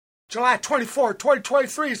July 24,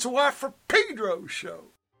 2023. It's the Watt for Pedro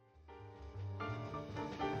Show.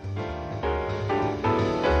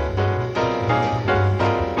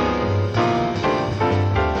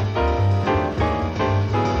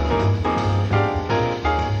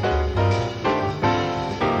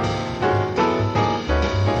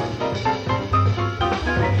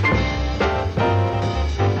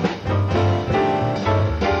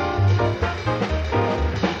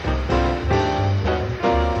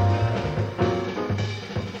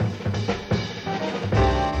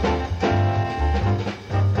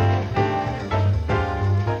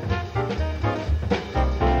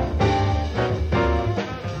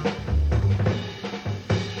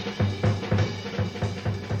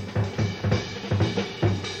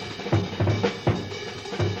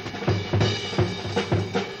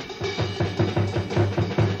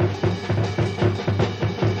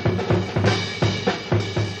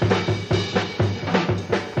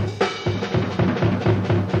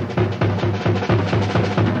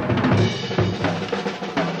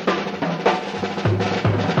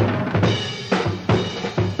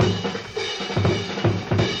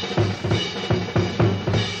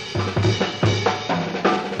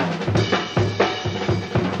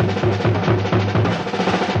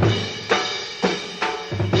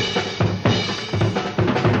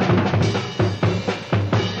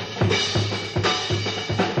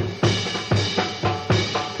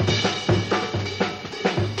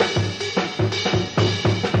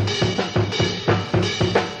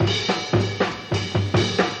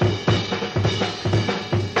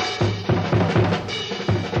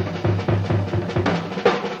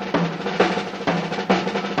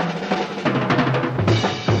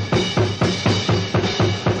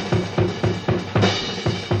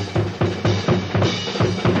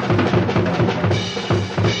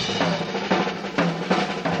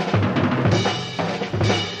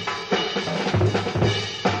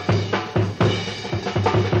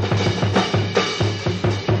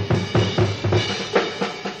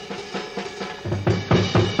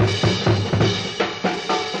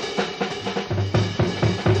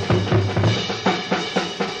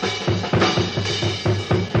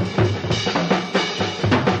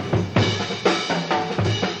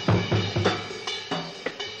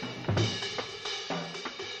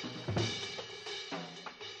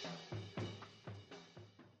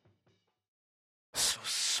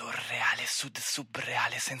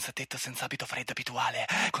 Subreale, senza tetto, senza abito freddo abituale.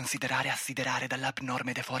 Considerare, assiderare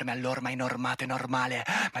dall'abnorme deforme all'ormai normato e normale.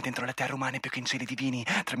 Ma dentro la terra umana più che in cieli divini,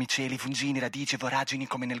 tra miceli, fungini, radici, voragini,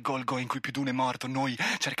 come nel Golgo in cui più d'uno è morto. Noi,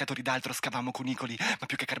 cercatori d'altro, scavamo cunicoli, ma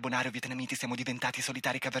più che carbonari o vietnamiti siamo diventati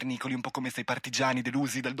solitari cavernicoli, un po' come se i partigiani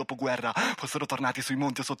delusi del dopoguerra fossero tornati sui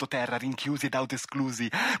monti o sottoterra, rinchiusi ed autoesclusi,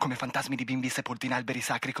 come fantasmi di bimbi sepolti in alberi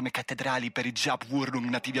sacri, come cattedrali per i Japwurlung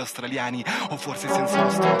nativi australiani, o forse siamo solo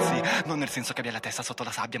stuzzi, non nel senso che abbia la testa sotto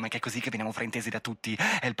la sabbia, ma che è così che veniamo fraintesi da tutti.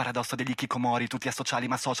 È il paradosso degli hikikomori, tutti asociali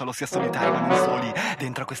ma social, ossia solitari ma non soli.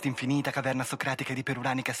 Dentro a questa infinita caverna socratica di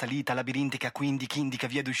peruranica salita, labirintica, quindi indica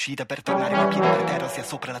via d'uscita per tornare coi piedi per terra, ossia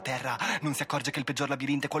sopra la terra. Non si accorge che il peggior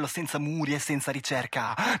labirinto è quello senza muri e senza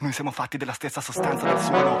ricerca. Noi siamo fatti della stessa sostanza del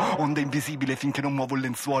suono, onda invisibile finché non muovo il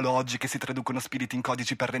lenzuolo. Oggi che si traducono spiriti in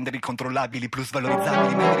codici per renderli controllabili, plus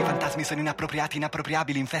valorizzabili, mentre i fantasmi sono inappropriati,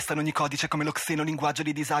 inappropriabili, infestano ogni codice come lo xeno linguaggio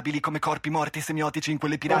dei disabili, come corpi morti semiotici in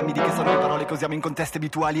quelle piramidi che sono le parole che usiamo in contesti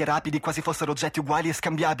abituali e rapidi, quasi fossero oggetti uguali e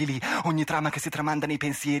scambiabili. Ogni trama che si tramanda nei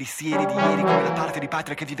pensieri, sieri di ieri, come la parte di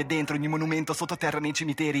patria che vive dentro ogni monumento sottoterra nei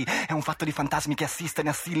cimiteri. È un fatto di fantasmi che assiste, ne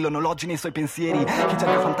assillano l'oggi nei suoi pensieri. Chi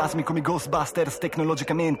cerca fantasmi come i Ghostbusters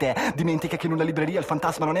tecnologicamente dimentica che in una libreria il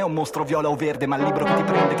fantasma non è un mostro viola o verde, ma il libro che ti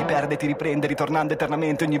prende, ti perde, ti riprende, ritornando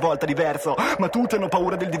eternamente ogni volta diverso. Ma tutti hanno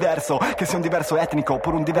paura del diverso, che sia un diverso etnico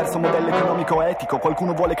oppure un diverso modello economico o etico.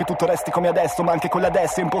 Qualcuno vuole che tutto resti come adesso, ma anche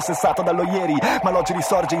quell'adesso è impossessato dallo ieri. Ma l'oggi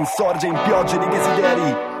risorge, insorge in piogge di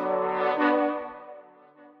desideri.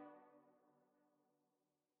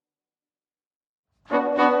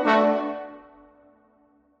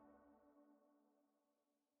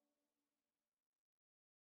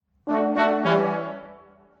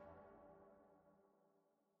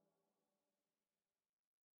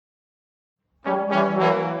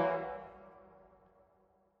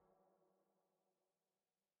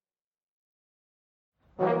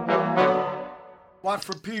 Watt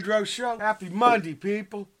for Pedro Show. Happy Monday,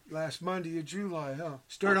 people. Last Monday of July, huh?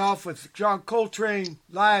 Start off with John Coltrane,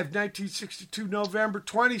 live 1962, November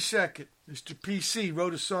 22nd. Mr. PC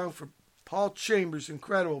wrote a song for Paul Chambers,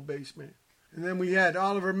 incredible bass man. And then we had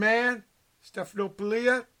Oliver Mann, Stefano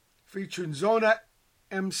Pilia, featuring Zona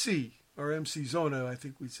MC, or MC Zona, I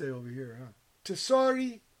think we'd say over here, huh?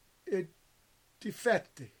 Tesori e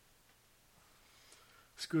difetti.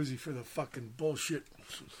 Scusi for the fucking bullshit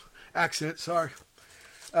accent, sorry.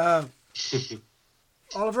 Oliver,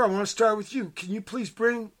 I want to start with you. Can you please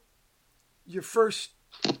bring your first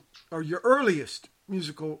or your earliest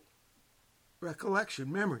musical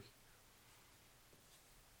recollection, memory?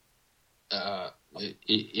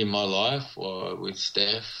 In my life or with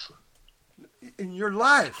Steph? In your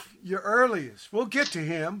life, your earliest. We'll get to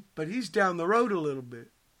him, but he's down the road a little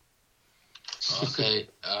bit. Okay.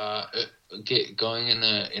 Going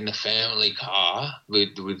in the family car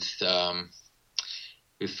with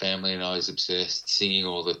family, and I was obsessed, singing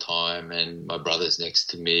all the time, and my brother's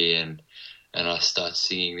next to me, and I start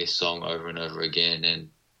singing this song over and over again,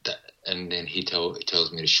 and then he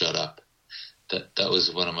tells me to shut up. That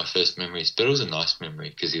was one of my first memories, but it was a nice memory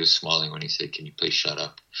because he was smiling when he said, "Can you please shut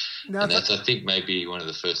up?" Now and that's, I think, maybe one of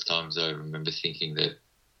the first times I remember thinking that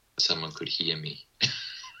someone could hear me.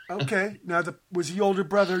 Okay. Now, was he older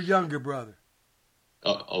brother or younger brother?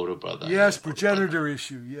 Older brother. Yes, progenitor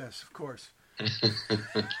issue. Yes, of course.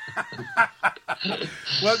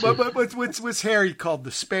 What's Harry called?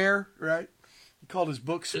 The Spare, right? He called his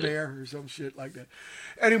book Spare or some shit like that.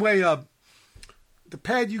 Anyway, the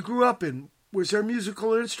pad you grew up in, was there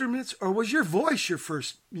musical instruments, or was your voice your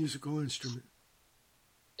first musical instrument?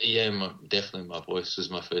 Yeah, definitely my voice was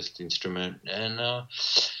my first instrument, and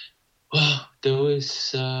well, there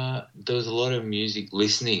was a lot of music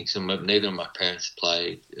listening. So neither of my parents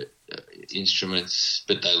played instruments,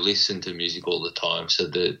 but they listened to music all the time. So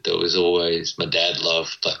there was always, my dad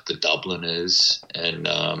loved like the Dubliners and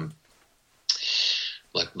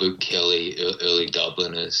like Luke Kelly, early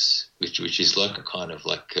Dubliners, which is like a kind of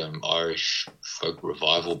like Irish folk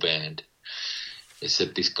revival band.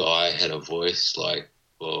 Except this guy had a voice like,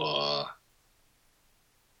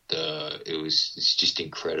 it's just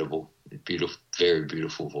incredible, beautiful, very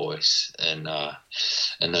beautiful voice, and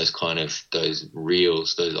those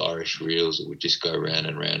reels, those Irish reels that would just go round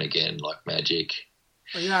and round again like magic.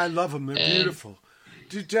 Oh, yeah, I love them. They're beautiful.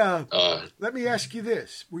 Let me ask you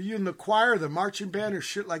this: were you in the choir, the marching band, or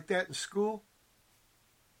shit like that in school?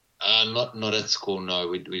 Not at school. No,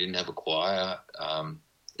 we didn't have a choir.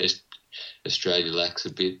 Australia lacks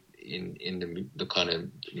a bit in the kind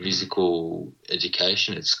of musical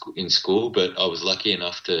education in school, but I was lucky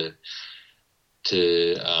enough to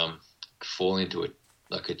fall into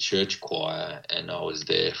a church choir, and I was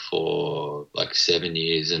there for like 7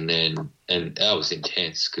 years, and that was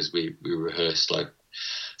intense because we rehearsed like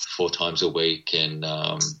 4 times a week, and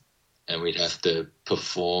we'd have to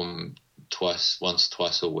perform twice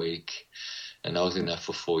a week. And I was in that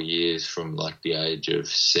for 4 years, from like the age of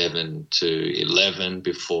 7 to 11,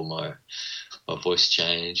 before my voice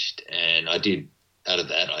changed. And I did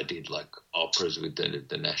like operas with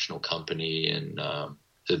the National Company, and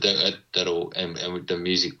so that all, and the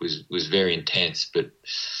music was very intense, but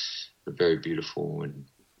very beautiful. And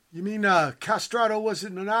you mean castrato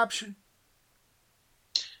wasn't an option?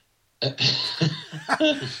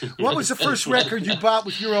 What was the first record you bought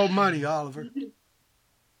with your own money, Oliver?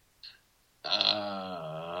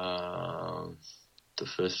 The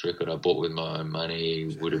first record I bought with my own money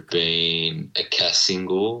would have been a Cass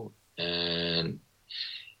single, and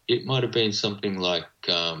it might have been something like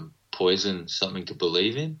Poison, Something to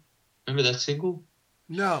Believe In. Remember that single?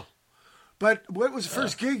 No. But what was the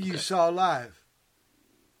first gig you saw live?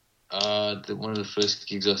 One of the first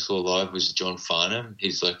gigs I saw live was John Farnham.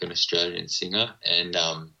 He's like an Australian singer, and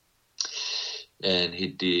he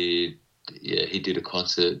did a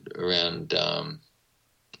concert around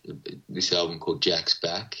this album called Jack's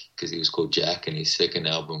Back, because he was called Jack, and his second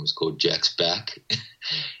album was called Jack's Back,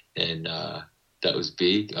 and that was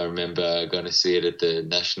big. I remember going to see it at the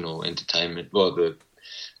the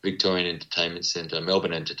Victorian Entertainment Centre,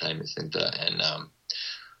 Melbourne Entertainment Centre, and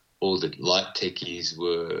all the light techies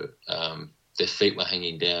were, their feet were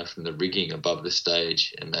hanging down from the rigging above the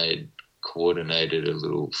stage, and they coordinated a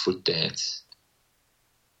little foot dance.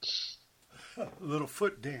 A little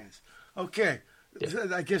foot dance. Okay. Yeah.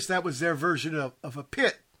 I guess that was their version of a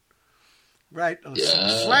pit, right? A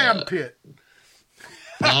slam pit.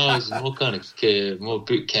 No, it was more kind of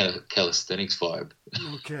calisthenics vibe.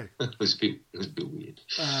 Okay. It was a bit weird.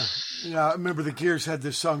 I remember the Gears had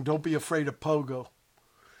this song, "Don't Be Afraid of Pogo."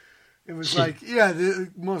 It was like,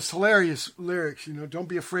 the most hilarious lyrics, don't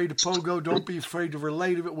be afraid of pogo, don't be afraid to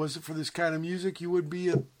relate. If it wasn't for this kind of music, you would be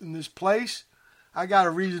in this place. I got a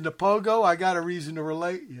reason to pogo, I got a reason to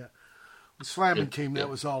relate. Yeah. When slamming came, that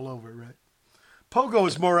was all over, right? Pogo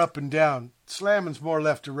is more up and down. Slamming's more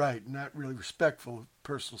left to right, not really respectful of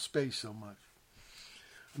personal space so much.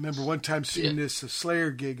 I remember one time seeing a Slayer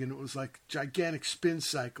gig, and it was like a gigantic spin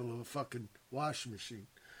cycle of a fucking washing machine.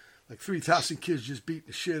 Like 3,000 kids just beating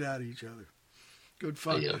the shit out of each other. Good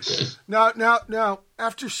fun. Yeah, okay. Now,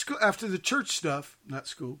 after school, after the church stuff, not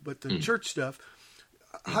school, but the church stuff,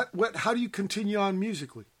 how do you continue on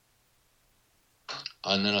musically?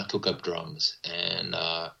 And then I took up drums, and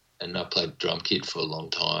I played drum kit for a long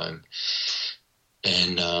time,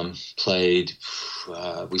 and played.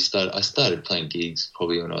 I started playing gigs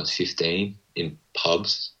probably when I was 15 in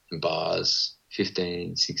pubs and bars.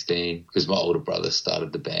 15, 16, because my older brother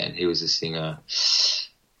started the band. He was a singer.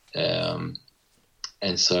 And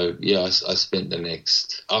so, I spent the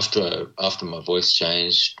next, after my voice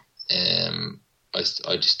changed, I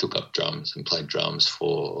just took up drums and played drums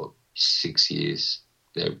for 6 years.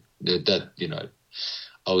 I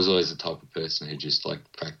was always the type of person who just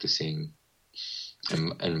liked practicing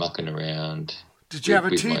and mucking around. Did you have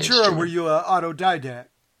a teacher or were you an autodidact?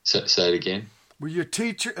 Say it again. Were you a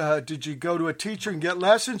teacher? Did you go to a teacher and get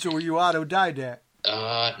lessons, or were you autodidact?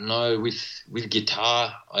 No, with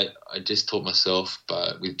guitar, I just taught myself.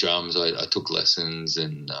 But with drums, I took lessons,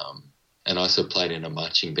 and I also played in a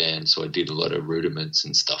marching band, so I did a lot of rudiments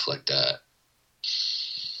and stuff like that.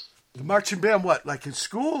 The marching band, what? Like in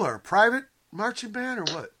school or a private marching band, or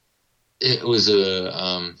what? It was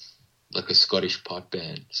like a Scottish pipe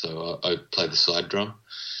band, so I played the side drum.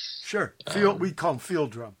 Sure, we call them field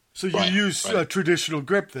drum. So you use traditional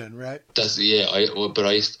grip then, right? But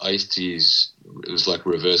I used to use, it was like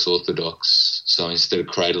reverse orthodox. So instead of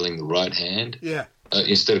cradling the right hand,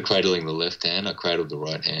 instead of cradling the left hand, I cradled the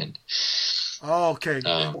right hand. Oh, okay,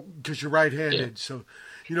 because you're right-handed. So,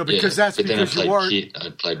 because that's because then I played you are kit. I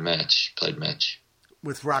played match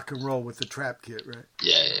with rock and roll with the trap kit, right?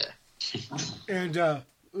 Yeah. And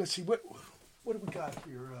let's see what do we got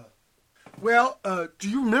here? Do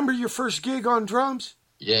you remember your first gig on drums?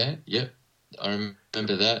 Yeah. I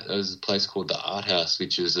remember that. There was a place called the Art House,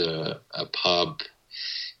 which was a pub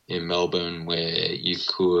in Melbourne where you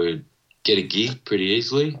could get a gig pretty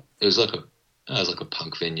easily. It was like a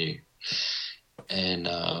punk venue, and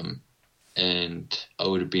I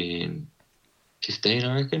would have been 15,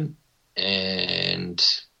 I reckon. And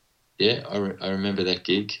I remember that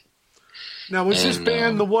gig. Now, was this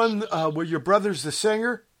band the one where your brother's the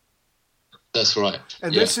singer? That's right.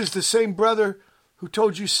 And this is the same brother who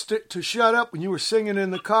told you to shut up when you were singing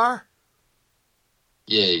in the car?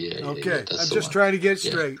 Yeah. Okay, I'm just trying to get it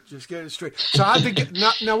straight. Just get it straight. So how'd they get...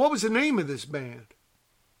 Now, what was the name of this band?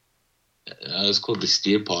 It was called the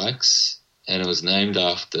Steer Pikes, and it was named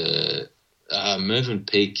after Mervyn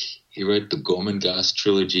Peake. He wrote the Gormenghast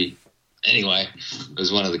trilogy. Anyway, it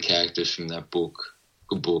was one of the characters from that book.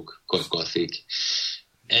 Good book, quite gothic.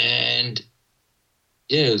 And...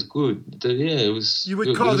 yeah, it was good. It was. You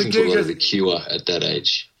would call the gig a lot of The Cure at that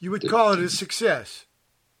age. You would call it a success.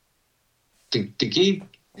 The gig,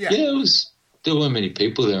 it was. There weren't many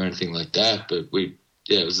people there or anything like that, but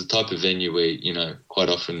it was the type of venue where quite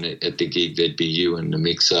often at the gig there'd be you and the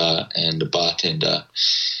mixer and the bartender.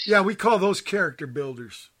 Yeah, we call those character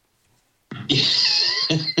builders.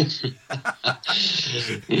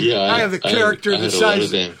 Yeah, I have a character the size.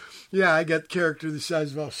 Of them. Yeah, I got character the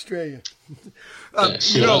size of Australia. I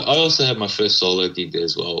also had my first solo gig there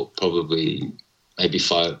as well, probably maybe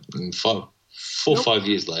 4 or 5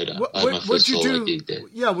 years later. I had my first solo gig there.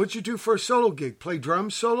 Yeah, what'd you do for a solo gig? Play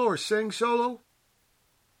drums solo or sing solo?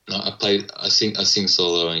 No, I sing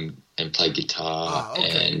solo and play guitar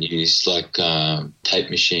and use like tape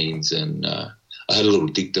machines, and I had a little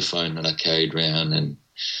dictaphone that I carried around, and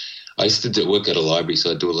I used to work at a library,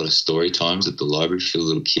 so I do a lot of story times at the library for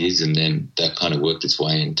little kids, and then that kind of worked its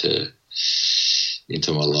way into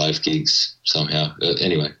my live gigs somehow.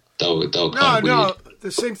 Anyway, they were kind of weird. No, the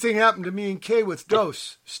same thing happened to me and Kay with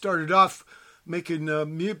Dose. Started off making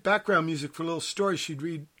background music for little stories she'd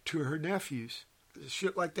read to her nephews.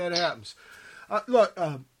 Shit like that happens. Look,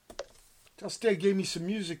 Telstay gave me some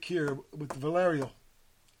music here with Valerio.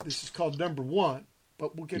 This is called Number One,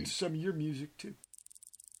 but we'll get to some of your music too.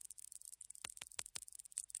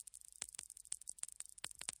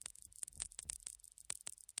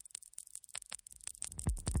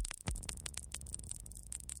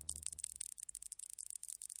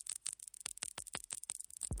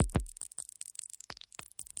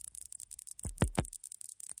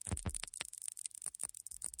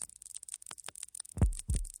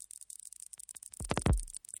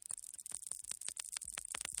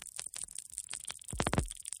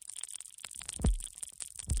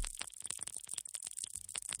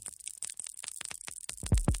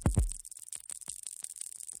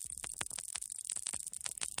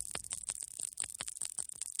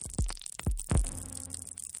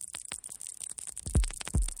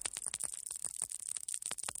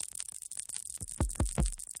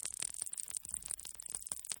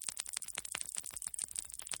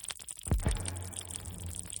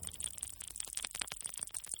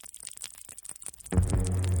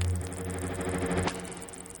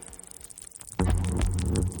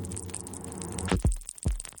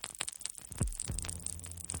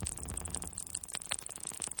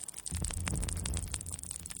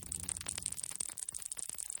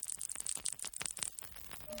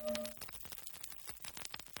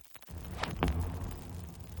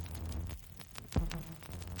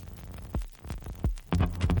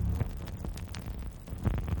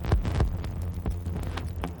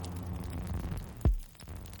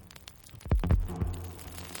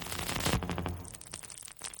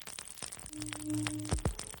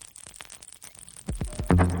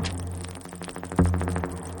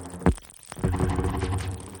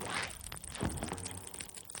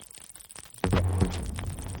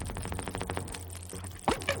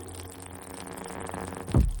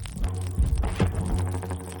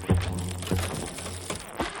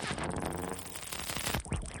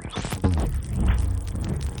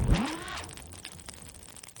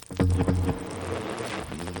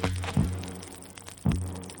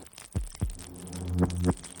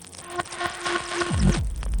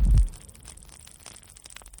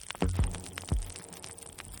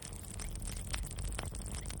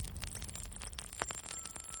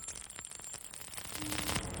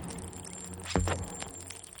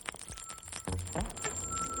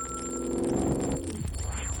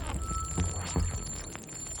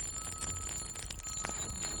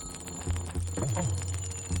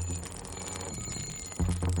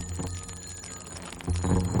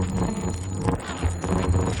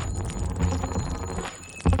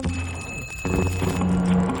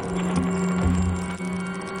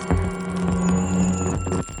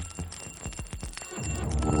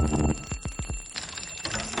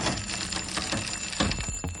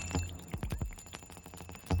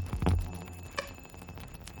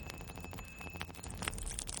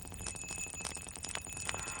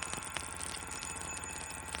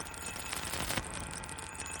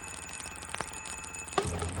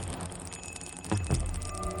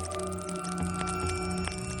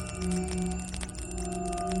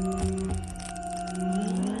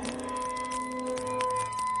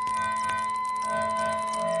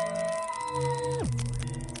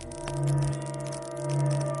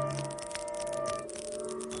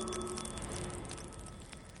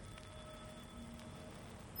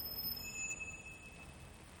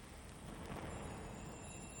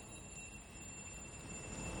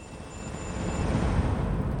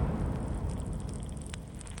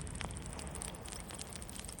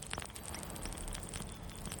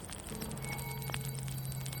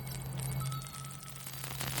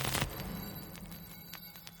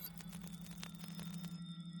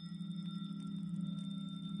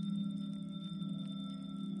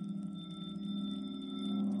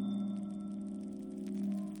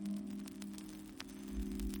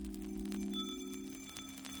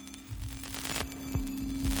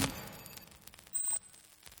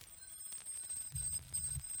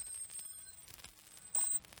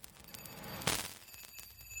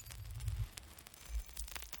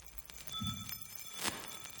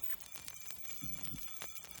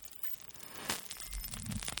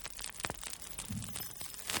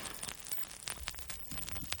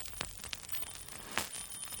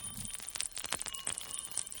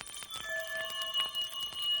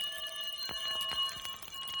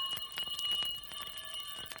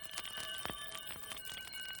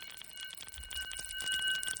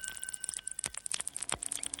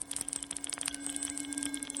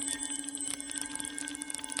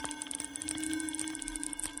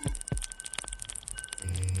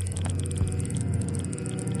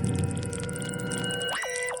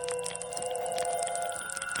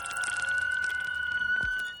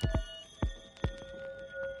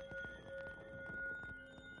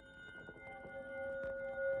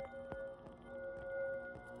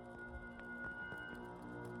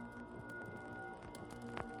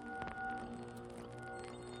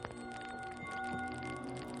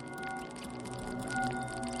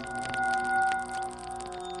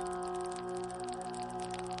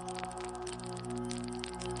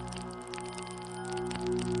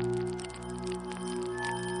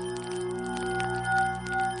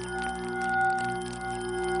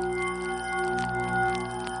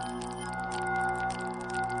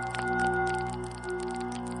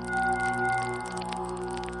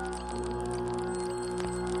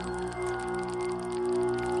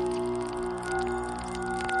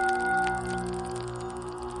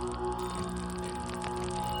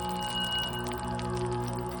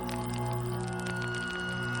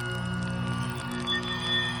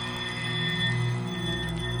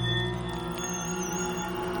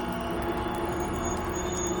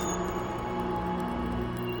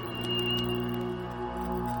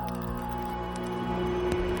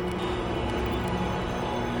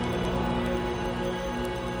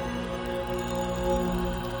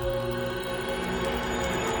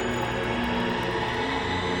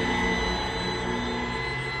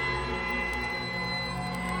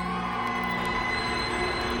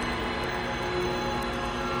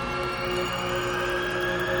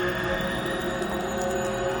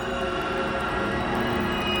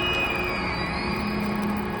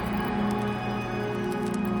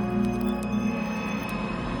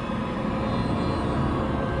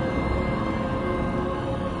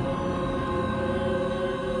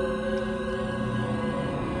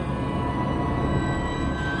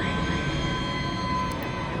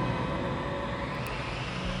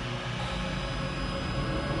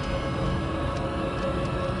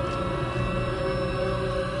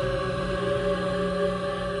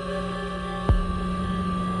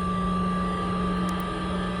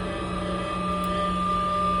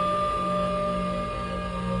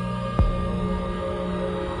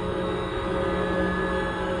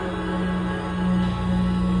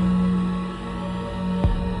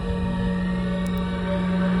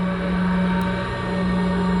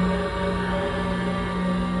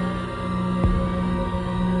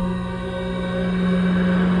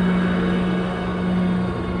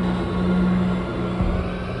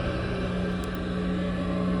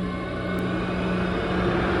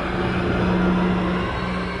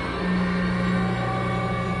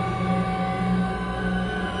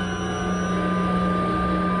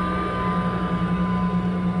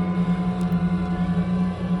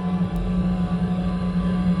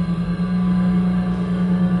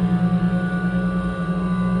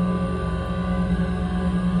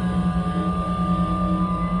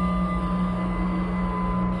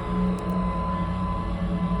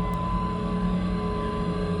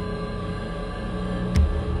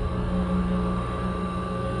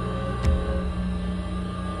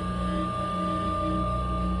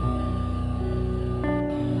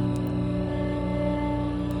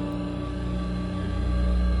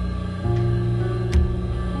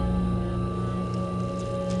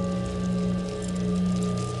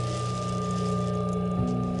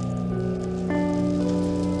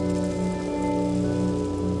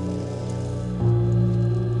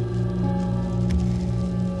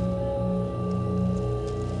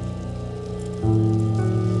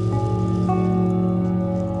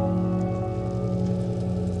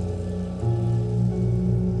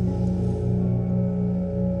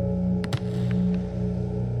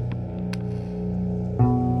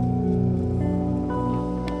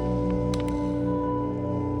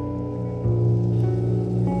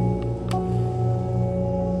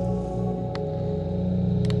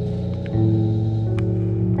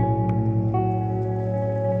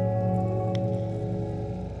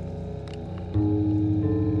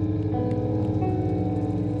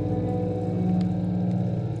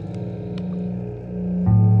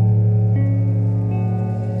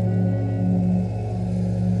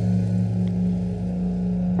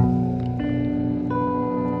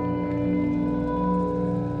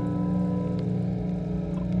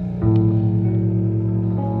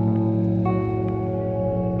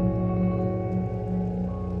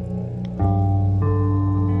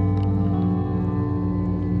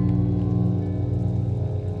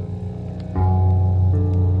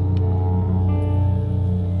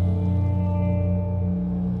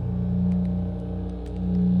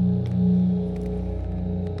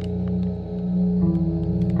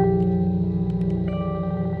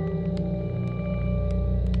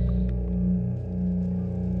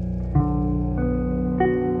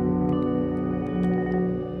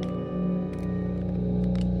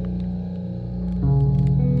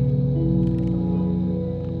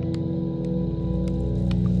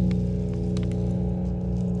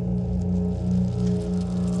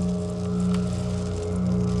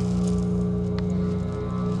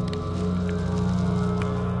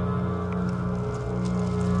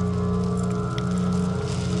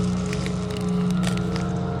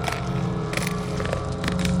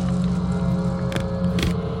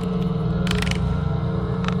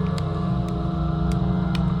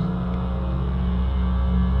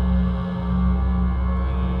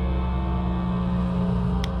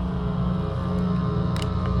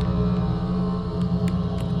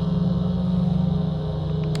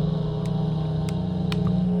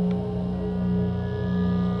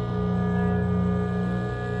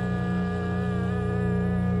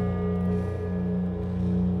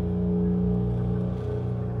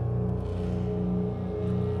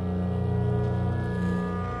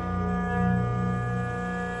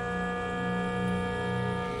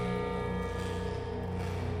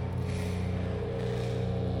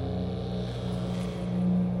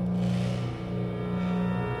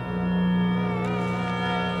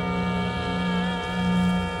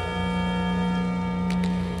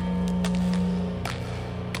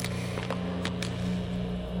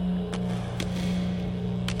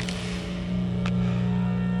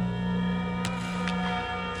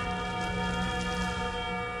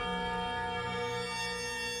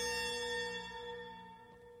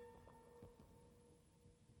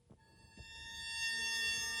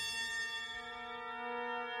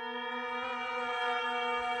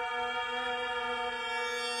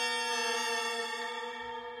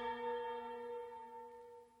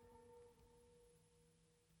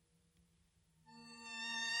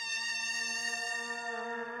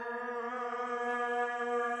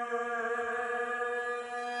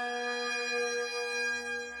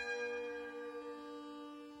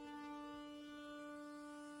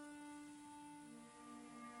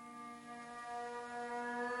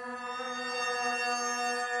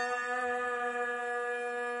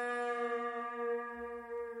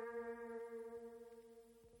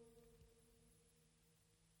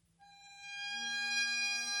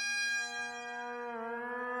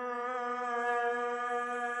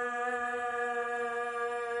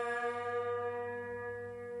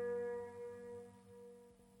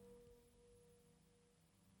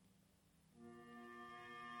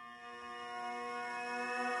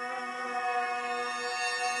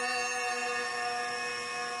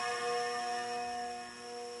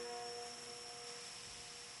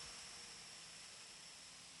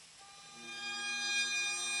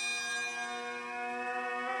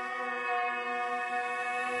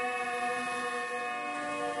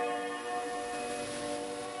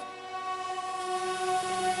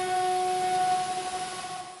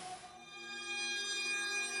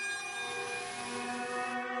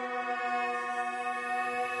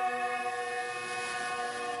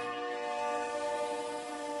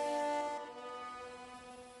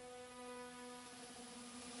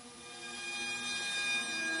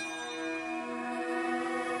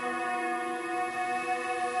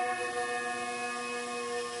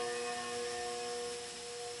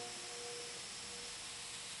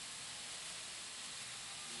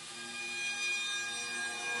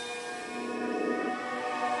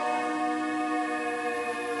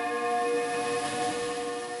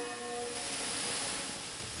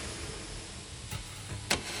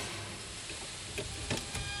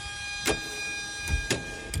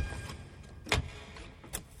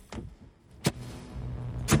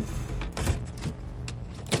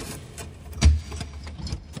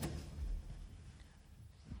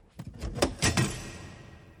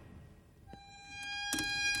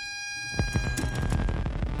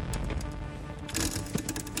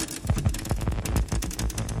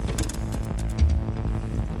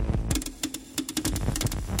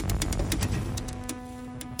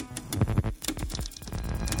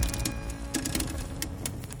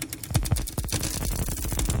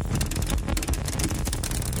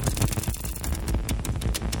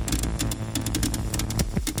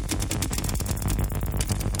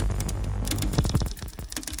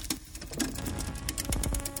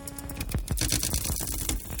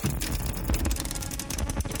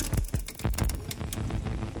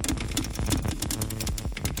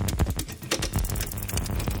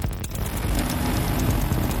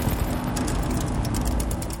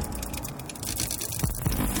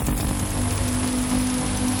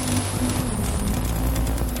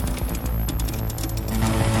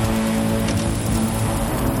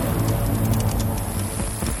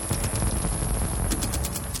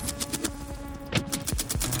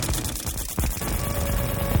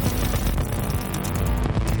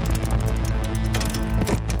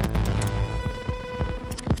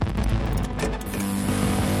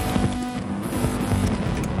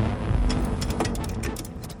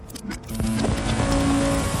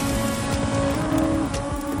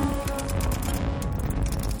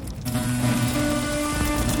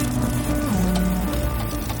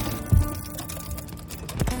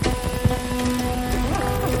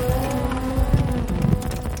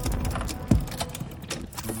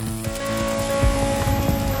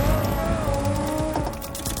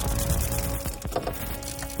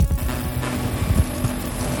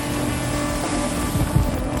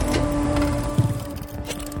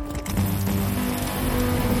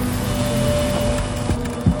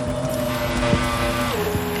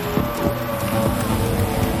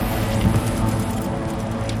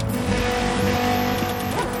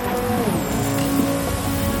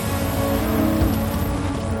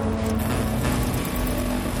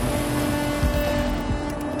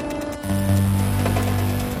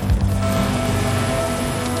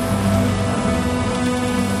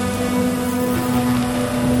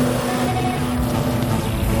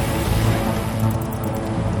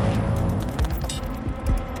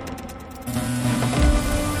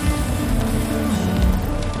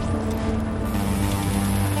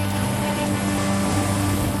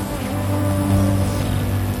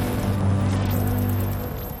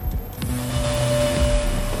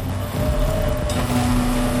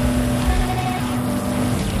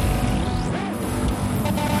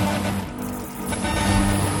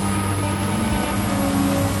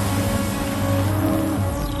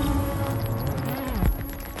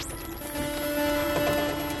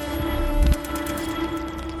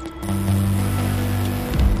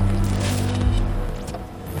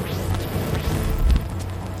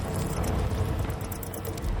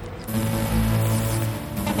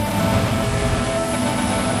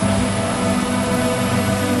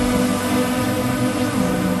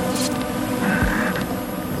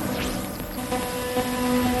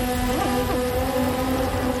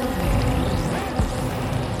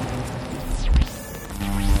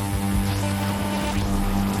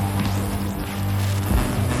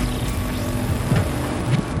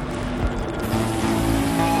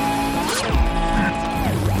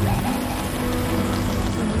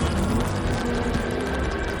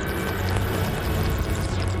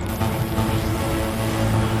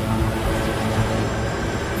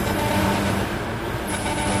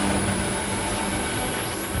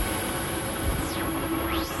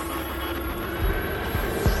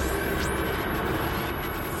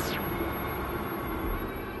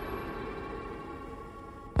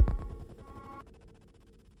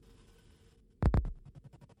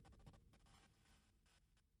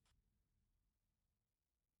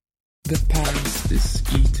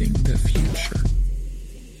 predicting the future.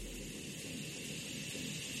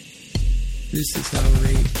 This is our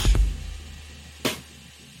age.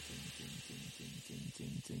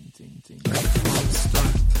 Like a false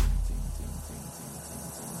start.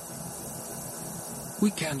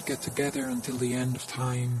 We can't get together until the end of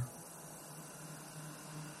time.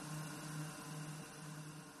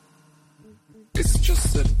 It's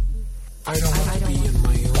just that I don't want to be in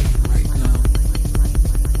my own right now.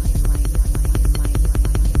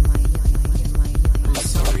 I'm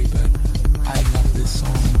sorry, but I love this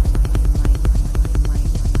song.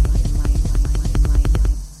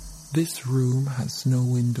 This room has no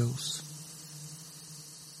windows.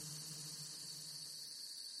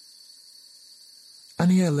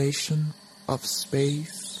 Annihilation of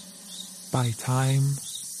space by time.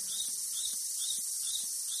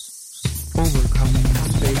 Overcoming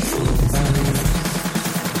spatial barriers,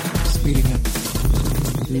 speeding up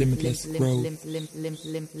limitless growth.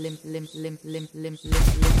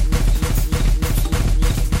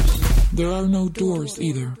 There are no doors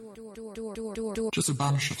either, just a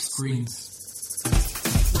bunch of screens.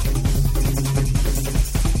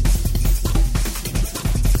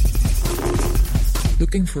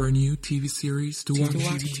 Looking for a new TV series to watch?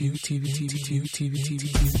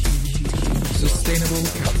 Sustainable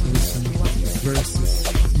capitalism versus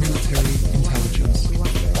military intelligence.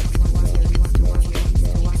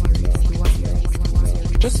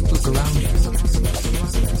 Just look around you.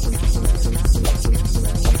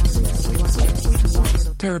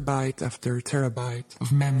 Terabyte after terabyte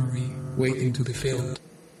of memory waiting to be filled.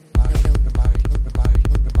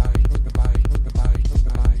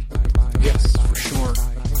 Yes, for sure.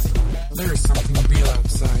 There is something real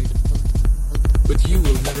outside. But you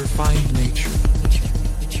will never find nature.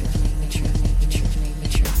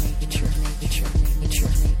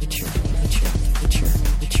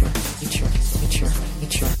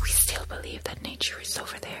 We still believe that nature is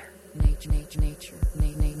over there.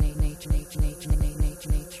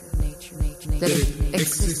 That it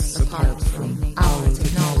exists apart from our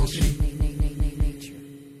technology.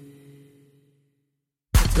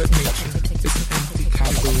 That nature is an empty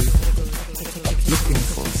category, looking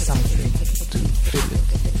for something to fill it.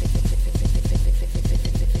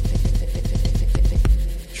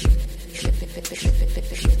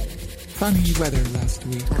 Funny weather last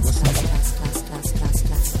week, wasn't it?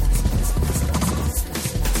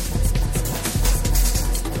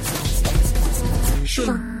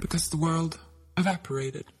 Sure, because the world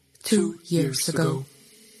evaporated 2 years ago.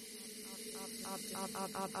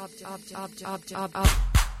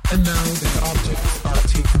 And now the objects are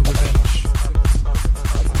taking revenge.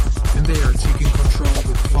 And they are taking control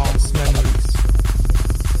with false memories.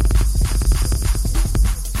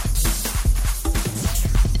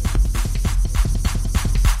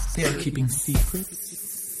 They are keeping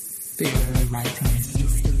secrets. They are rewriting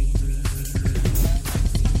history.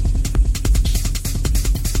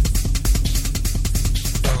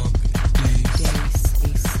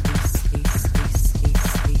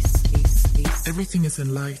 Everything is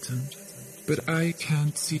enlightened, but I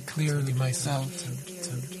can't see clearly myself.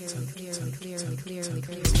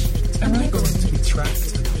 Am I going to be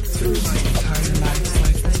trapped through my entire life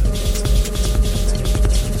like this?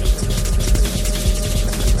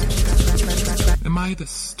 Am I the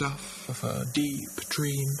stuff of a deep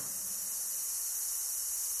dream?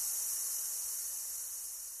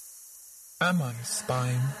 Am I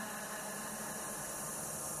spime?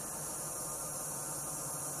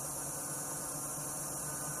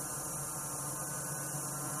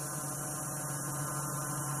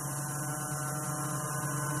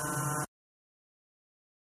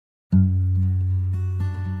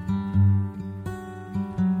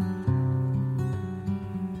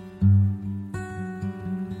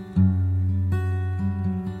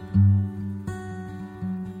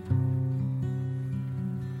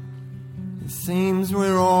 Seems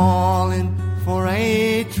we're all in for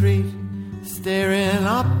a treat, staring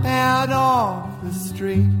up out of the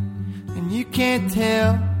street, and you can't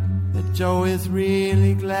tell that Joe is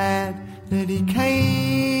really glad that he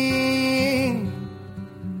came.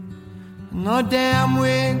 No damn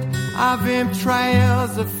wind of him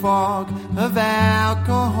trails a fog of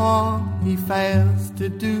alcohol. He fails to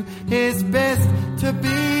do his best to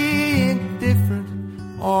be indifferent,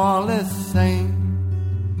 all the same.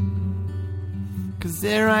 'Cause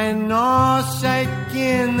there ain't no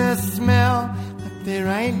shaking the smell, like there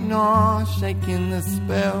ain't no shaking the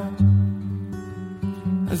spell.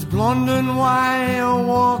 As blondin Whale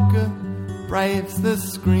Walker braves the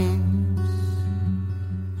screams,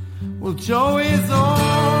 well, Joe is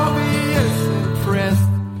obvious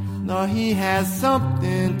impressed, though he has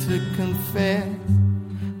something to confess.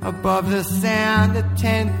 above the sound of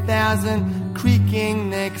 10,000 creaking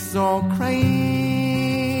necks or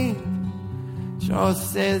cranes.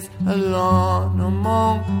 Just says alone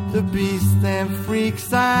among the beasts and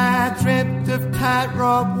freaks, I dreamt of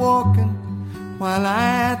tightrope walking while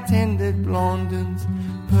I attended blondins,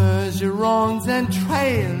 Percherons and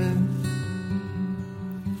trailers.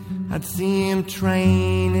 I'd see him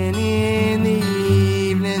training in the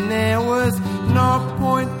evening. There was no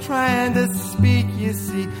point trying to speak, you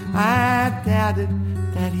see. I doubted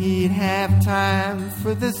that he'd have time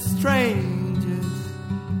for the strangers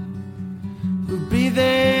who'd be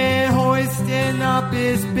there hoisting up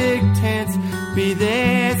his big tents, be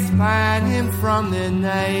there spying him from their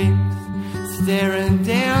names, staring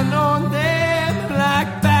down on them like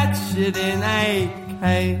batshit in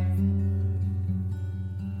AK.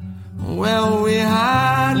 Well, we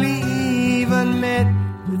hardly even met,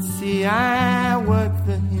 but see, I worked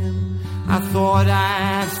for him. I thought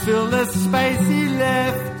I'd fill the space he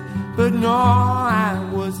left, but no, I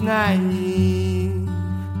was naive.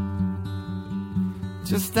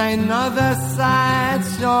 Just another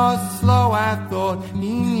sideshow slow, I thought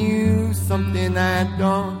he knew something I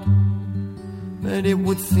don't. But it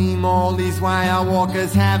would seem all these wire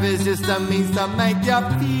walkers have is just a means to make you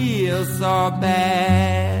feel so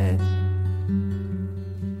bad.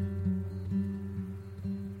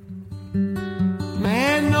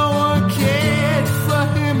 Man, no one cared for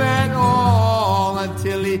him at all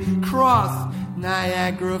until he crossed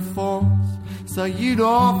Niagara Falls. So you'd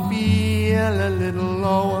all feel a little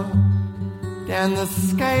lower down the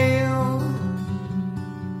scale.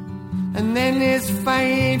 And then his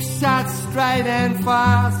fame shot straight and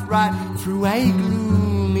fast right through a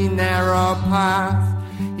gloomy narrow path.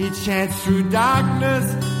 He chanced through darkness,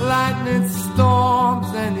 lightning storms,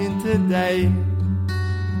 and into day.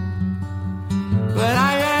 But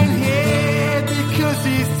I ain't here because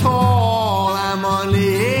he's tall, I'm only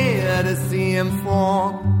here to see him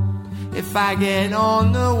fall. If I get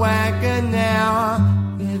on the wagon now,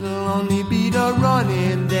 it'll only be to run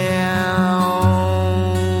him down.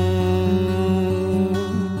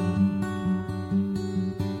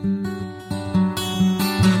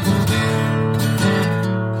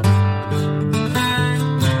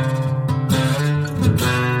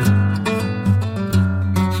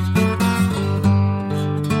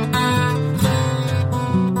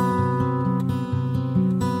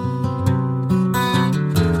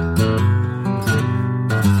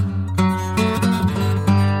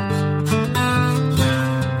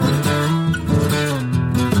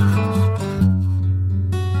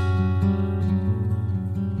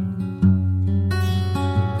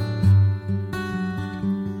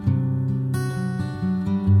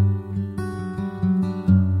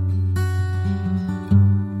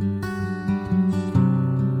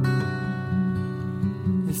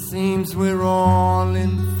 We're all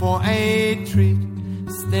in for a treat,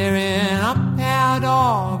 staring up out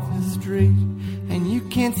of the street, and you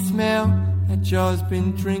can smell that Joe's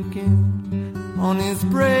been drinking on his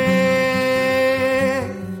breath.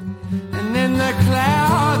 And then the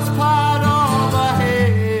clouds part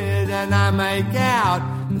overhead, and I make out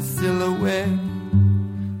the silhouette.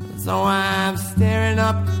 So I'm staring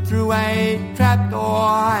up through a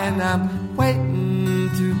trapdoor, and I'm waiting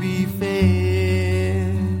to be fed.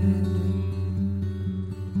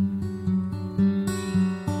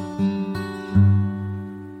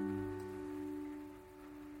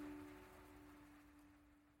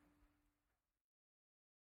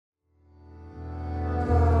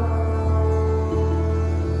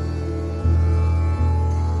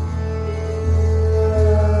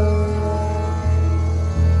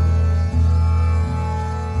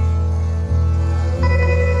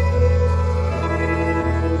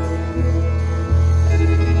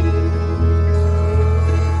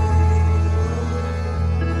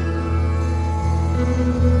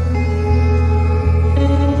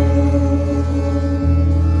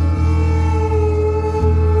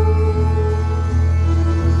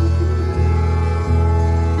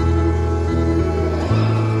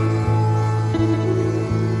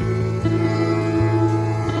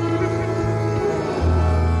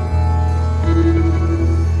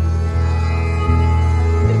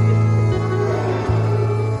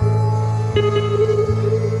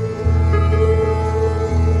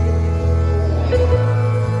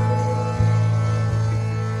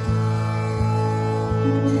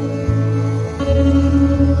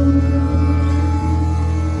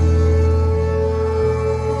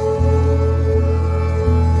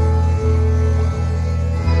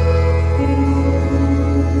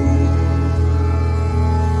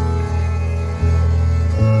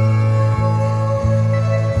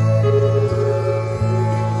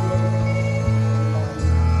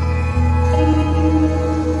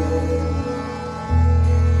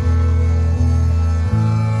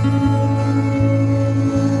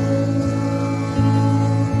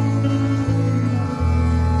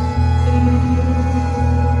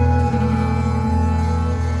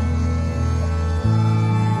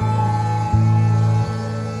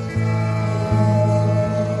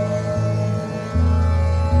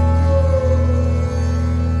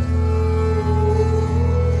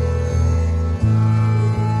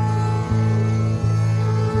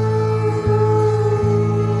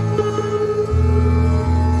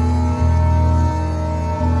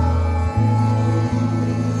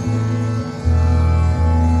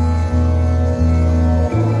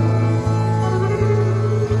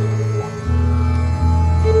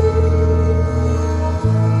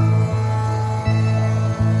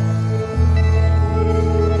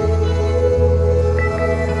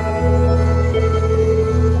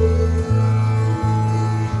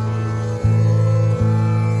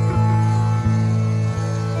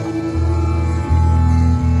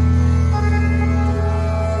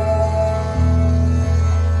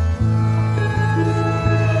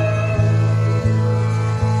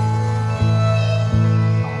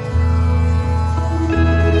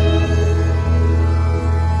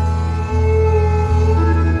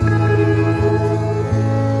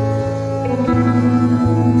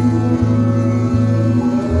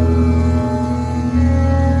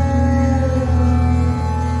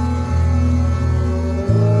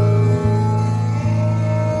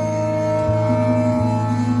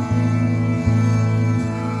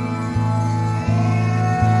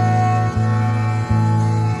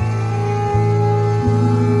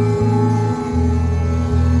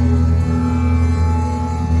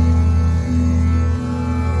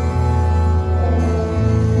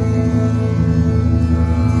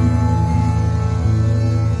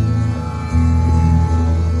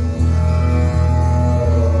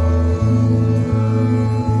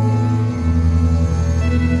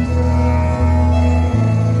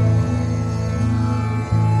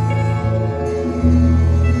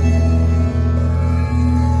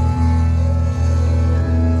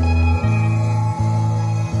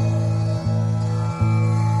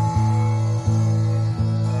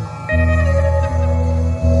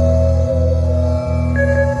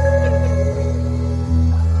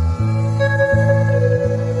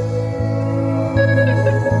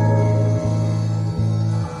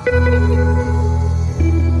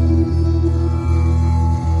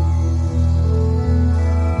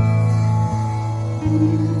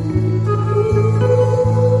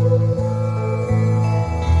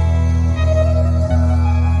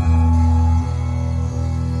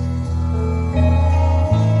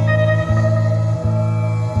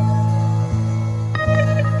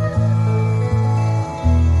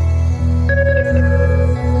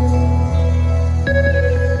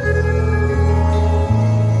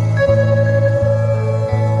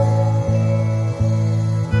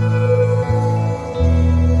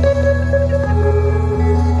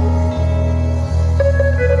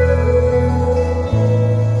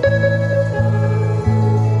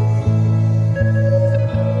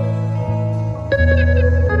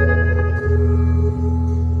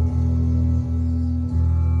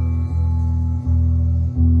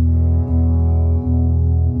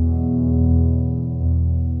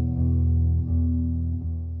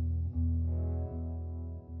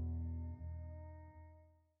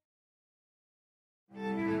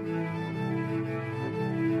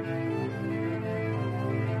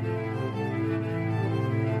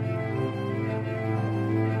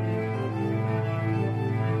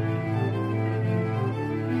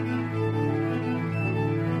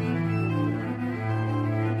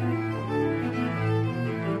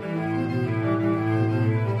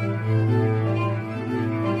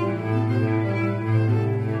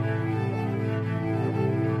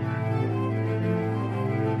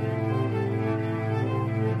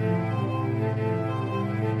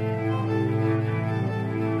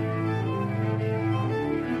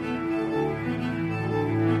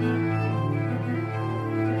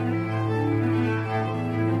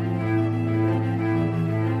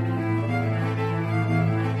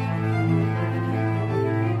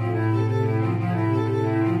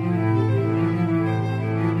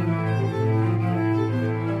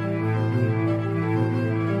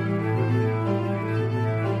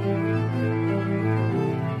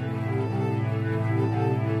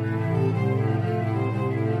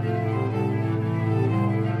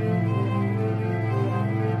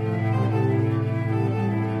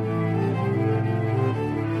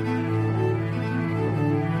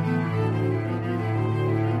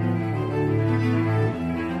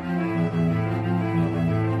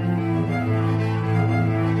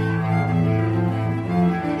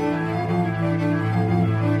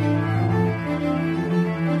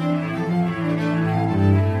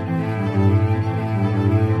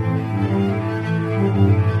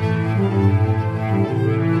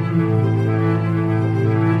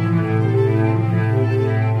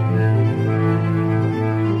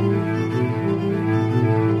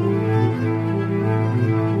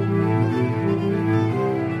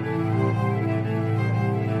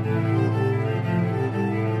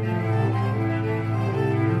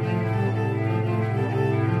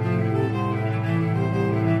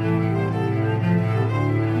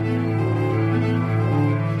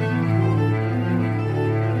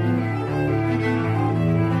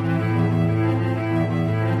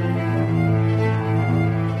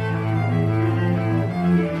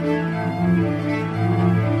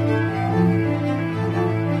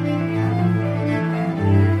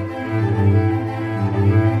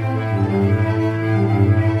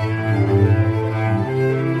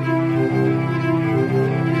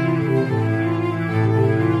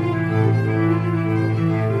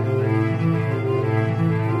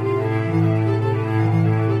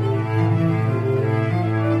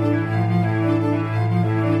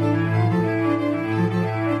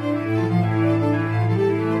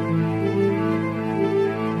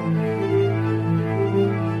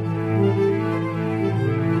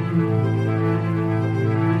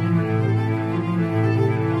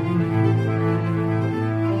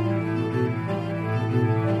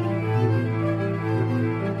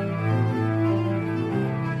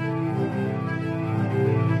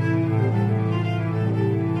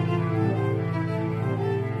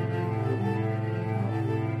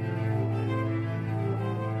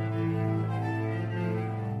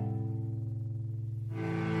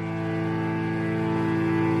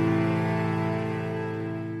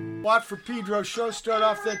 What for Pedro Show? Start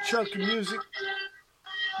off that chunk of music.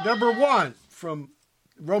 Number 1 from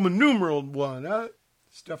Roman numeral 1,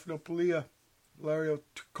 Stefano, Pilia, Valerio,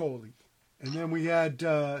 Tricoli. And then we had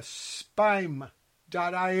spime.im.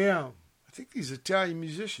 I think these Italian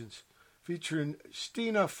musicians featuring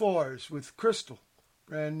Stina 4s with Crystal,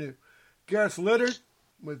 brand new. Gareth liddiard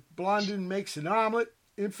with Blondin Makes an Omelette.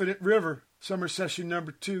 Infinite River, summer session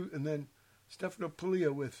number 2. And then Stefano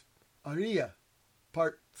Pilia with Aurea,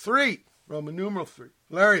 part 3, Roman numeral 3.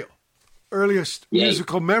 Valerio, earliest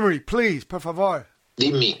musical memory, please, per favor.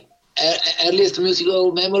 Dimmi. Earliest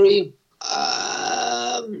musical memory?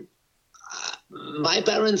 My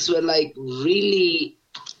parents were like really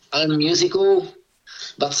unmusical,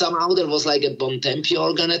 but somehow there was like a Bontempi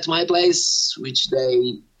organ at my place, which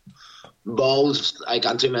they both, I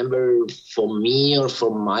can't remember, for me or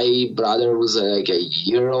for my brother who's like a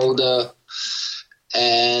year older.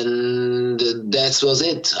 And that was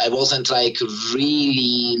it. I wasn't like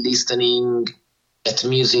really listening at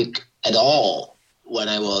music at all when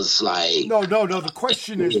I was like... No. The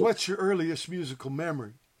question is, what's your earliest musical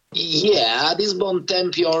memory? Yeah, this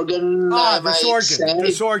Bontempi organ.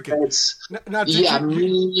 This organ. Now,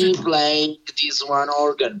 me playing this one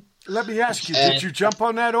organ. Let me ask you, did you jump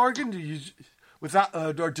on that organ?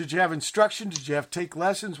 Or did you have instruction? Did you have take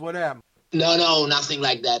lessons? What happened? No, nothing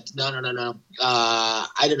like that. No.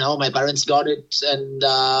 I don't know. My parents got it, and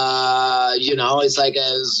it's like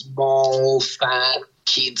a small, fat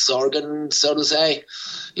kids organ, so to say,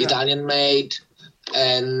 Italian made,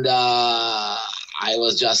 and I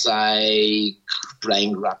was just like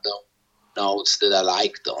playing random notes that I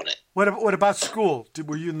liked on it. What about school?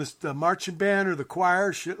 Were you in the marching band or the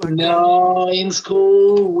choir, shit like that? No, in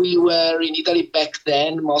school we were in Italy back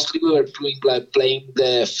then. Mostly we were playing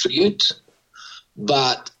the flute,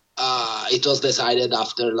 but it was decided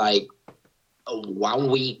after like 1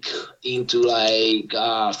 week into like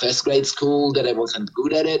first grade school that I wasn't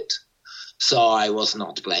good at it, so I was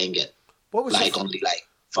not playing it. What was only like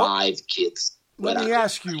 5 kids. Let me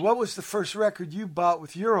ask you, what was the first record you bought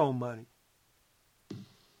with your own money?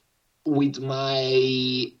 With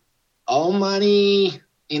my own money,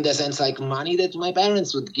 in the sense like money that my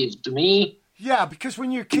parents would give to me. Yeah, because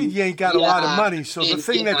when you're a kid, you ain't got a lot of money, so the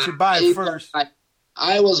thing that you buy first...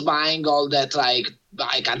 I was buying all that, like,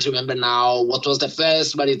 I can't remember now what was the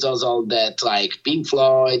first, but it was all that, like, Pink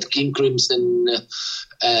Floyd, King Crimson,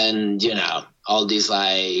 and, all these,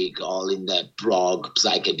 like, all in the prog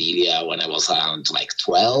psychedelia when I was around, like,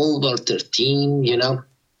 12 or 13, And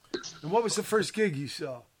what was the first gig you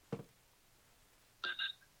saw?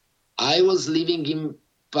 I was living in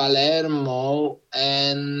Palermo,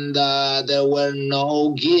 and there were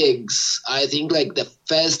no gigs. I think, like, the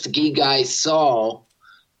first gig I saw,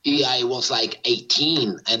 I was, like,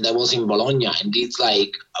 18, and I was in Bologna, and it's,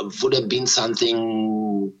 like, would have been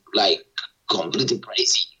something, like, completely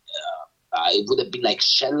crazy. It would have been, like,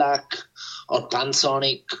 Shellac or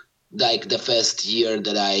Pansonic, like, the first year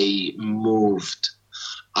that I moved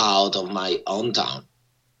out of my own town.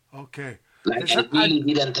 Okay. Like, I really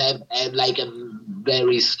didn't have like a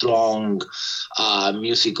very strong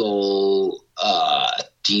musical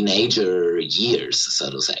teenager years, so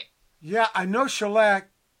to say. Yeah, I know Shellac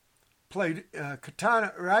played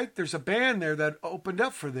Katana, right? There's a band there that opened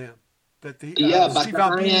up for them. That Steve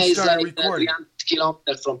Albini started recording. 300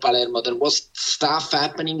 kilometers from Palermo. There was stuff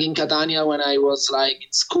happening in Catania when I was like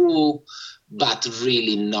in school, but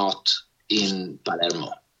really not in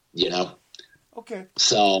Palermo, Okay.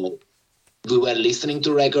 So... we were listening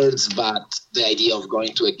to records, but the idea of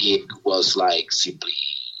going to a gig was like simply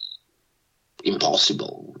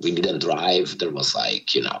impossible. We didn't drive. There was like,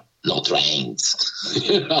 no trains.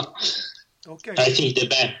 Okay. I think the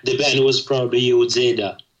band was probably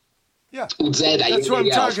XIII. Yeah. XIII. That's what I'm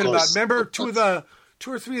talking about. Remember, two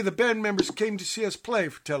or three of the band members came to see us play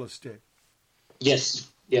for Tellus Day. Yes.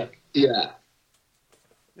 Yeah. Yeah.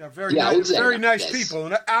 Yeah, very nice people,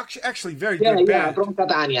 and actually very good band. Yeah, from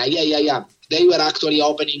Catania. Yeah. They were actually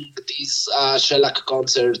opening this Shellac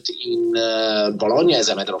concert in Bologna, as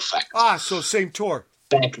a matter of fact. Ah, so same tour.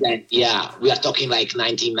 Back then, yeah. We are talking like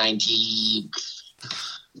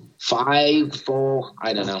 1995, 4,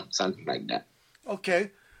 I don't know, something like that.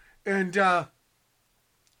 Okay. And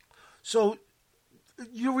so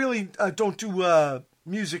you really don't do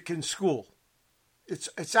music in school? It's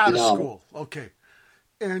out of school. Okay.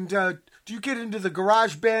 And do you get into the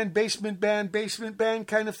garage band, basement band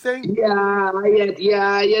kind of thing? Yeah,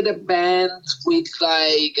 I had a band with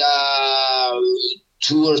like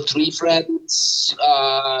 2 or 3 friends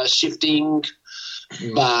shifting,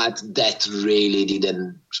 but that really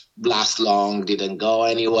didn't last long, didn't go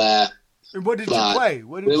anywhere. And what did you play?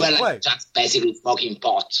 What did we you were play? like just basically smoking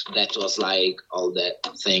pot. That was like all the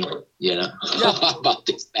thing, you know, about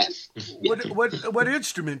this band. What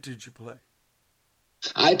instrument did you play?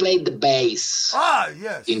 I played the bass. Ah,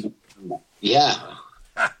 yes. Yeah.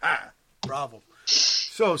 Bravo.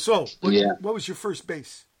 So, what was your first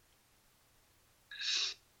bass?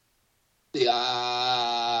 It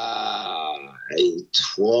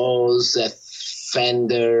was a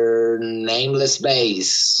Fender nameless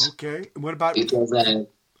bass. Okay. And what about it?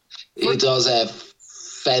 Was a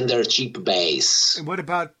Fender cheap bass. And what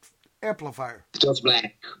about amplifier? It was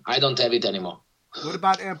black. I don't have it anymore. What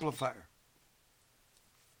about amplifier?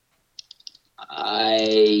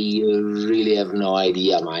 I really have no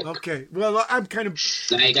idea, Mike. Okay. Well, I'm kind of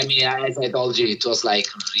like, I mean, as I told you, it was like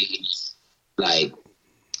really like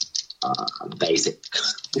basic.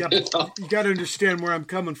 Yeah, you got to understand where I'm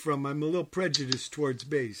coming from. I'm a little prejudiced towards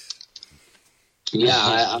bass.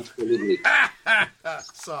 Yeah, absolutely.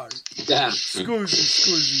 Sorry. Yeah.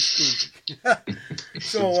 Scusi.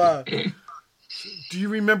 So, do you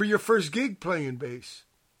remember your first gig playing bass?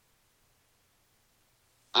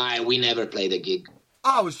 We never played a gig.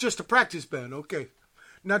 Oh, it was just a practice band. Okay.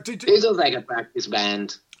 Now, it was like a practice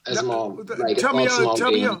band. Tell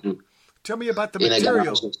me about the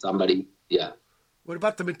material. Of somebody. Yeah. What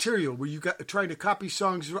about the material? Were you trying to copy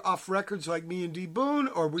songs off records like me and D. Boone,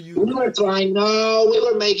 or were you? We were trying. No, we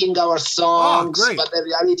were making our songs. Oh, great. But the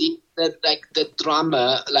reality that, like, the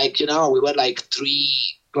drummer, like, you know, we were like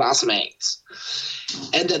 3 classmates,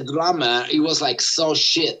 and the drummer, he was like so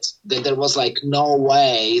shit that there was like no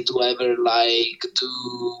way to ever like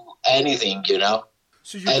do anything, you know.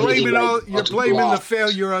 So you're blaming the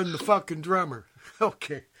failure on the fucking drummer.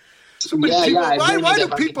 Okay. So many people. Why do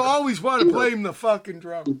people always want to blame the fucking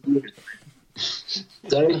drummer?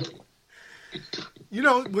 Sorry? You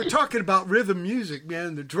know, we're talking about rhythm music,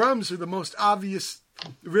 man. The drums are the most obvious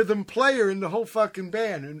rhythm player in the whole fucking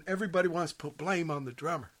band, and everybody wants to put blame on the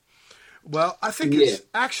drummer. Well, I think it's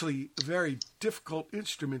actually a very difficult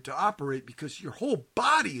instrument to operate because your whole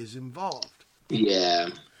body is involved. Yeah.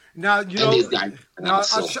 Now, you know,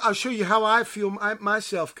 I'll show you how I feel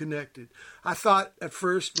myself connected. I thought at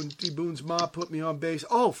first when D. Boone's mom put me on bass,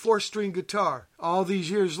 4-string guitar. All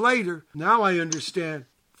these years later, now I understand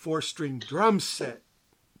 4-string drum set,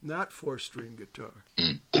 not 4-string guitar.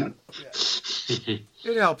 Yeah.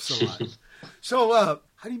 It helps a lot. So, how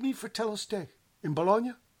do you meet Fratello Ste? In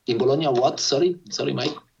Bologna? In Bologna what? Sorry,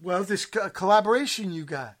 Mike. Well, this collaboration you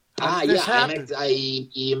got. I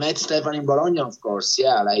met Stefano in Bologna, of course.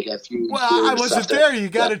 Yeah, like a few. Well, I wasn't there. You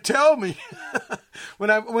got to tell me.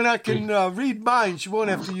 when I can read minds, you won't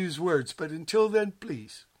have to use words. But until then,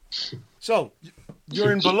 please. So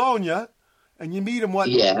you're in Bologna, and you meet him. What?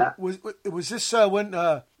 Yeah. Was this when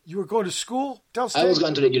you were going to school? I was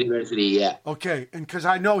going to the university. Yeah. Okay, and because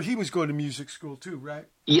I know he was going to music school too, right?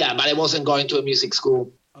 Yeah, but I wasn't going to a music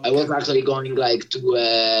school. Okay. I was actually going like to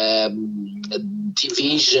a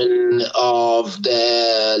division of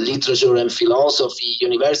the literature and philosophy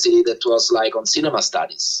university that was like on cinema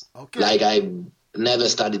studies. Okay. Like I never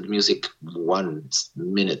studied music 1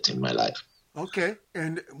 minute in my life. Okay.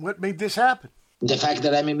 And what made this happen? The fact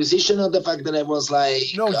that I'm a musician or the fact that I was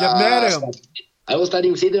like... No, you met him. I was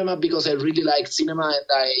studying cinema because I really liked cinema and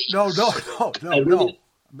I... No.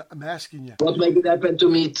 I'm asking you. What made it happen to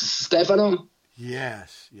meet Stefano?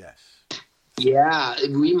 Yes. Yeah,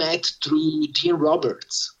 we met through Dean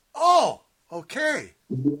Roberts. Oh, okay.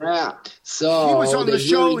 Yeah, so he was on the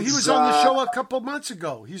show. He was on the show a couple months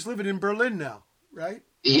ago. He's living in Berlin now, right?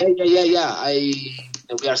 Yeah.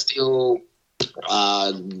 We are still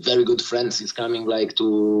very good friends. He's coming like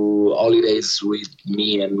to holidays with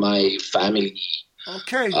me and my family.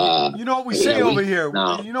 Okay, you know what we say over here?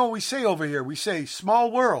 No. You know what we say over here? We say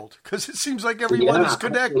small world because it seems like everyone is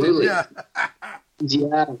connected. Absolutely. Yeah.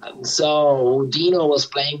 Yeah, so Dino was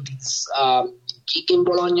playing this gig in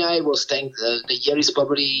Bologna. I was saying the year is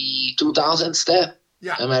probably 2000, Steph.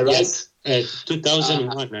 Yeah. Am I right? Yes,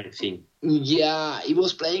 2001, I think. Yeah, he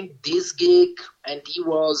was playing this gig, and he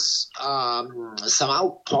was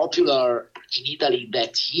somehow popular in Italy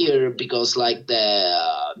that year because, like,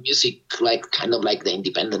 the music, like, kind of like the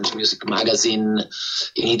independent music magazine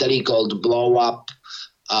in Italy called Blow Up,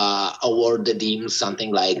 awarded him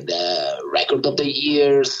something like the record of the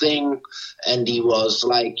year thing, and he was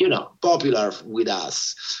like, popular with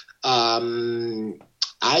us.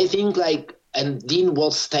 I think and Dean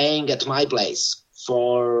was staying at my place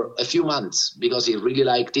for a few months because he really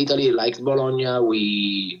liked Italy, liked Bologna.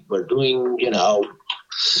 We were doing,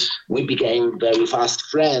 we became very fast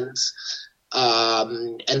friends.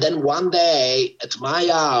 And then one day at my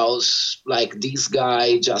house, like this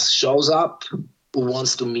guy just shows up who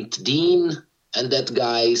wants to meet Dean, and that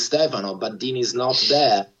guy is Stefano, but Dean is not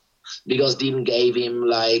there because Dean gave him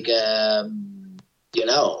like a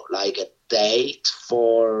date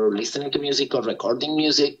for listening to music or recording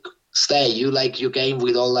music. You came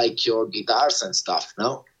with all like your guitars and stuff,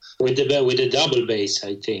 no? With the double bass,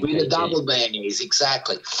 I think. With the double bass,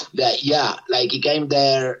 exactly. He came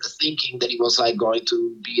there thinking that he was like going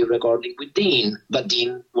to be recording with Dean, but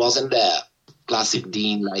Dean wasn't there. Classic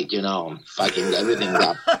Dean, fucking everything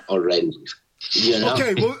up already.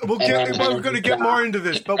 Okay, we're going to get more into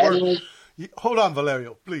this, but hold on,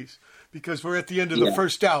 Valerio, please, because we're at the end of the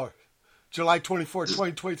first hour. July 24,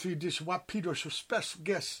 2023 edition. What Pedro Show special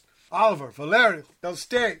guests Oliver, Valerio, they'll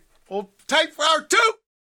stay. Hold tight for hour 2.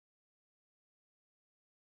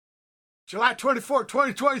 July 24,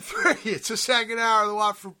 2023. It's the second hour of the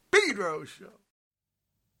What for Pedro Show.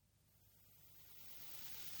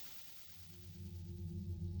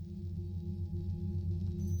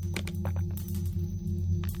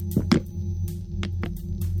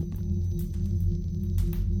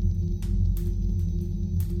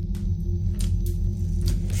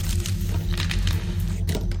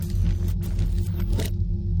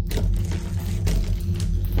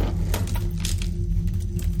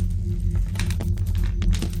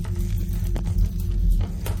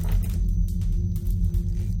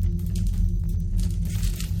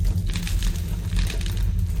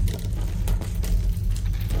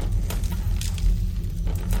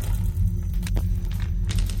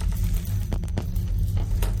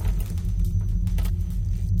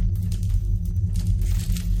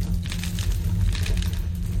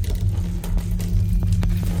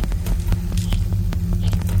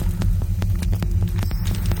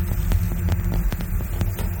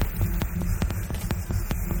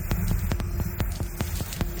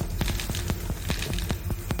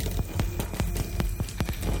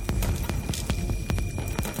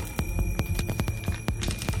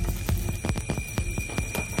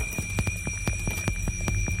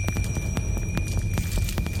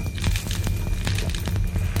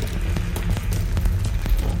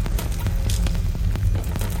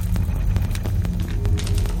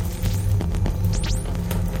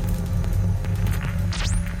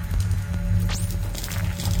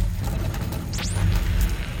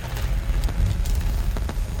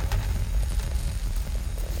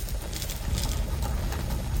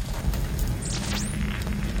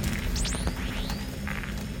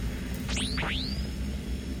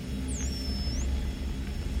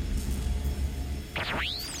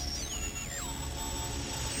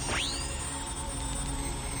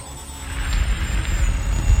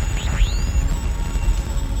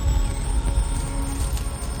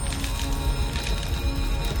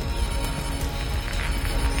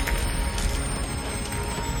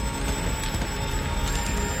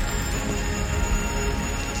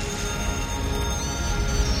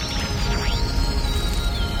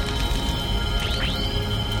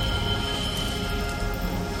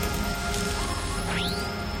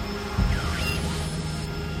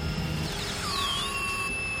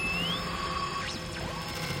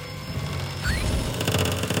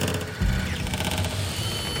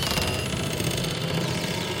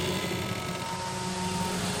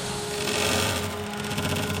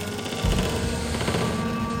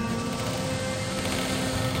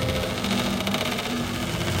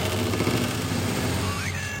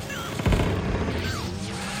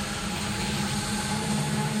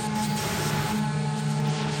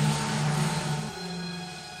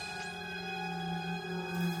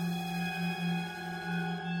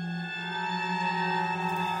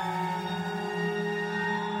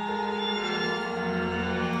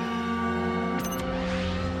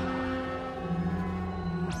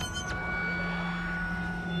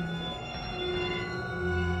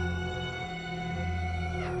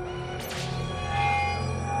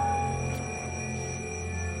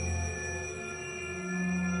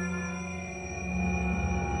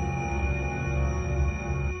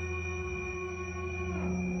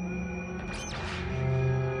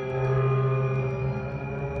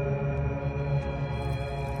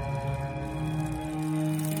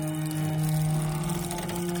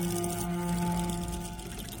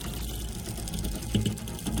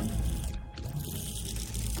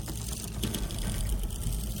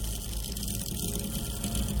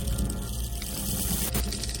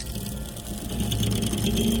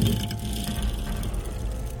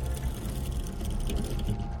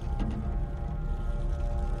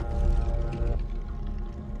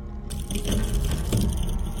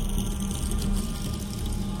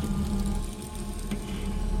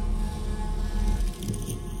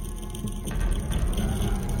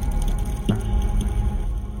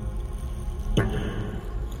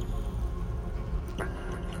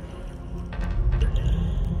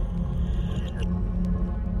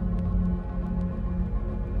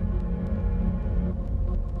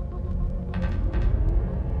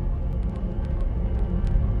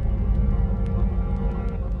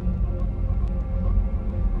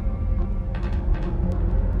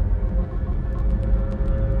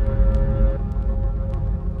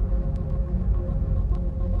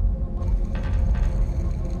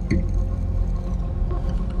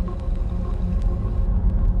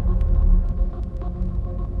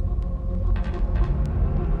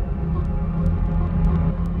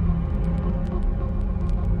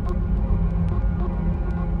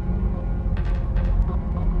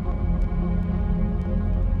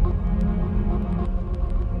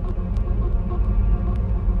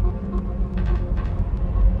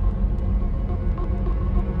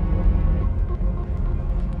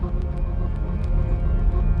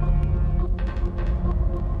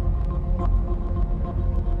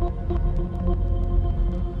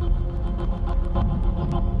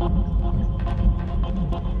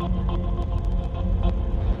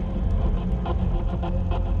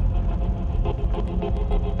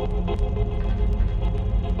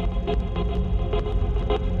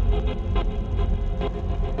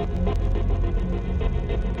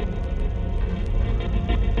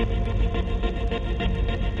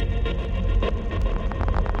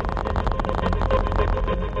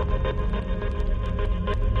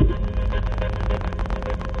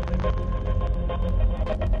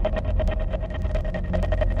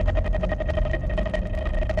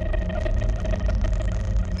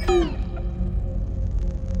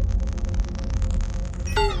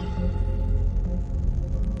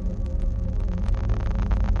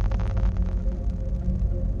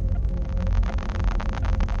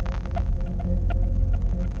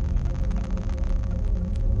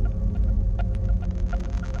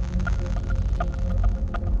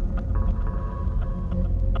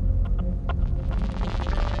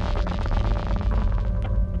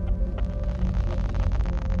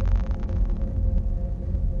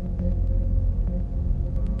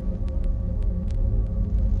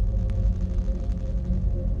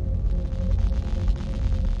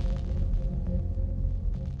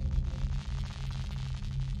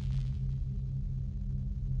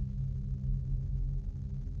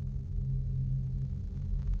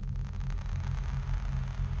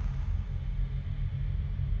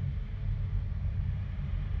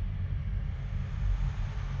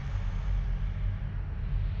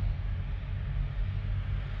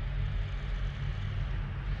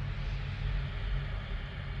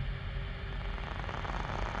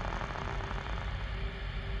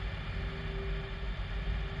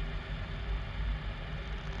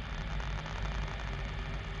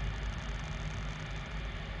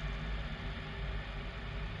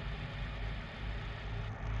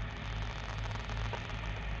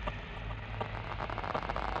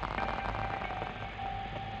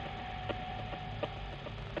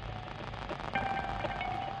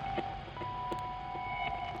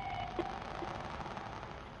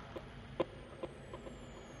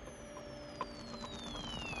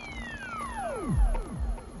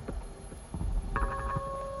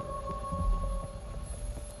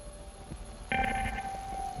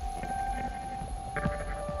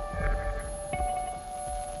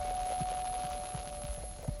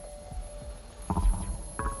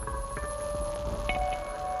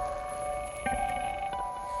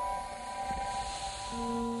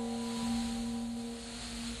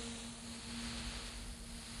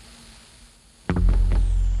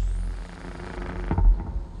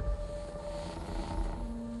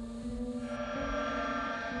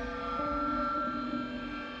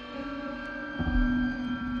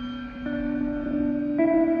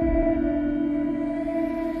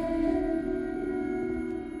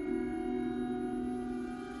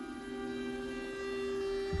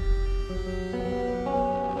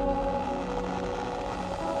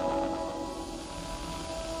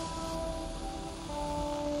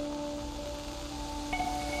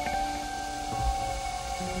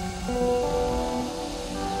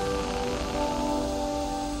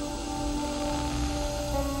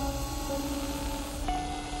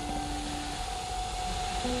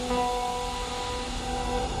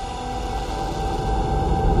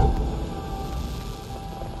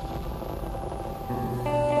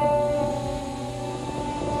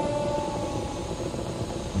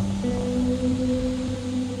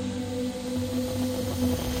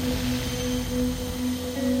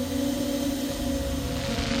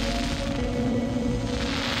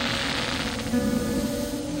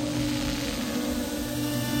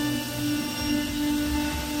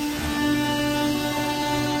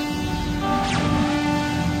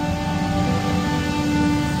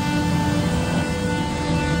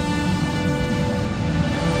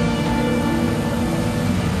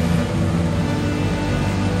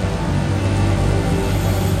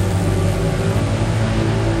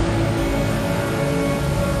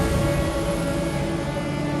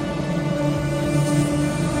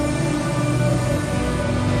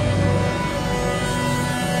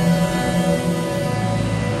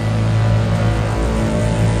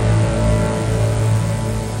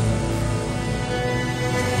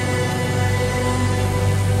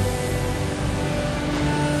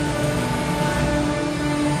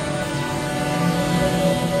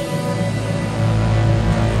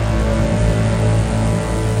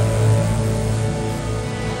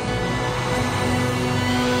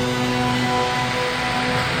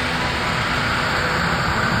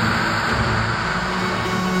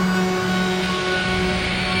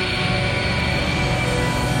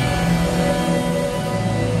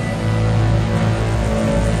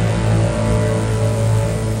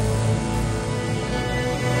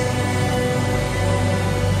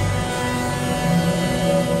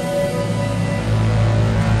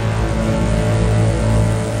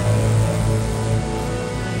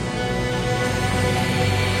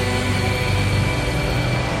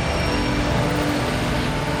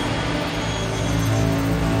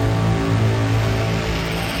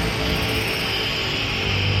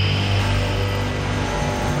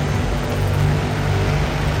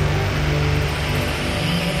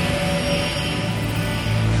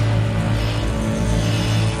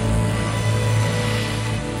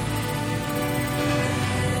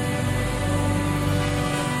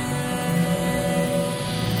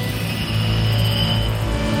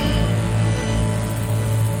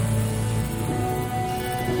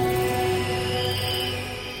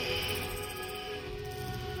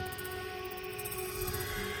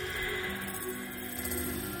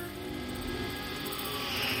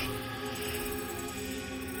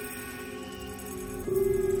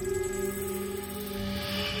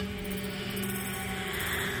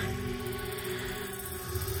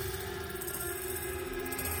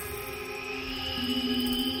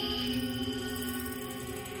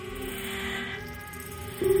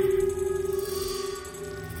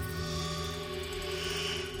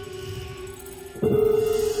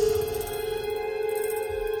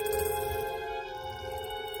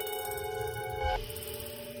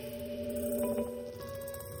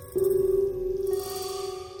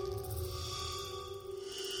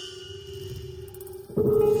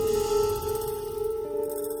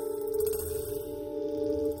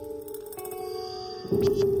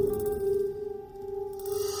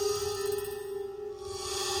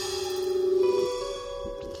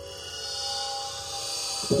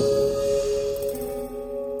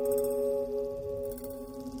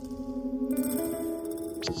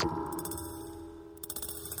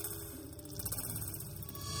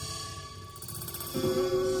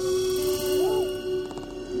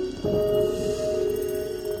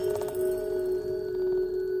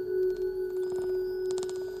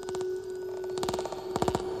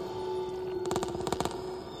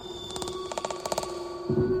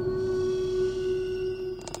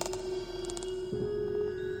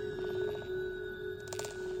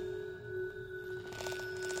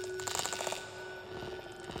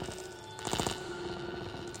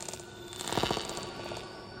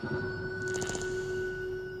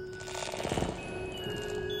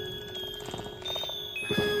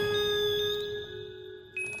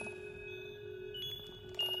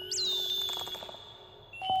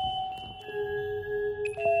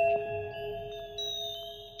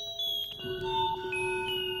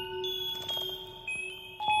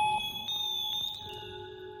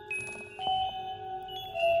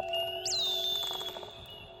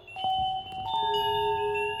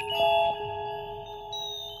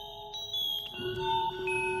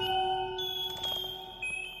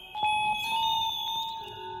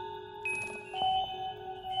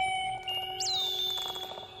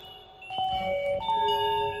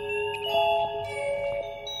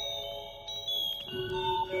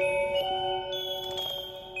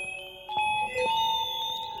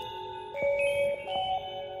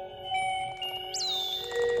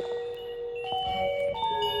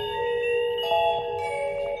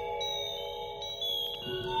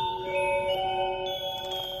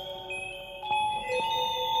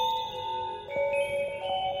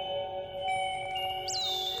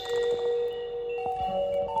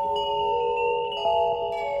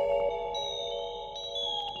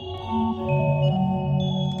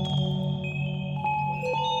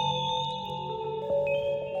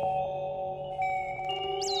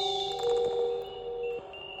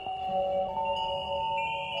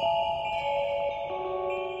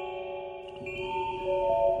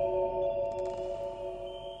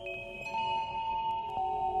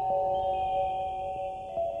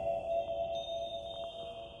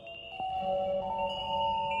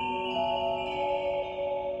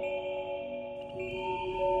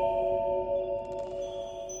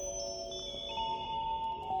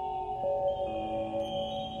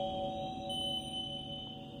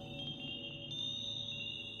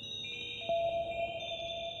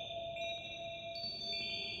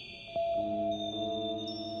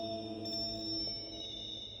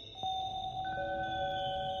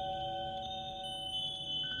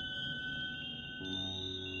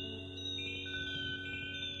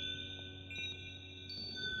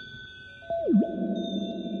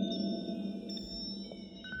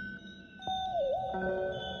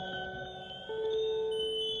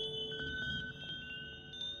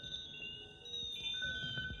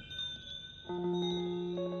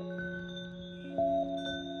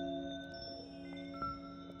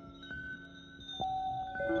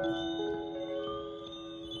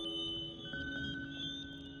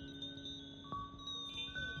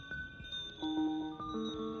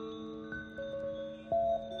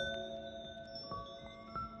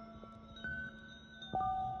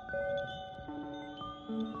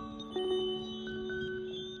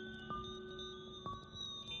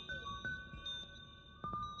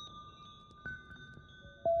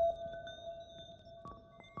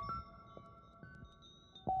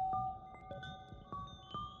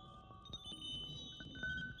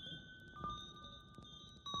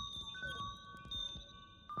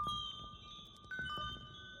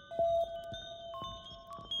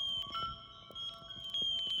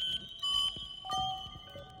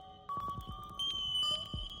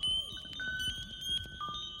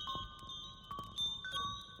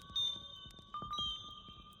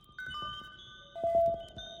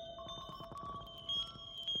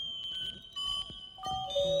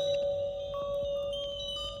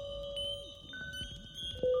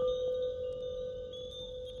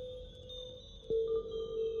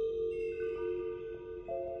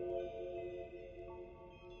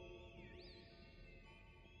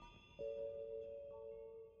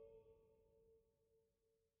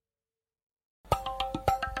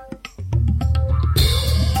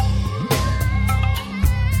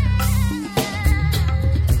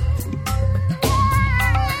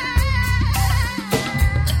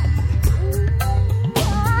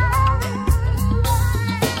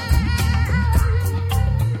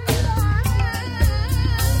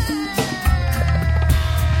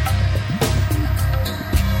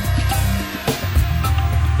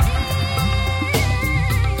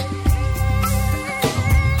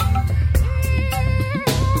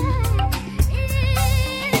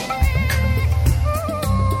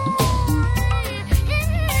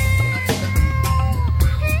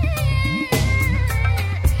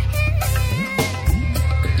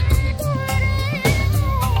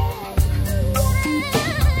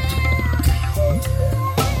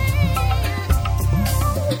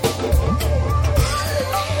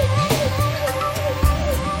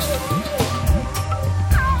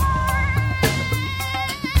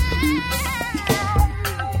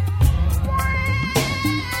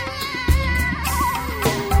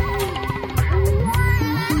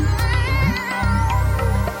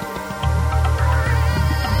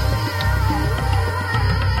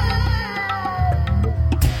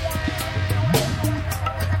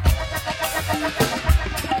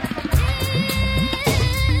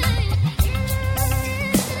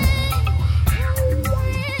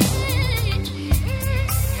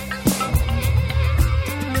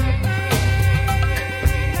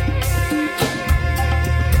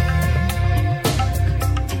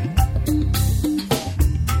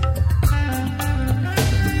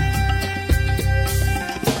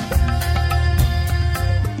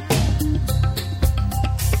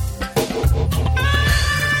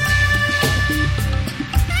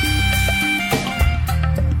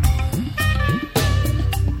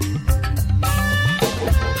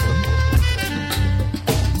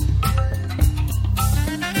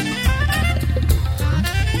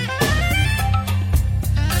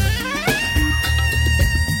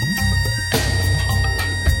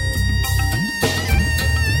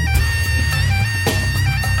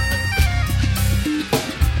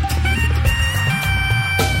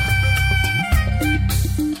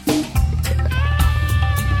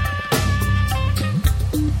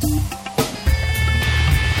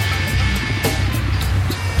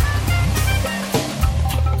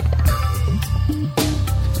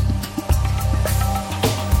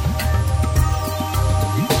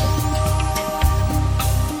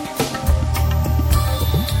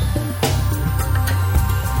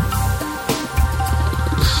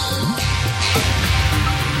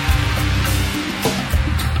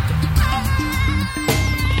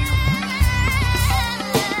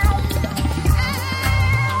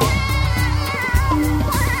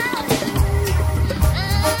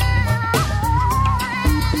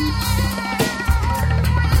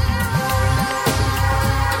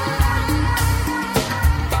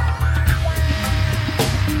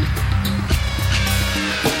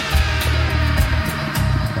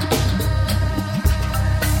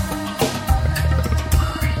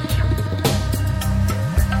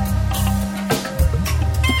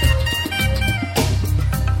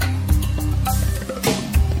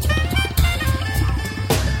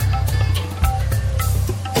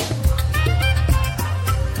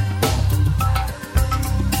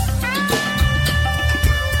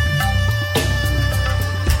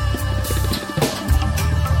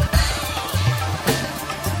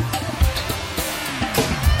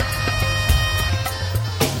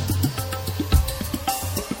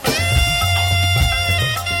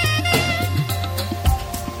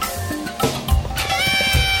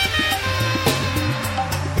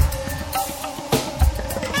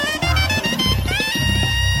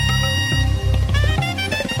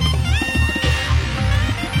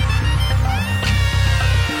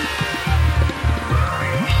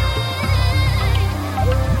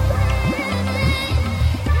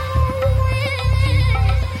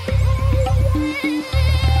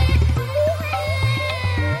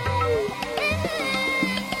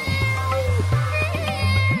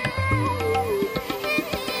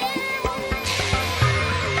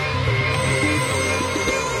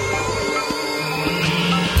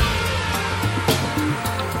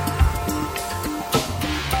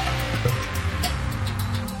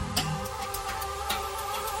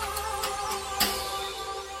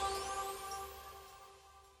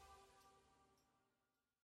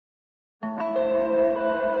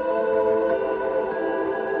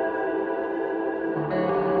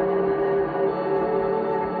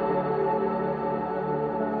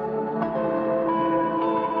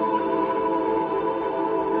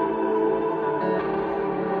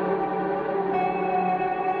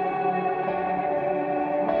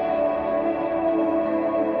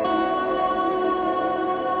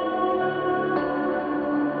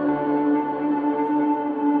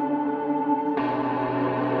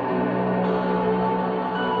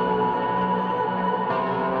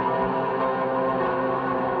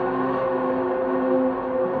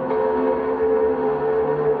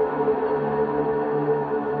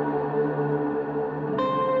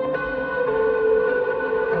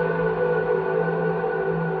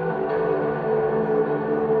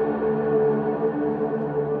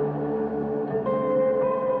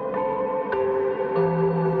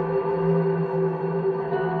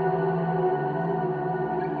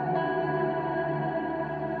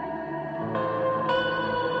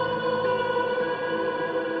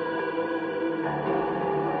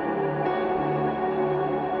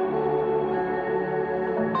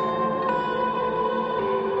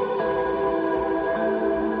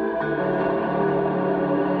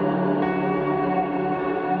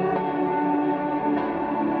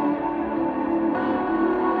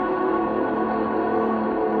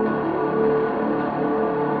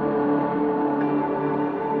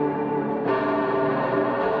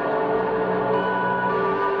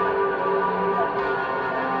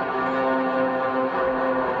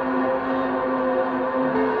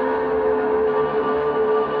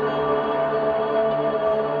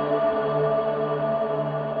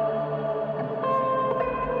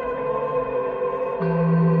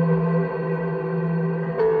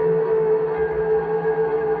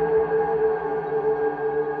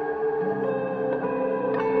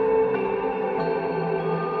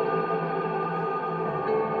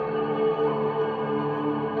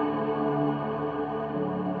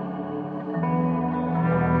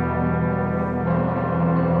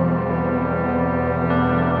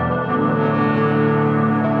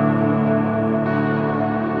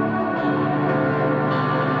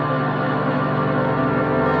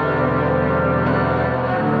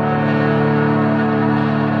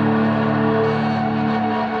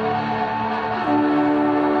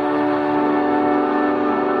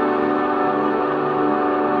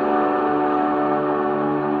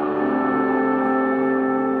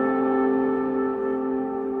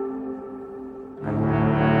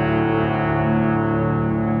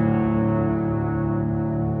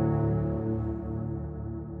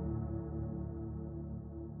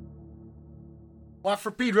 Watt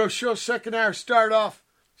for Pedro Show, second hour, start off.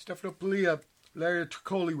 Stefano Pilia, Valerio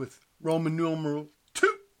Tricoli with Roman numeral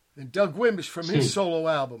 2. And Doug Wimbish from his solo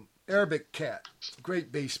album, Arabic Cat. Great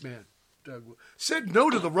bass man. Doug said no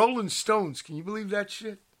to the Rolling Stones. Can you believe that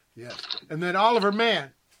shit? Yeah. And then Oliver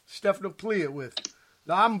Mann, Stefano Pilia with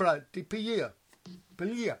La Ambra di Pilia.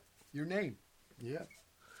 Pilia, your name. Yeah.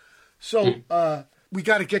 So, we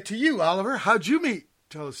got to get to you, Oliver. How'd you meet?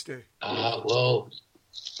 Tell us, Dave. Well,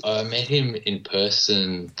 I met him in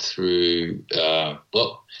person through, I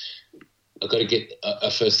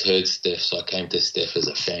first heard Steph, so I came to Steph as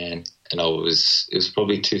a fan, and it was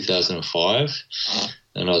probably 2005,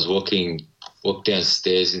 and I walked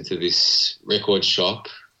downstairs into this record shop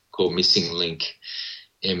called Missing Link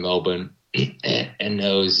in Melbourne, and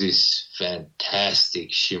there was this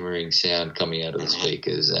fantastic shimmering sound coming out of the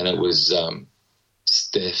speakers, and it was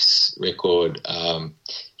Steph's record,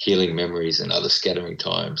 Healing Memories and Other Scattering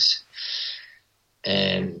Times.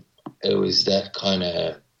 And it was that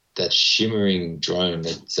shimmering drone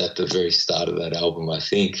that's at the very start of that album, I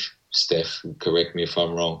think. Steph, correct me if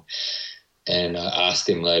I'm wrong. And I asked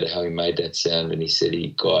him later how he made that sound, and he said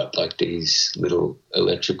he got like these little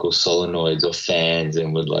electrical solenoids or fans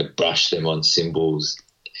and would like brush them on cymbals.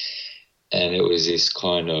 And it was this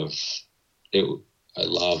I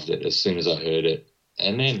loved it as soon as I heard it.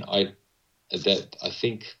 And then I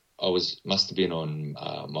think I must have been on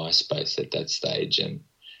MySpace at that stage, and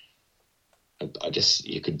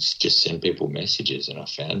you could just send people messages, and I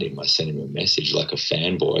found him. I sent him a message like a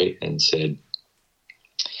fanboy and said,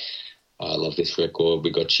 I love this record. We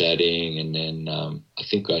got chatting, and then I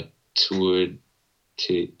think I toured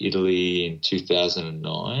to Italy in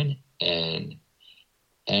 2009, and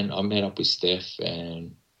I met up with Steph,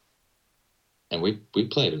 and we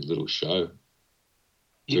played a little show.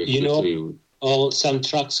 Some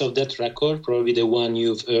tracks of that record, probably the one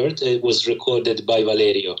you've heard, it was recorded by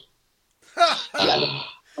Valerio.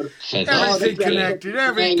 Everything connected.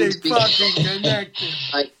 Everything fucking connected.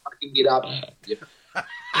 I fucking get up.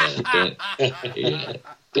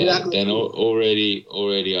 Then already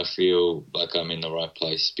I feel like I'm in the right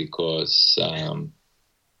place because,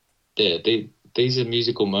 these are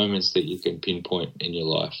musical moments that you can pinpoint in your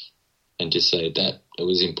life and just say that it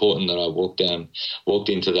was important that I walked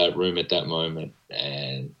into that room at that moment,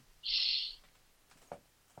 and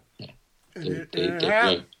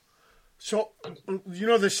So, you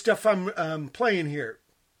know the stuff I'm playing here,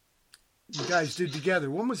 you guys did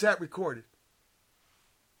together. When was that recorded?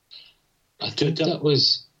 I think that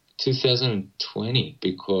was 2020,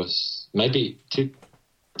 because maybe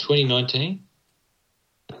 2019.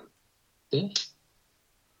 Yeah.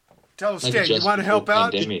 Tell us, Stan, you want to help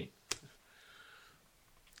out? Pandemic.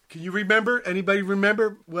 Can you remember? Anybody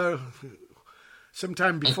remember? Well,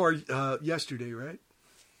 sometime before yesterday, right?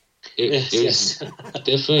 It was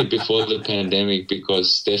definitely before the pandemic,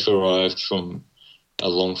 because Steph arrived from a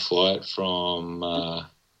long flight from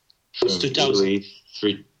Italy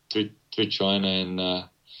through China, and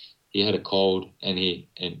he had a cold, and he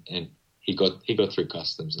got through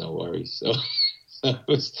customs, no worries. So it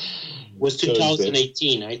was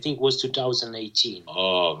 2018. I think it was 2018.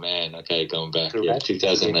 Oh man, okay, going back. Correct. Yeah,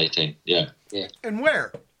 2018. Yeah. And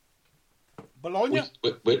where? Bologna?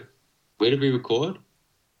 Where did we record?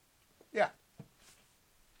 Yeah.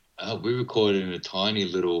 We recorded in a tiny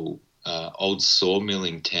little old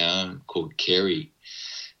sawmilling town called Kerry,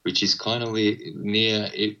 which is kind of near.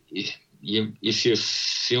 If you're a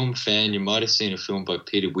film fan, you might have seen a film by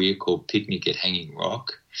Peter Weir called Picnic at Hanging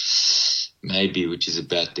Rock, maybe, which is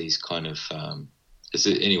about these kind of. It's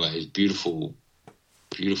beautiful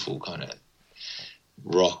kind of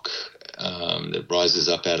rock that rises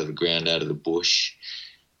up out of the ground, out of the bush.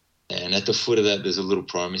 And at the foot of that, there's a little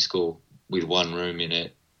primary school with one room in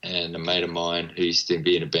it. And a mate of mine who used to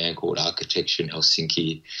be in a band called Architecture in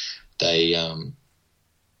Helsinki,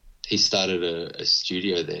 he started a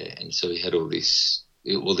studio there. And so he had all this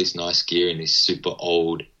nice gear in this super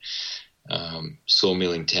old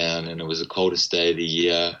sawmilling town. And it was the coldest day of the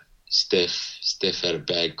year. Steph had a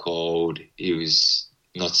bad cold. He was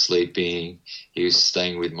not sleeping. He was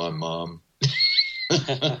staying with my mum.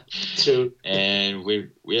 True. And we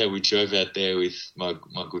drove out there with my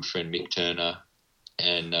good friend Mick Turner,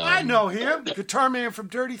 and I know him, guitar man from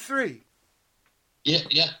Dirty 3.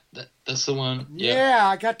 Yeah, that's the one. Yeah,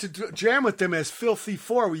 I got to jam with them as Filthy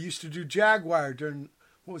 4. We used to do Jaguar during,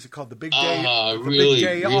 what was it called, the Big Day? Big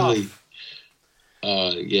Day Off.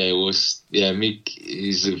 It was. Yeah, Mick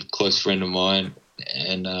is a close friend of mine.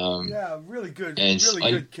 And really good,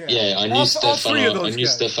 good cat. Yeah, I knew Stefano. I knew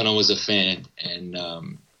guys. Stefano was a fan, and I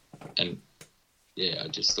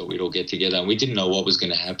just thought we'd all get together, and we didn't know what was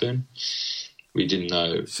going to happen. we didn't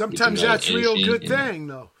know. Sometimes that's a real good thing,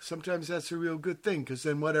 though. Sometimes that's a real good thing, because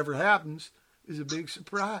then whatever happens is a big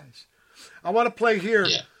surprise. I want to play here,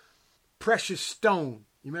 Precious Stone.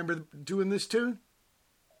 You remember doing this tune?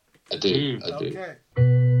 I do. Okay.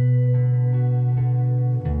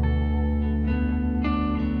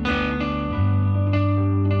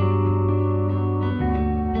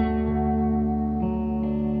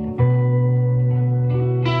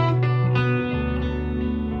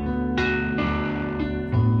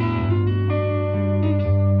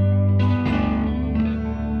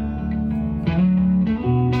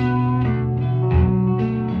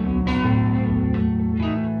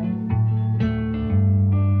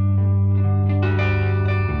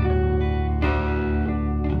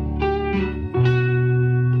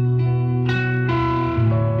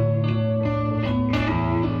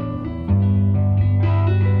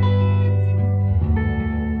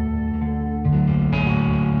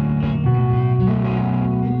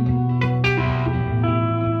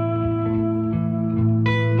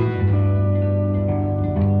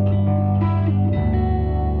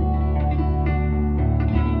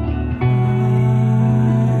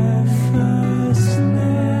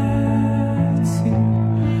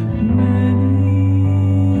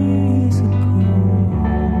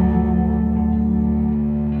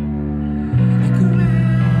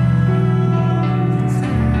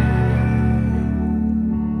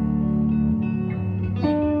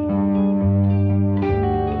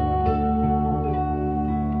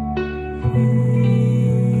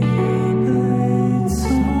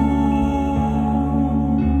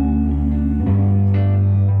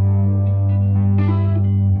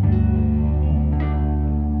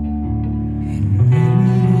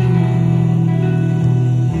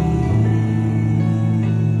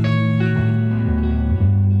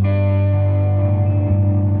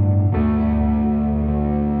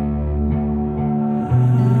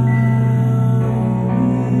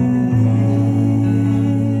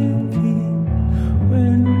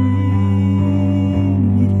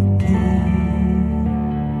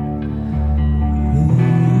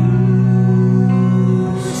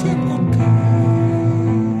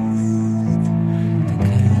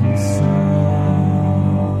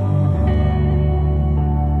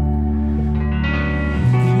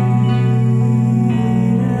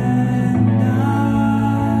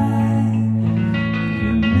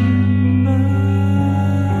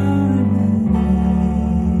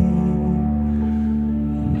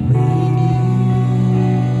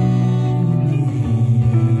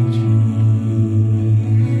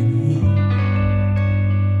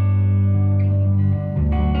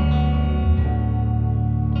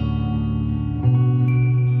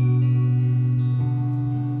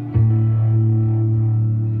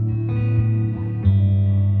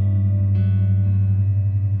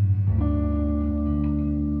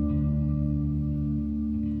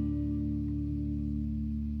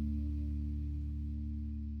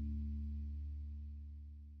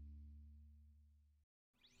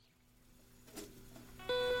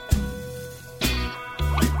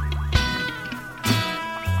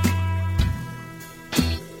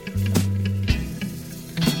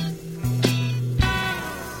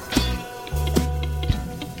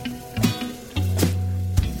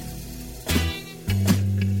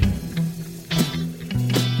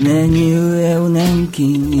年上お年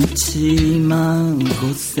金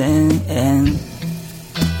15,000円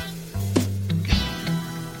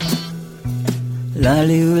ラ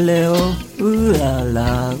リウレをうら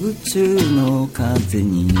ら宇宙の風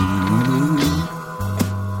に乗る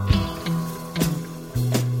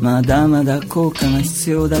まだまだ効果が必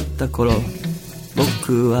要だった頃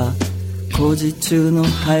僕は工事中の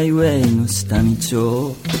ハイウェイの下道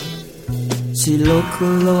を白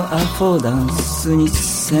黒アフォーダンスに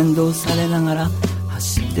先導されながら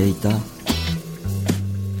走っていた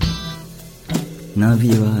ナビ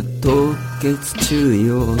は凍結注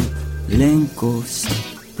意を連呼し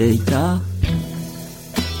ていた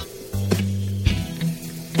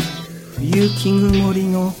雪曇り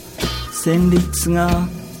の旋律が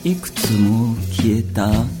いくつも消えた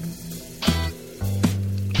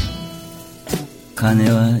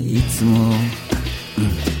金はいつも、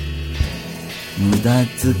無駄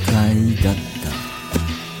遣いだった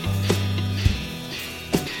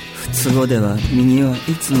不都合では右はい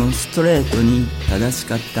つもストレートに正し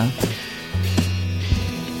かった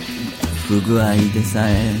不具合でさ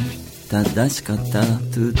え正しかったト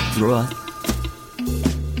ゥドロア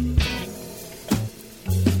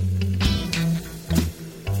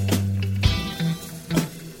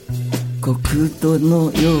国土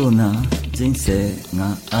のような人生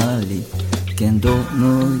があり剣道の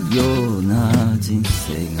ような人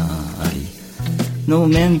生がありの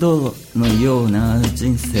面倒のような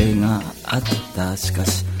人生があった。しか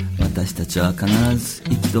し私たちは必ず行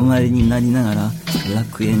き止まりになりながら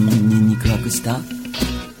楽園に肉薄した。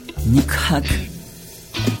肉薄、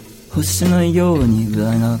星のように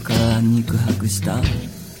裏側から肉薄した。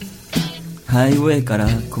ハイウェイから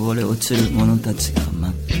こぼれ落ちる者たちが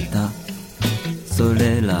待った。そ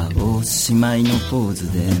れらを姉妹のポー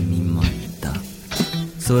ズで見舞った。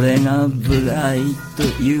それがブライと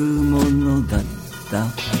いうものだった。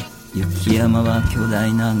雪山は巨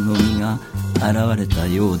大なゴミが現れた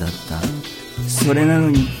ようだった。それな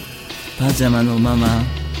のにパジャマのまま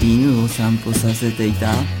犬を散歩させてい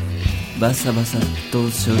た。バサバサ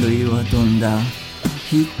と書類は飛んだ。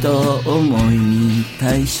ひと思いに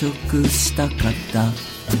退職したかった。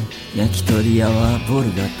焼き鳥屋はボル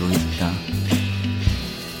ガと言っ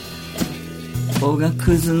た。おが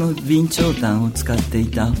くずの備長炭を使ってい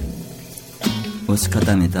た。押し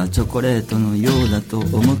固めたチョコレートのようだと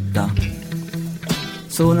思った。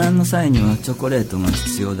遭難の際にはチョコレートが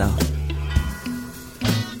必要だ。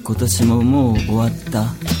今年ももう終わっ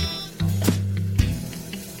た。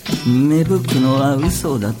芽吹くのは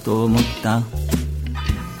嘘だと思った。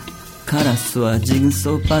カラスはジグ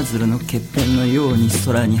ソーパズルの欠片のように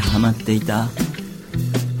空にはまっていた。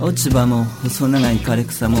落ち葉も細長い枯れ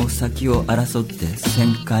草も先を争って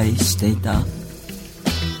旋回していた。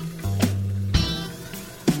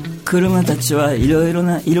車たちはいろいろ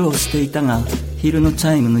な色をしていたが、昼のチ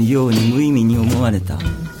ャイムのように無意味に思われた。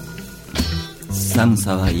寒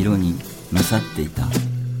さは色に勝っていた。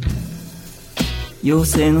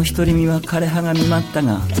妖精の独り身は枯れ葉が見舞った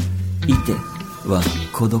が、いては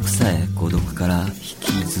孤独さえ孤独から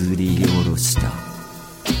引きずり下ろした。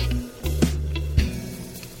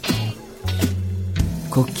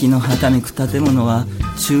国旗のはためく建物は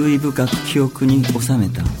注意深く記憶に収め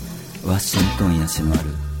た。ワシントンヤシのある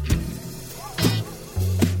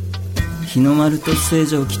日の丸と星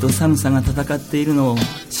条旗と寒さが戦っているのを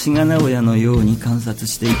志賀直哉のように観察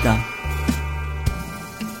していた。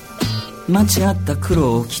間違った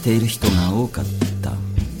黒を着ている人が多かった。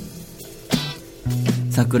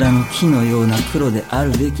桜の木のような黒であ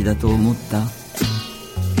るべきだと思った。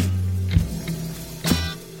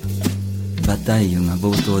バタイユが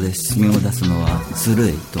冒頭で失業を出すのはず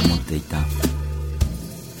るいと思っていた。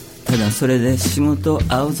ただそれで仕事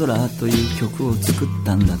青空という曲を作っ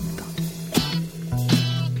たんだった。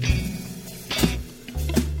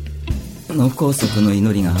脳梗塞の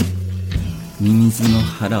祈りがミミズの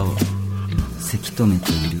腹をせき止め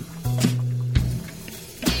ている。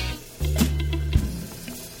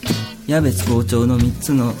矢別校長の3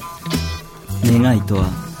つの願いとは、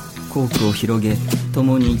校区を広げ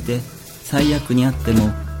共にいて最悪にあって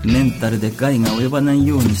もメンタルで害が及ばない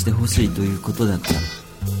ようにしてほしいということだった。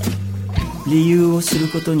理由を知る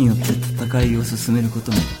ことによって戦いを進めるこ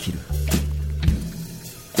とができる。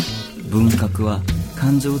文革は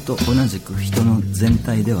感情と同じく人の全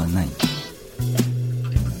体ではない。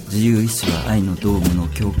自由意志は愛のドームの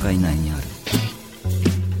境界内にある。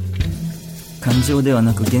感情では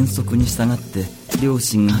なく原則に従って良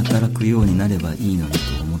心が働くようになればいいのに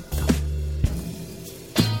と思っ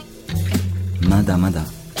た。まだまだ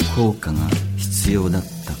効果が必要だっ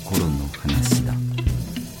た頃の話だ。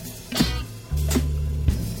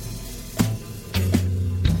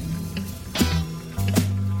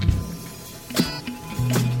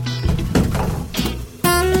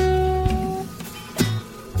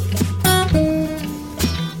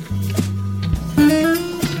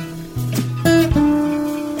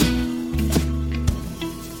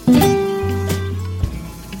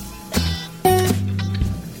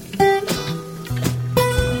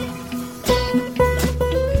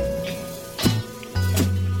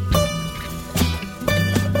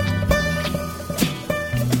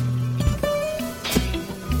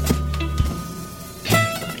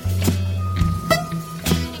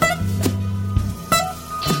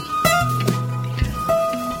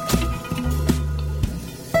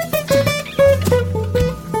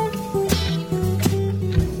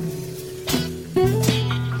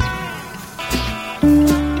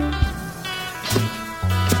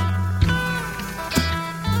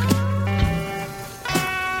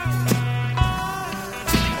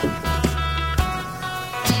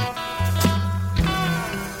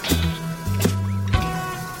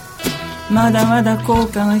まだまだ効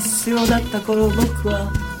果が必要だった頃、僕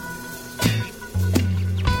は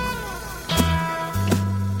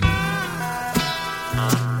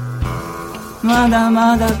まだ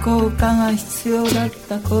まだ効果が必要だっ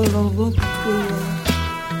た頃、僕は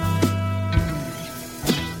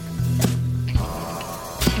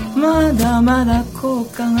まだまだ効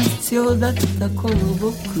果が必要だった頃、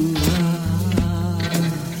僕は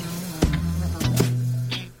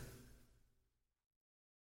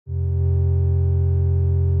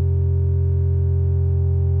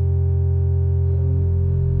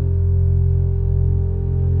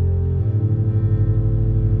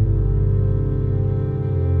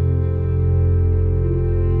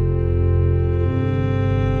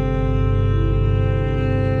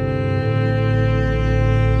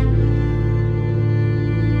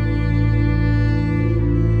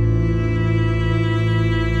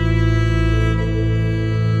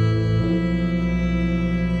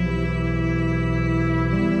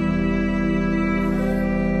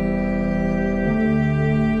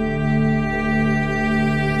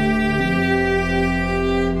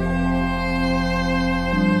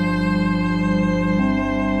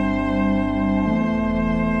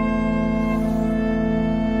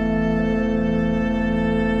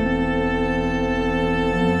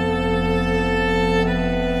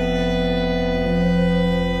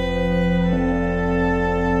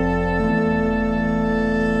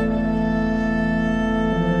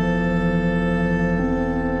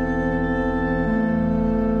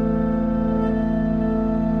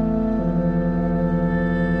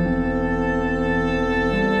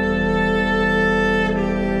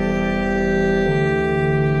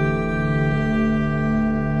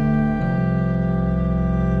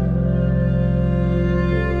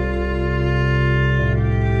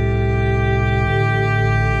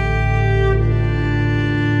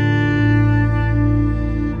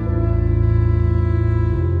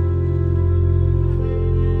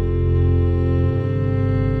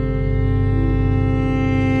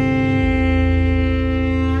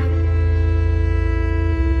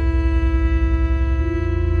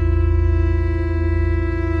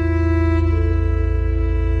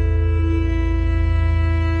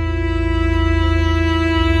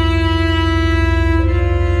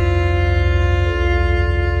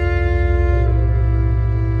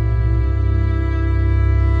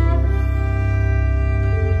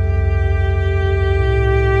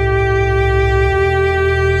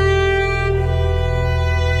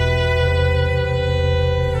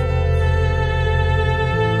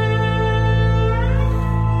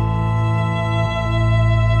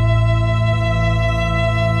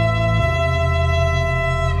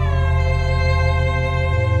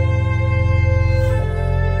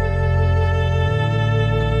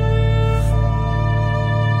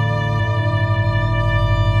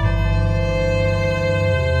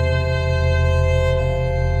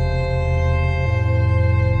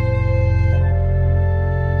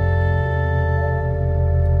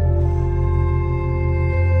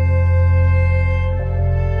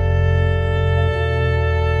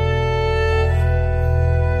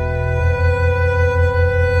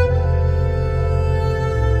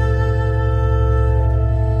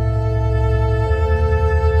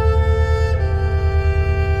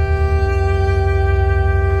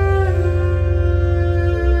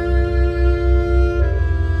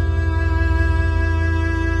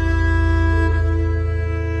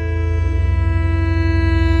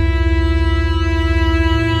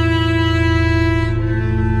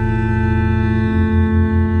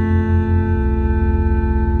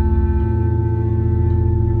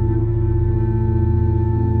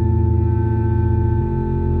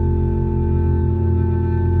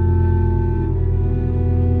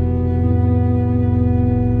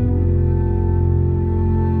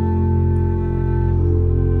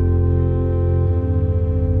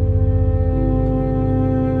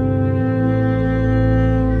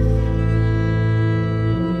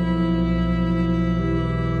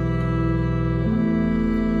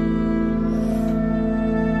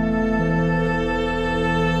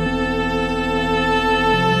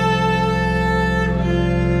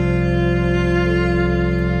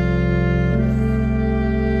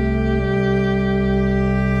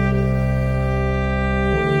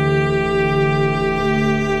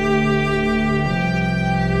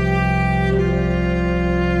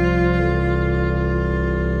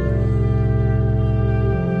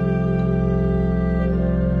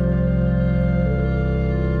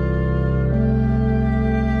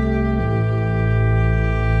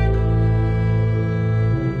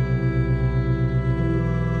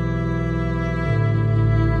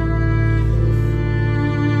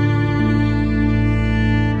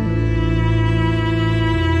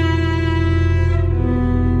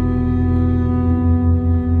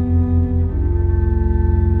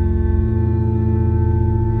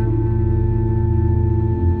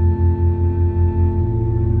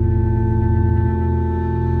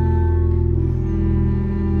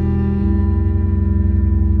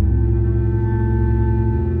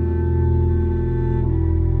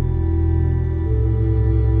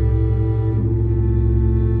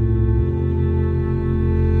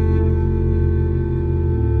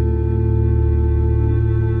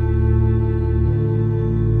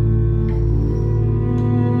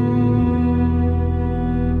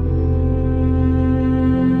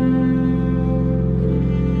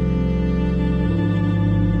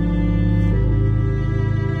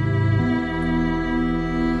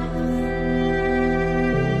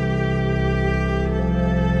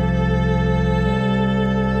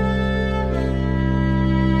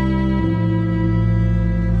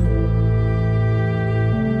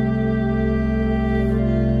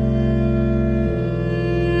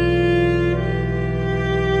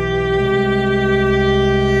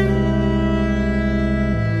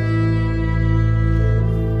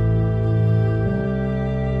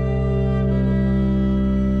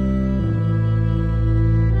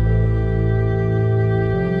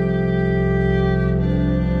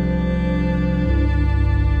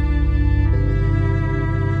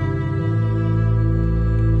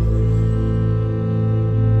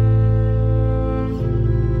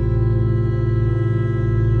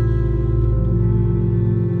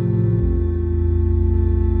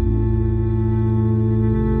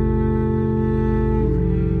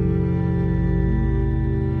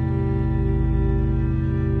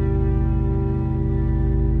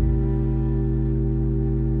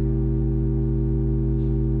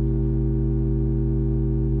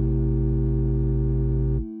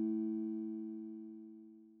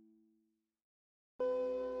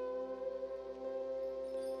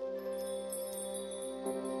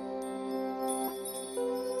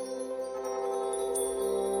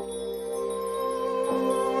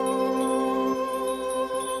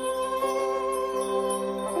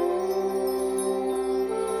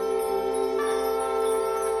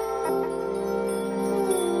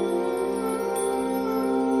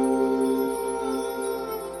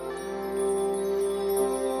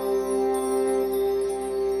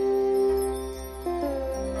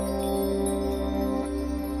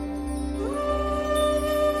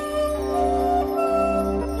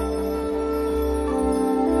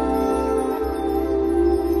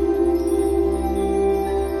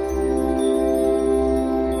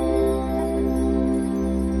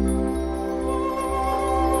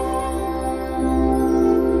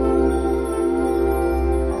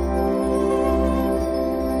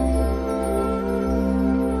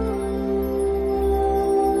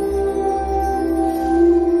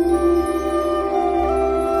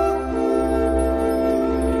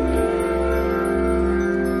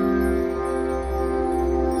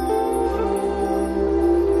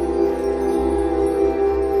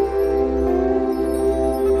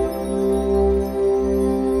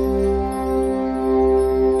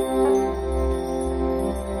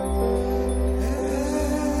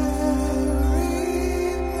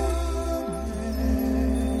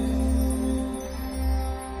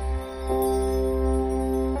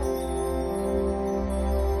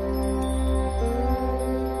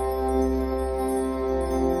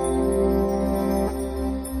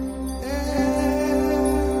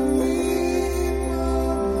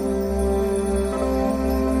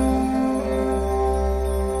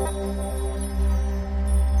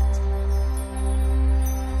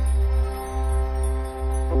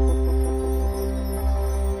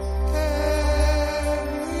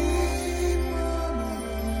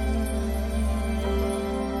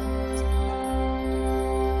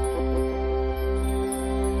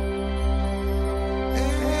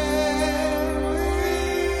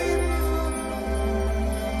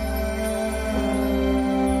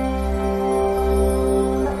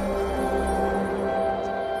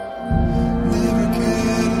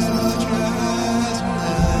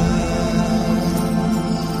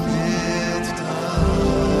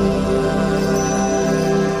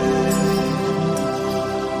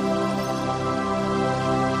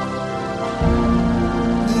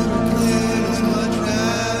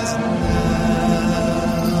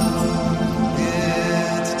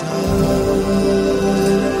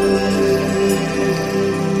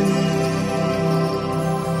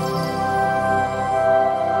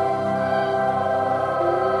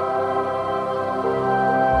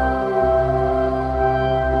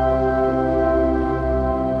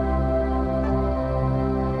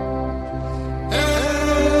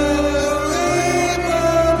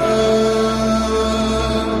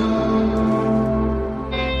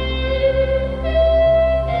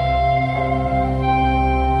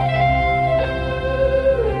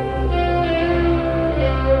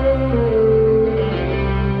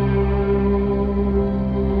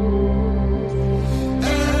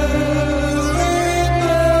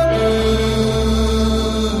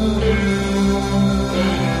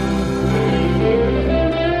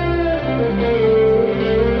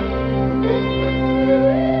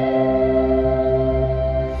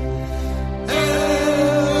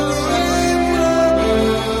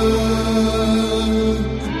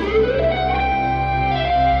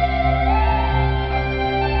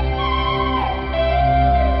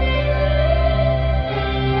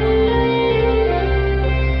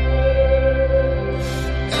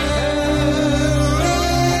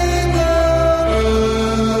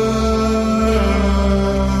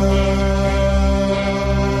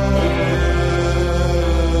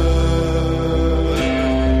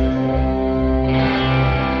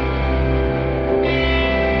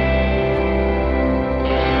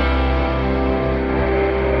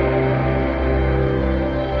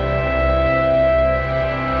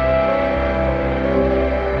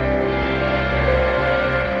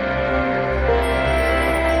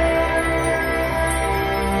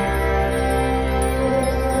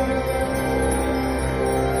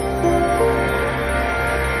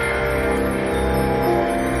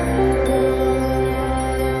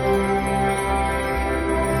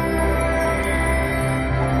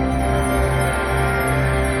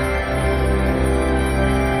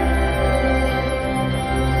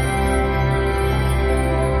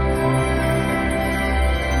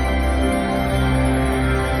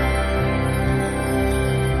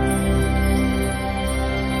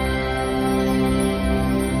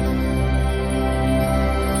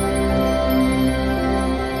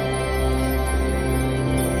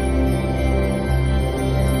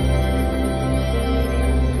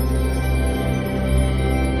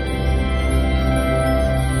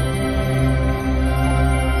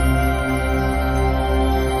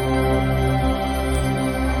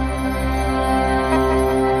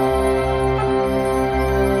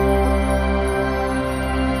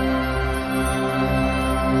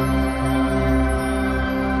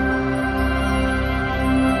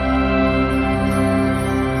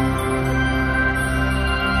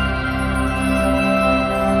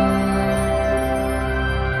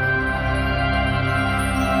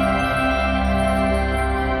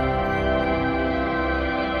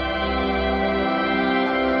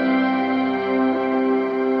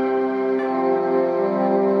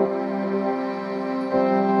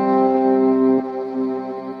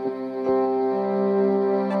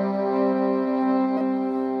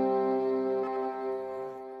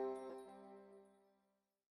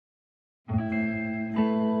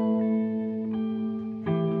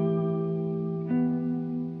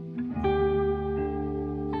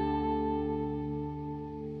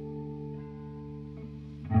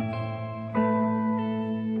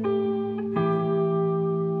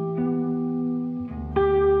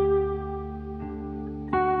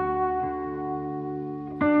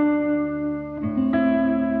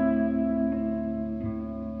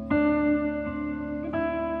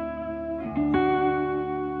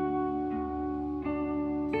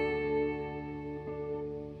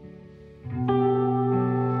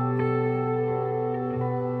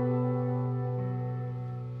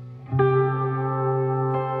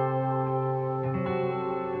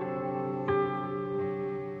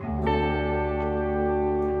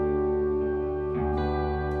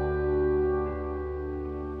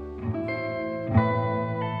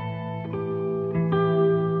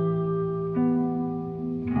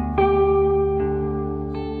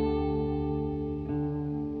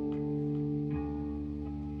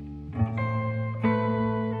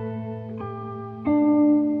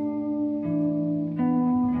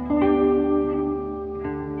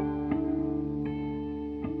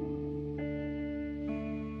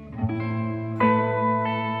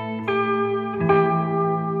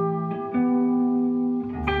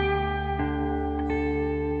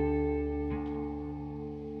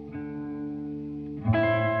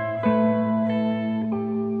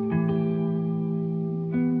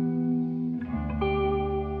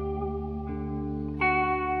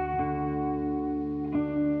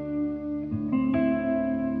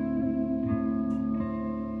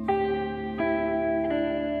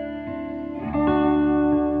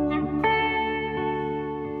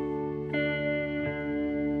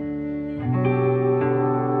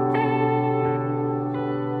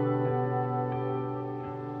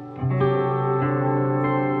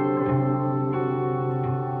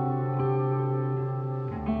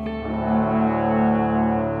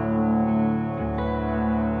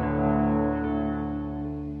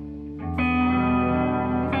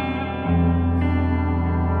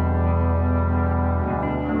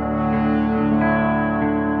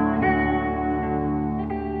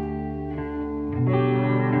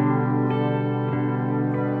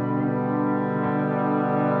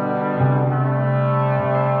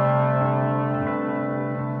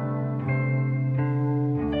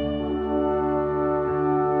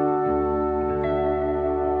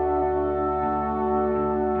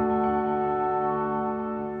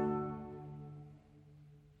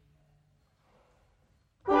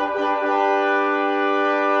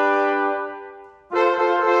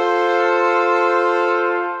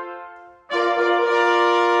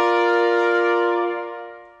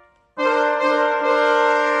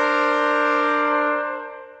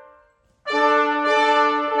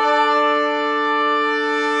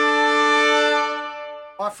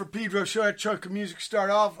Off for Pedro Show, that chunk of music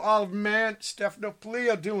start off. Oliver Mann, Stefano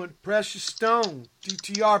Pilia doing Precious Stone.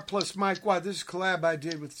 DTR plus Mike Watt. This is a collab I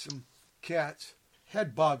did with some cats.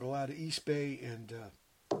 Head Boggle out of East Bay and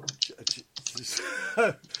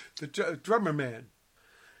the drummer man.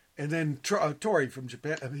 And then Tori from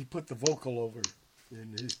Japan. I mean, he put the vocal over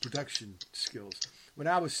in his production skills. When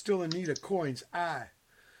I was still in need of coins,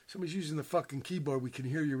 somebody's using the fucking keyboard. We can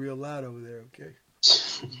hear you real loud over there, okay?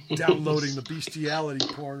 Downloading the bestiality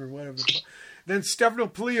porn or whatever. Then Stefano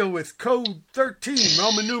Pilia with code 13,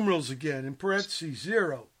 Roman numerals again, in parentheses,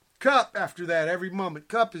 0. Cup after that, every moment.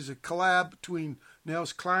 Cup is a collab between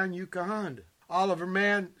Nels Klein, Yuka Honda. Oliver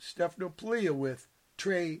Mann, Stefano Pilia with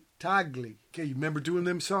Tre Tagli. Okay, you remember doing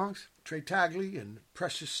them songs? Tre Tagli and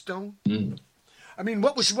Precious Stone? Mm. I mean,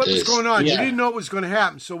 what was going on? Yeah. You didn't know what was going to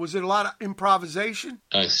happen, so was it a lot of improvisation?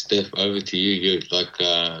 Steph, over to you. Like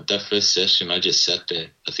that first session, I just sat there.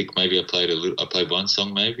 I think maybe I played one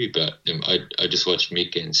song, maybe, but I just watched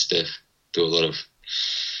Mick and Steph do a lot of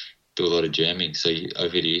jamming. So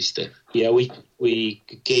over to you, Steph. Yeah, we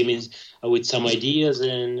came in with some ideas,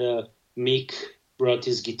 and Mick brought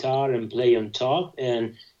his guitar and play on top,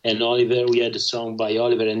 and Oliver, we had a song by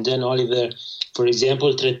Oliver, and then Oliver, for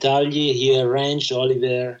example, Tre Tagli, he arranged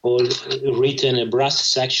Oliver written a brass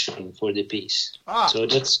section for the piece. So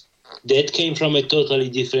that came from a totally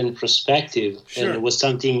different perspective, sure. And it was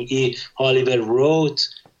something Oliver wrote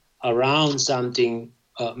around something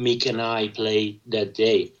Mick and I played that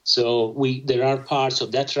day. So there are parts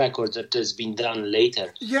of that record that has been done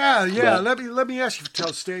later. Yeah. But, let me ask you,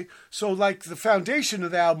 Stay. So, like, the foundation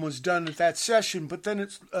of the album was done at that session, but then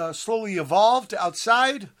it's slowly evolved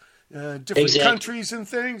outside, different countries and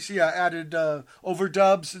things. Yeah, added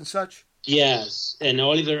overdubs and such. Yes, and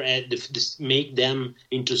Oliver had to make them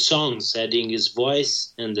into songs, adding his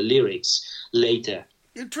voice and the lyrics later.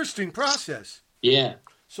 Interesting process. Yeah.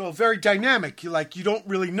 So very dynamic. You don't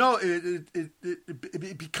really know.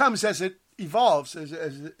 It becomes as it evolves, as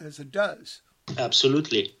it does.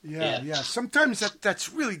 Absolutely. Yeah. Sometimes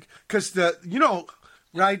that's really because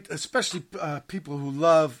right? Especially people who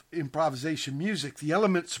love improvisation music, the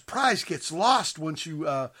element surprise gets lost once you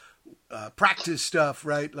practice stuff,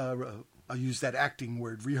 right? I'll use that acting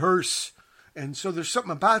word, rehearse, and so there's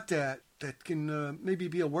something about that can maybe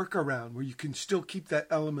be a workaround where you can still keep that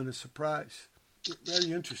element of surprise.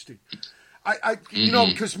 Very interesting.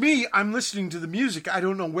 Because I'm listening to the music. I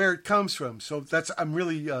don't know where it comes from. So I'm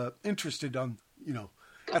really interested on,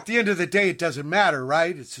 at the end of the day, it doesn't matter,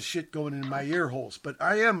 right? It's the shit going in my ear holes. But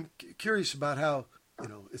I am curious about how,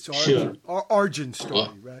 it's origin story,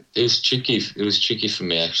 right? It was tricky for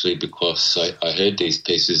me, actually, because I heard these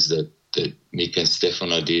pieces that Mick and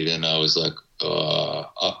Stefano did, and I was like, I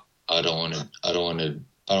don't want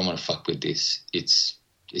to fuck with this. It's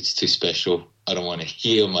too special. I don't want to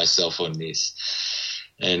hear myself on this.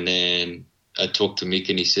 And then I talked to Mick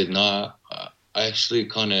and he said, no, I actually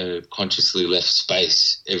kind of consciously left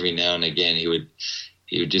space every now and again. He would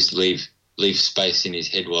just leave space in his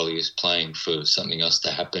head while he was playing for something else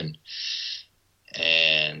to happen.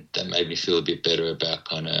 And that made me feel a bit better about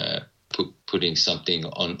kind of putting something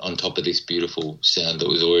on top of this beautiful sound that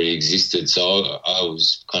was already existed. So I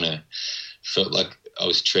was kind of felt like I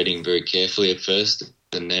was treading very carefully at first.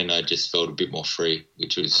 And then I just felt a bit more free,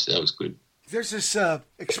 that was good. There's this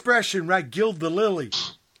expression, right? Gild the lily.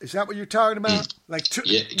 Is that what you're talking about? Like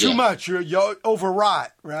too much, you're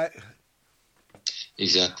overwrought, right?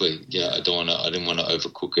 Exactly. Yeah, I didn't want to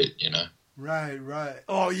overcook it, Right.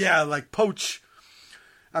 Oh yeah, like poach.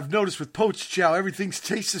 I've noticed with poached chow, everything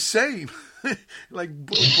tastes the same. Like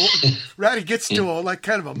Ratty gets to like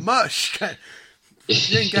kind of a mush.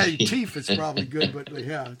 If you ain't got any teeth, it's probably good. But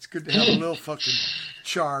yeah, it's good to have a little fucking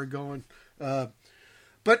char going. So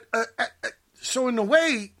in a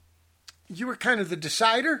way, you were kind of the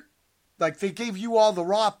decider. Like they gave you all the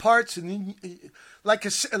raw parts, and then, like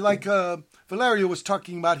Valerio was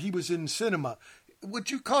talking about, he was in cinema.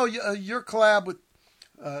 Would you call your collab with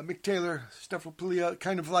Mick Taylor, Stefano Pilia,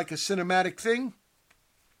 kind of like a cinematic thing?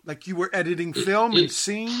 Like you were editing film and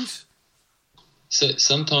scenes? So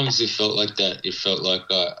sometimes it felt like that. It felt like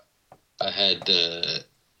I had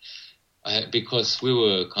because we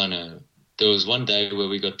were there was one day where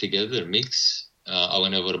we got together to mix. I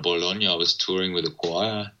went over to Bologna. I was touring with a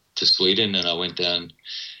choir to Sweden, and I went down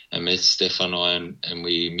and met Stefano, and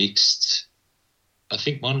we mixed, I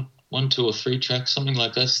think one, 2 or 3 tracks, something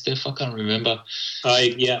like that. Steph, I can't remember.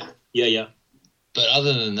 Yeah. But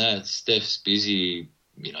other than that, Steph's busy.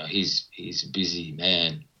 He's a busy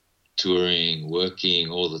man, touring, working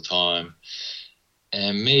all the time.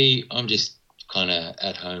 And me, I'm just kind of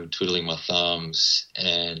at home twiddling my thumbs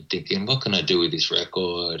and thinking, what can I do with this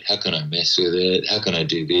record? How can I mess with it? How can I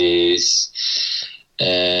do this?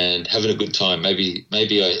 And having a good time. Maybe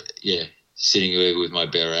sitting there with my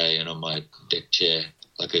beret and on my deck chair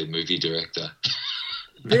like a movie director.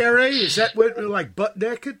 Beret? Is that what, like butt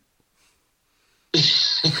naked?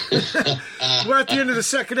 We're at the end of the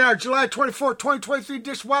second hour. July 24, 2023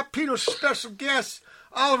 edition. White Peter's special guest,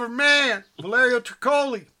 Oliver Mann, Valerio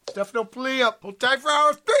Tricoli, Stefano Pilia. Hold tight for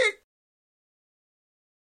hour 3.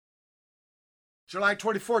 July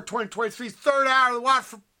 24, 2023, third hour of the White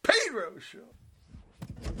for Pedro Show.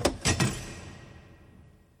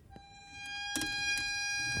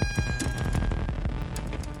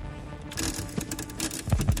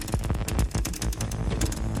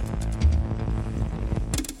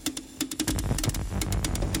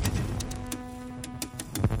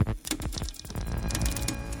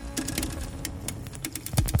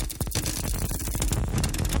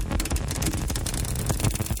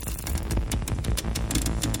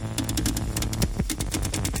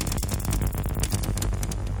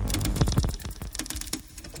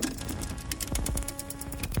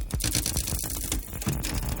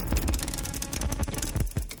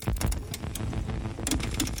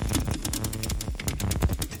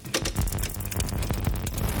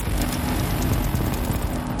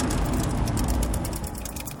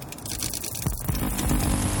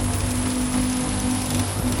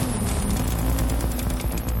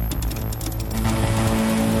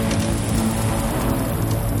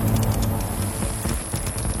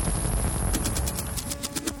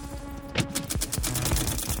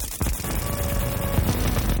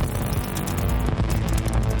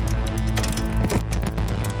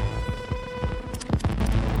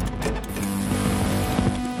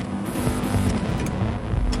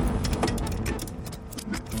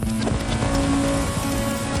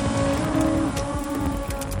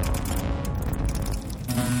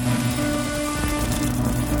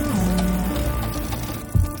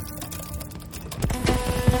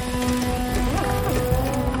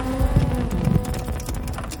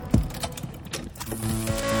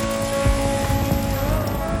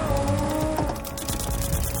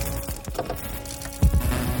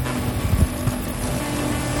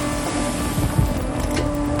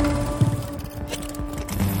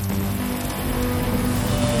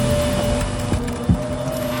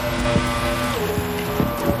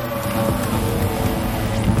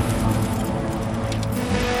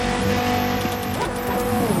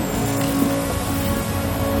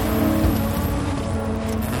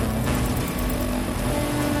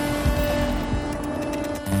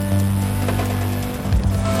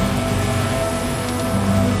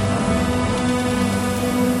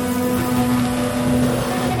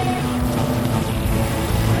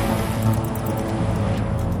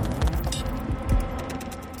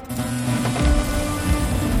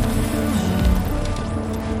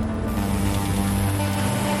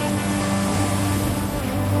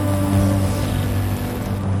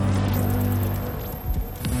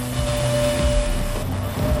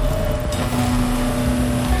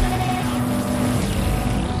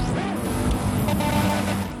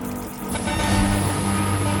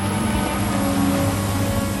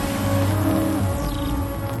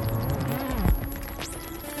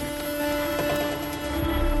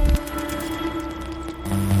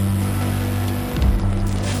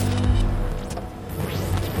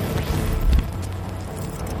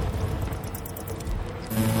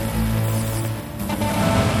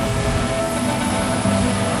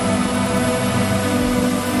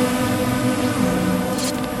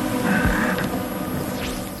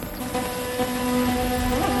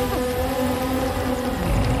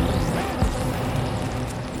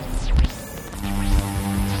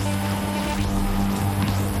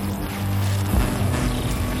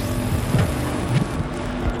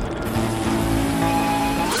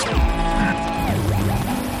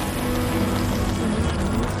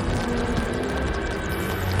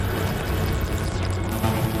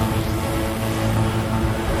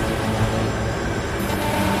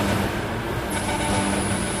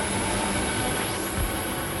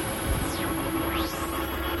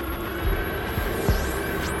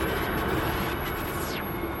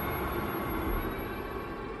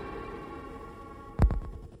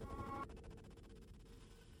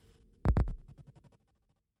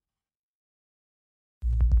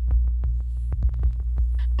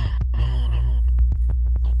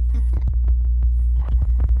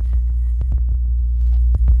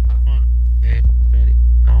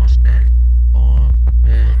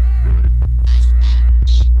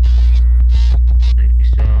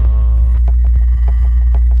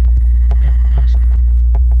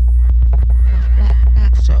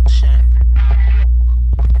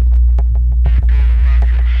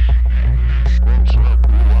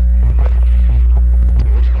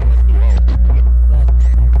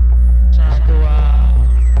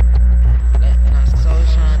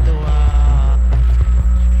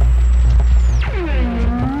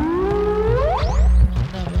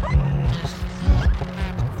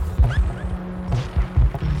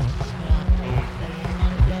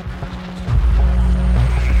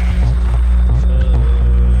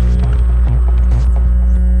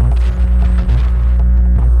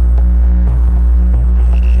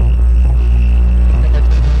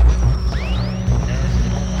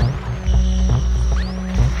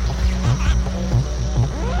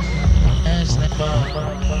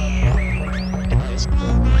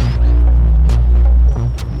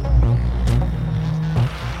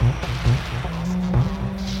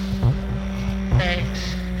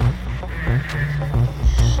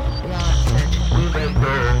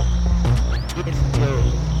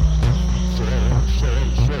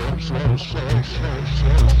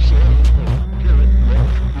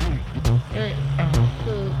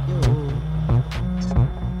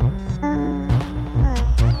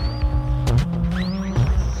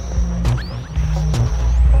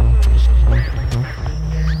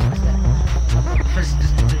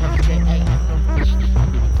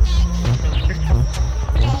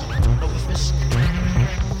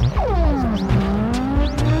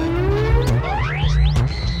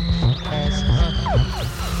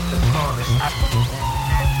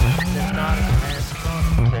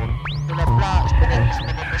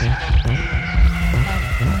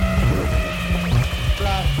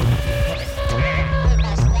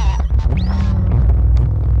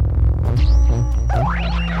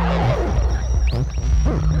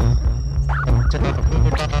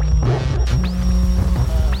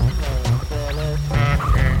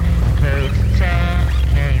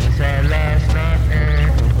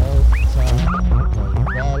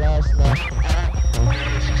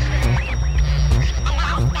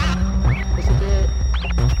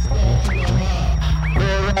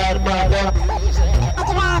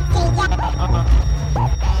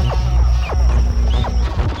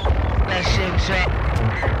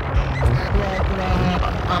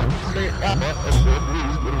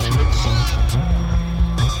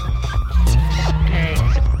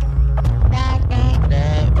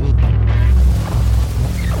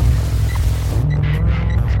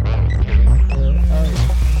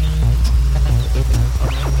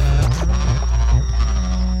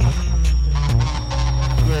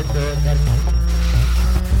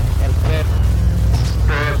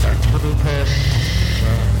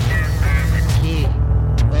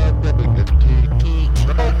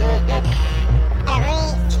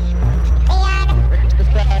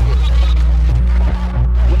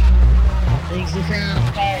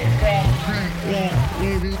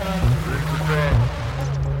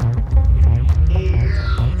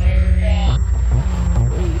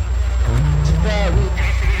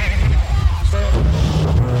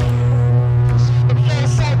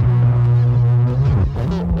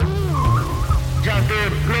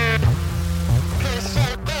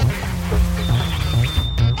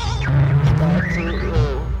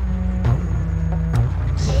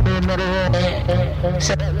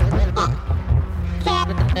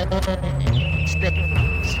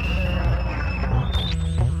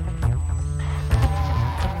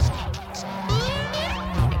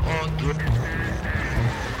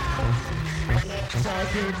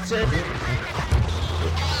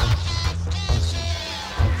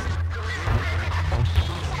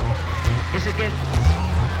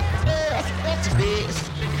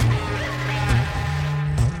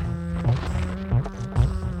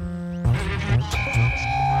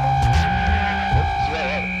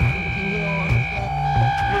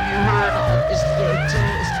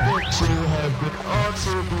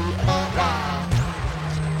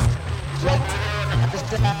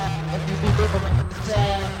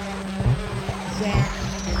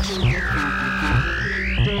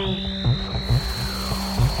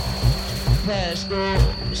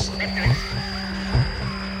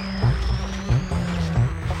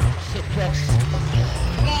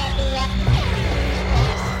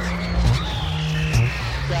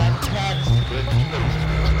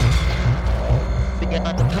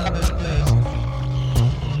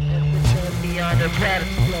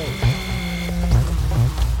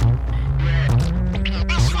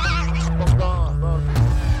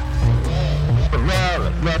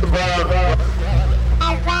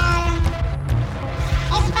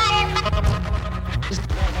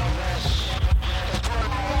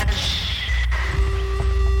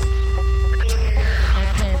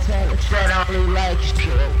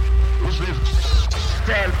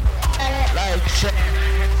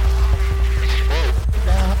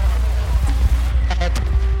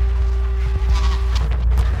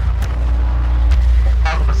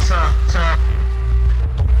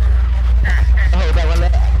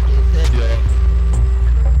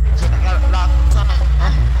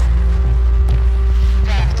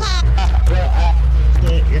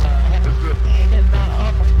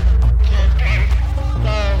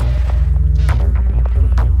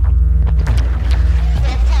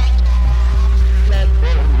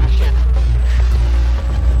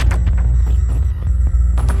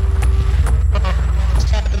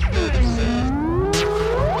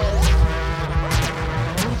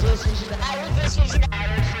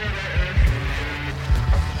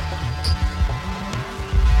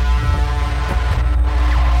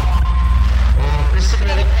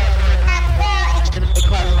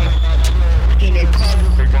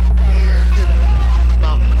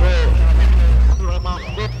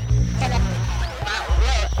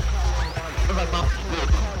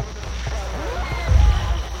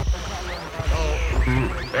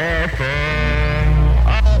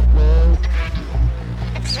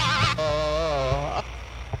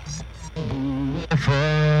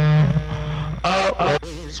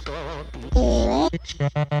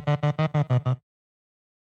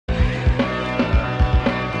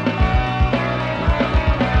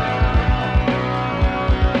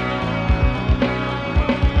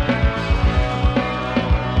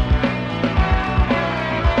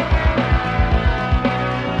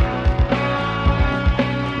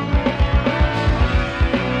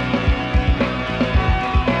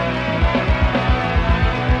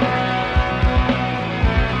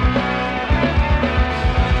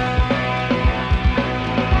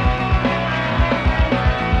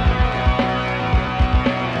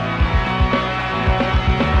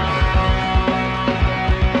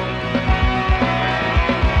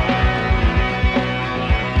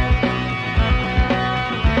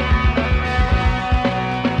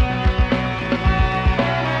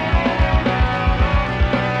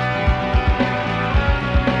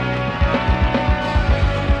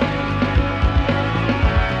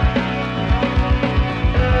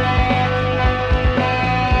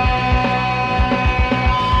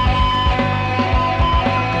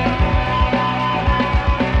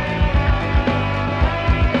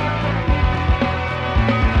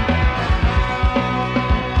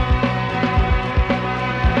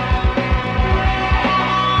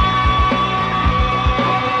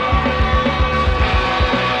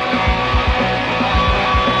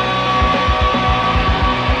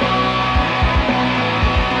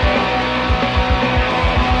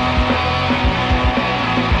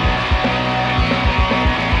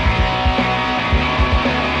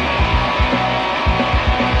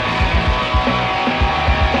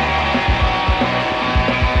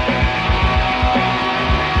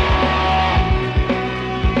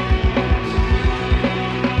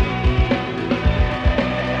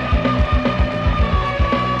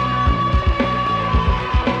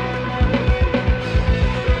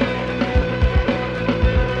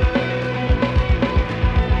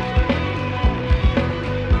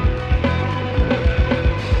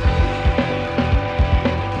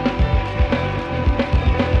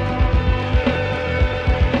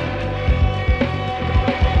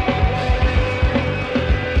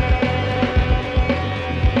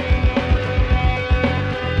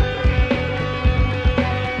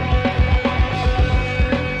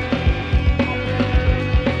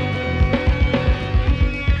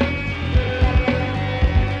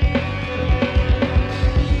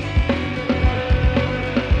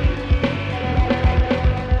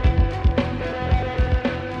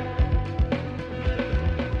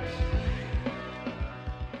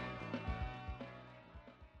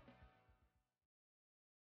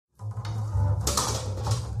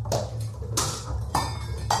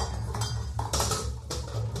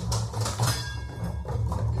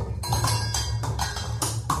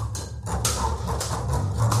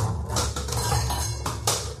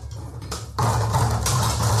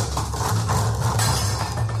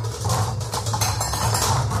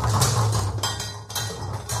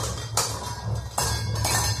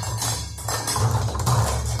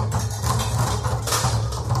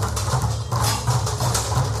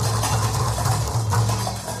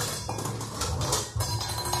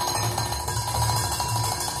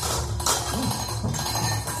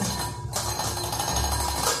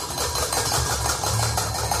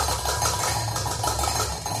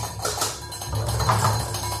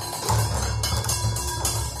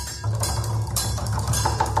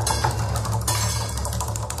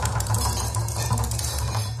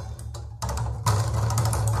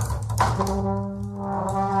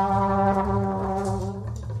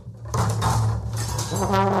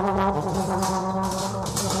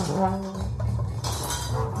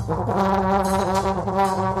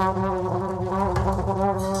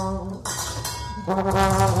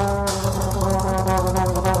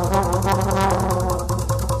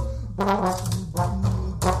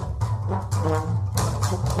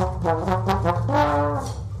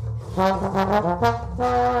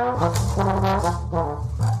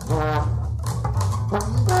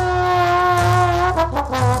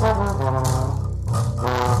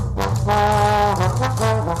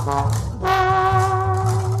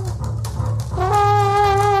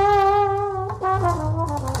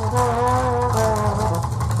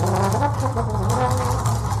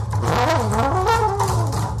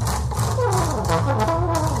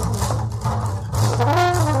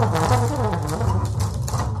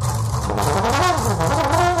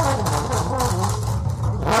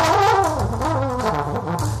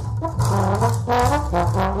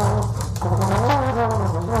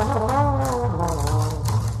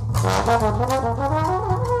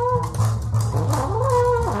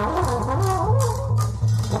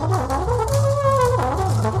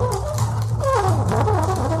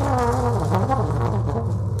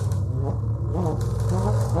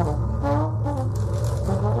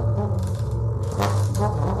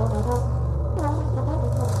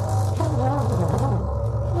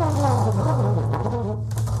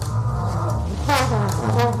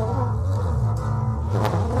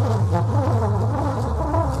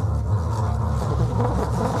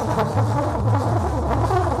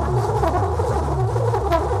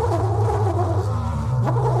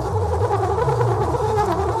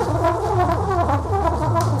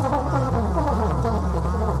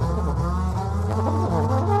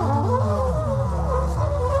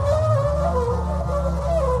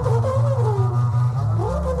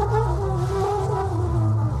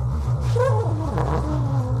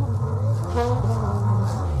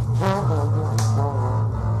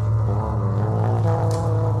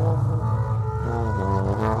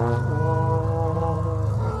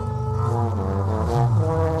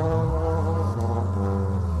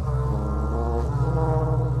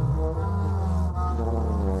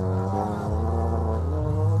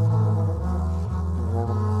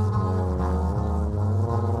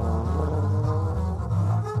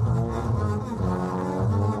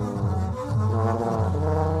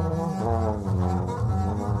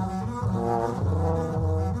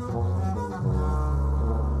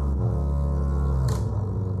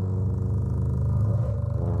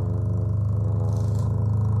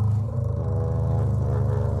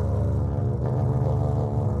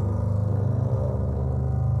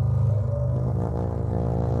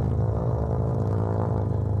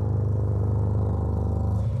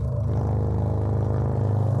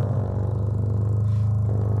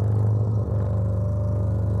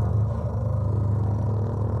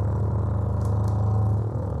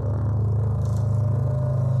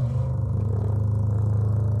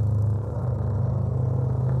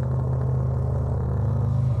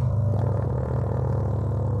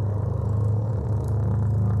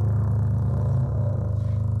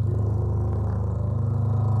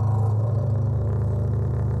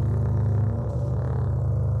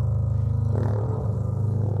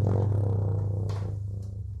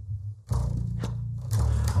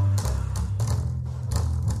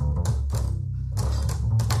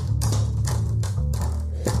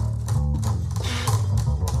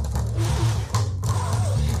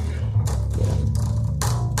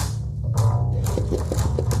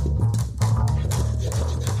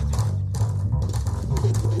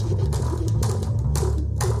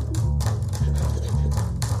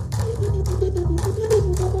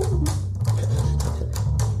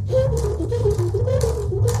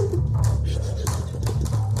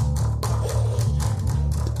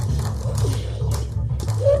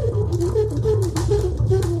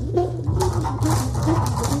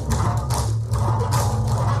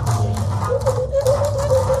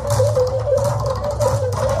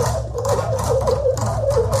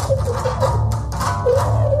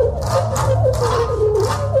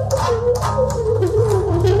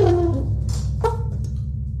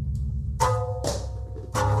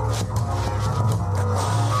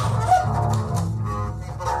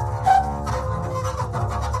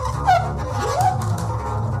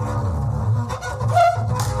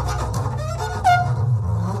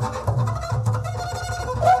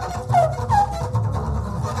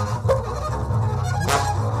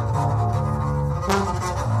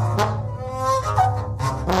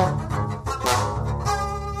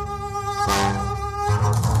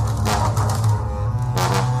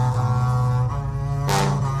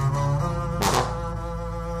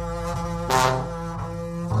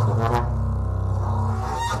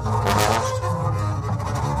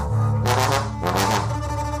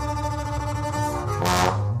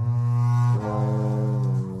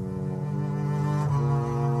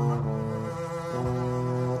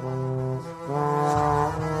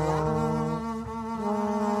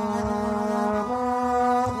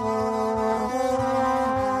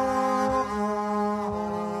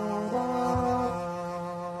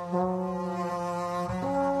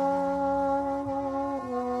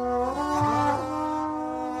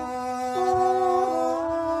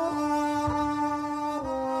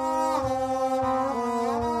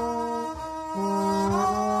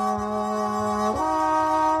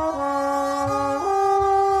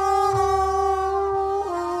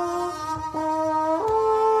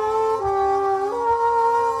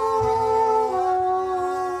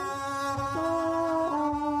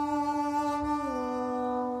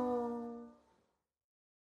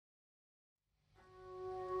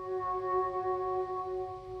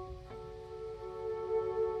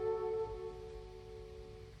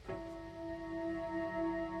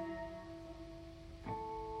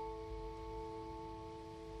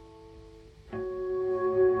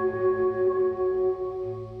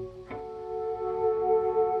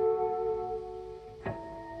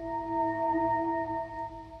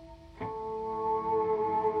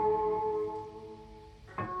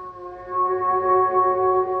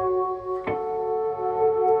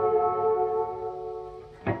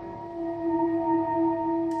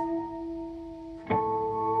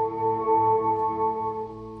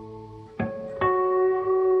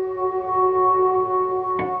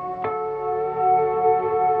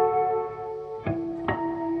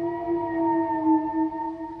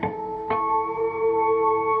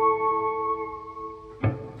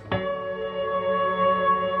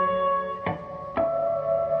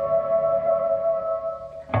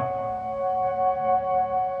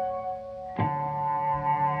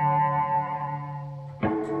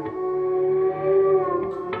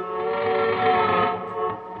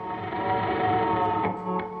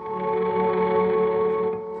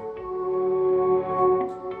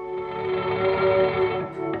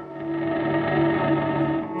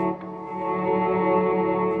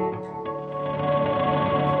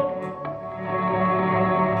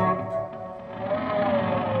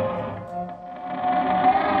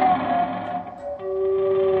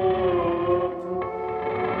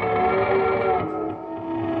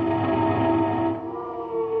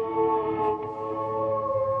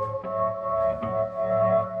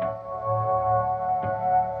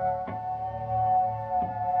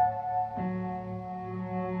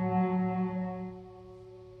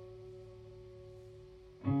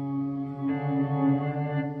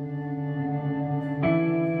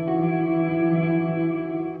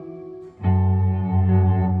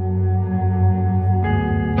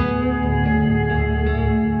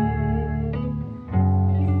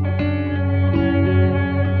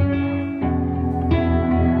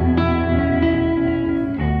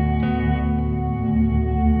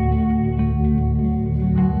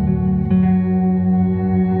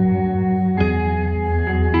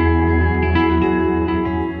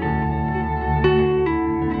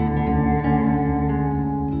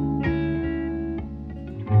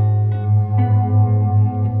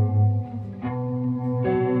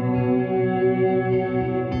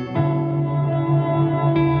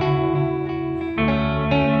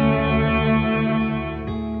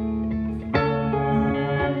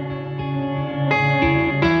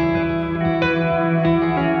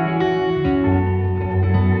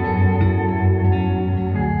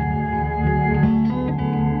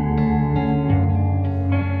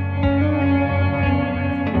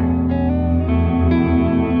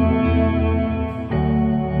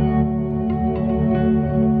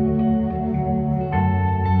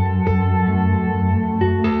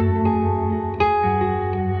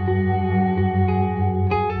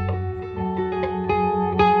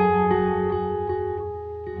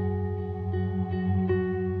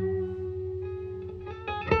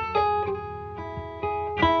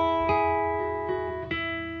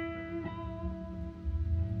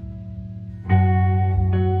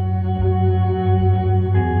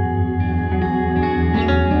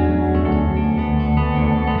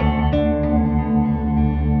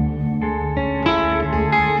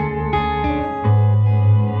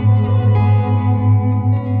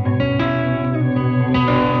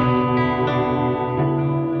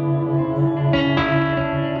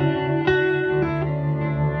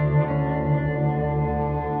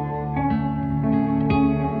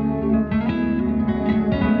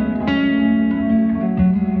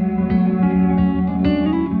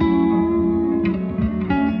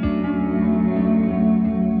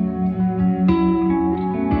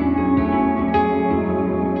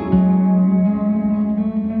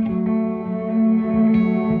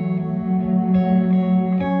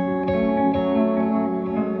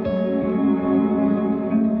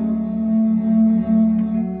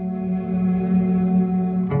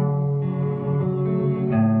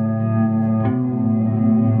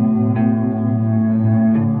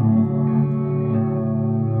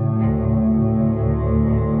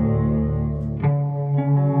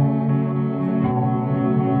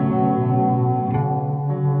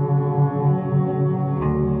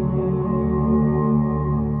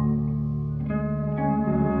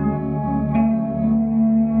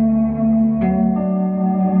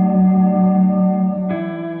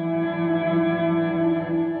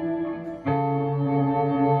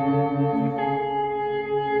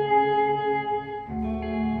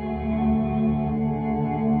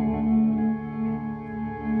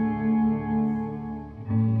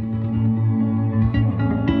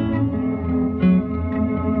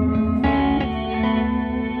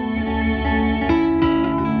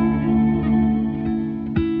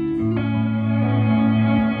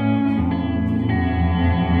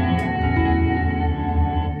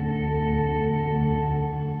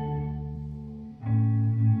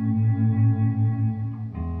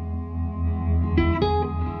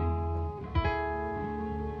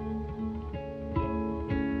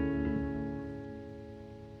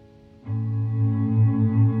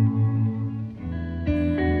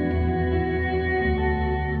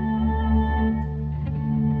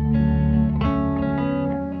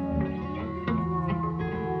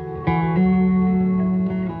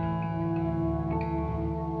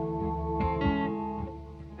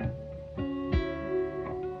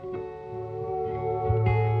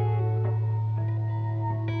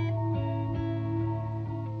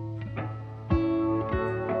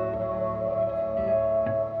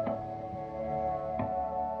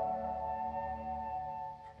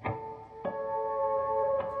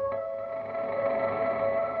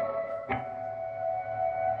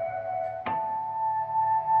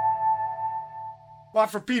 Watt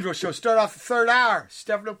for Pedro Show. Start off the third hour.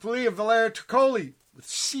 Stefano, pilia, valerio, tricoli with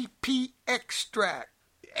CP extract.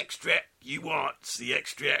 The extract you want's the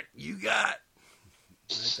extract you got.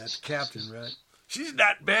 Right, that's Captain, right? She's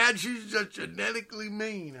not bad. She's just genetically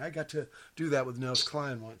mean. I got to do that with Nels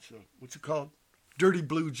Klein once. So what's it called? Dirty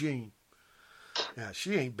Blue Jean. Yeah,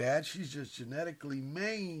 she ain't bad. She's just genetically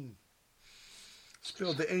mean.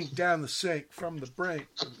 Spilled the ink down the sink from the brink.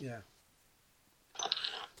 Yeah.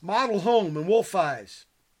 Model Home and Wolf Eyes.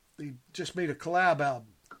 They just made a collab album.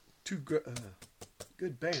 Two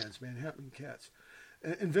good bands, Manhattan Cats.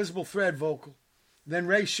 Invisible Thread vocal. Then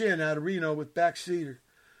Ray Shinn out of Reno with Backseater.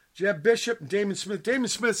 Jeb Bishop and Damon Smith. Damon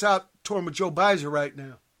Smith's out touring with Joe Bizer right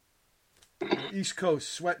now. East Coast,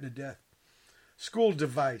 sweating to death. School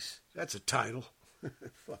Device. That's a title.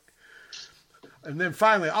 Fuck. And then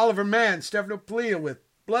finally, Oliver Mann, Stefano Pilia with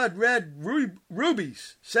Blood Red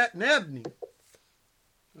Rubies, Satin Ebony.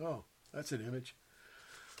 Oh, that's an image.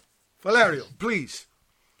 Valerio, please.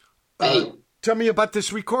 Tell me about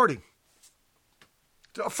this recording.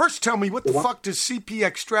 First, tell me, what the fuck does CP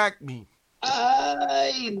extract mean?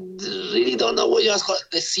 I really don't know what you ask.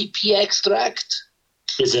 The CP extract?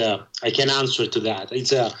 I can answer to that.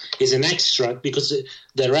 It's an extract because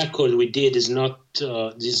the record we did is not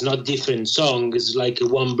different songs. It's like a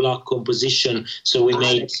one block composition. So we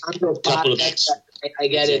made a couple of extracts. I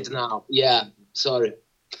get it now. Yeah, sorry.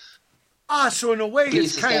 So in a way,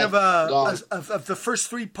 it's kind of of the first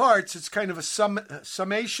three parts. It's kind of a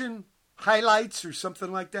summation, highlights, or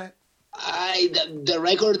something like that. The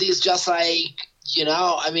record is just like,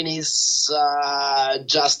 it's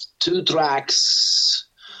just 2 tracks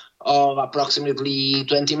of approximately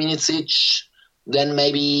 20 minutes each. Then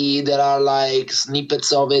maybe there are like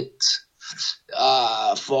snippets of it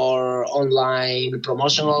for online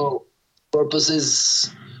promotional purposes.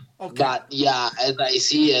 Okay. But yeah, as I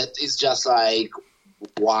see it, it's just like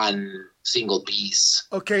one single piece.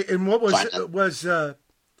 Okay, and what was the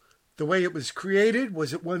way it was created?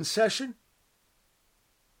 Was it one session?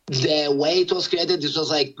 The way it was created, it was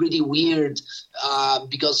like pretty weird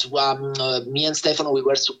because me and Stefano, we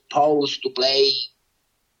were supposed to play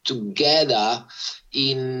together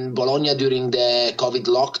in Bologna during the COVID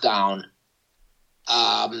lockdown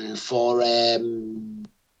for a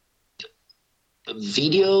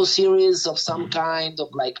video series of some kind of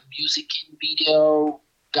like music in video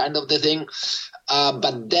kind of the thing.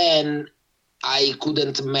 But then I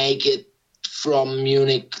couldn't make it from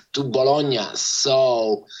Munich to Bologna.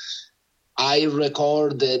 So I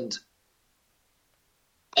recorded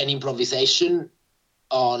an improvisation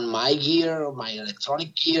on my gear, my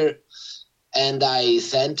electronic gear, and I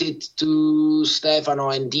sent it to Stefano,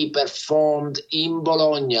 and he performed in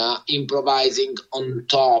Bologna, improvising on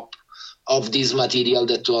top of this material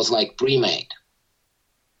that was like pre-made.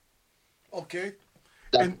 Okay.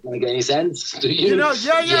 That make any sense to you?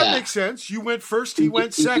 Yeah, it makes sense. You went first, he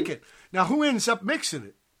went second. Now, who ends up mixing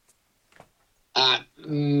it?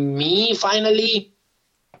 Me, finally.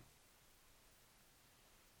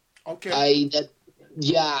 Okay.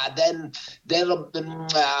 Then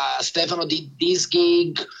Stefano did this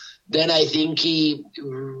gig. Then I think he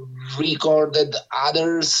recorded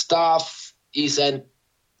other stuff. He sent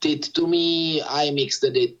it to me. I mixed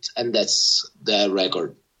it, and that's the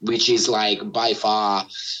record, which is like by far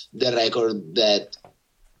the record that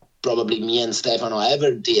probably me and Stefano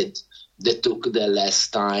ever did that took the less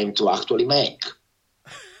time to actually make.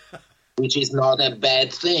 Which is not a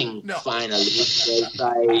bad thing, finally, because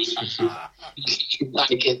I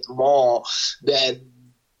like it more than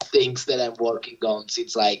things that I'm working on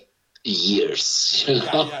since like years.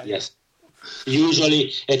 Yeah. Yes.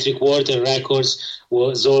 Usually a 3/4 records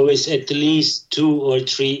was always at least 2 or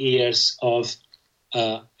 3 years of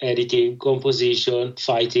editing, composition,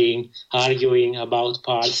 fighting, arguing about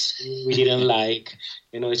parts we didn't like,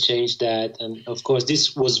 change that. And of course,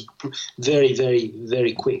 this was very, very,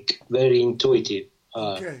 very quick, very intuitive.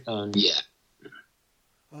 Okay. Yeah.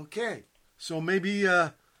 Okay. So maybe,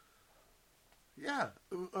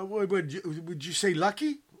 would you say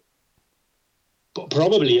lucky?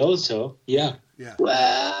 Probably also, yeah. Yeah.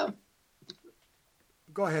 Well,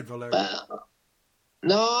 go ahead, Valerio.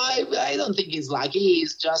 No, I don't think it's lucky.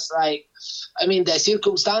 It's just like, the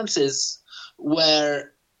circumstances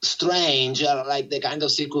were strange, like the kind of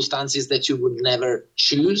circumstances that you would never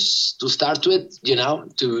choose to start with,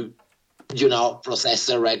 to, process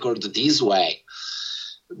a record this way.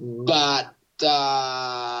 But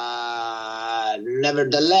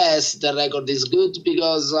nevertheless, the record is good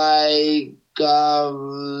because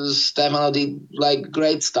Stefano did like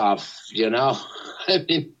great stuff,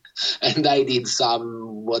 and I did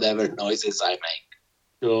some whatever noises I make.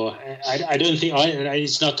 So I don't think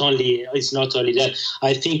it's not only that.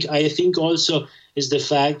 I think also is the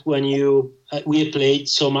fact when we played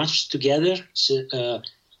so much together,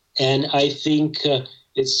 and I think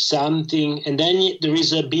it's something. And then there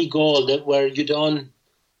is a big goal that where you don't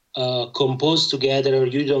compose together or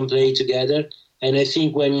you don't play together. And I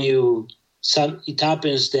think when it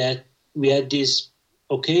happens that we had this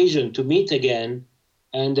occasion to meet again,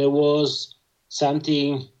 and there was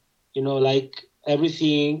something, like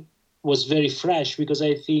everything was very fresh, because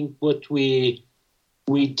I think what we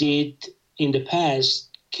did in the past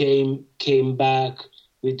came back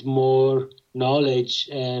with more knowledge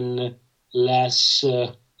and less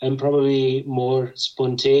and probably more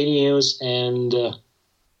spontaneous and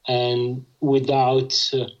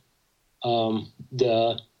without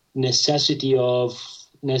the necessity of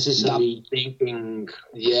necessarily thinking.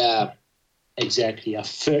 Yeah, exactly.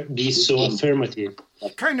 Be so affirmative.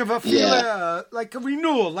 Kind of a feel like a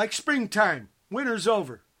renewal, like springtime. Winter's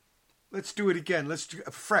over. Let's do it again. Let's do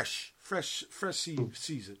a fresh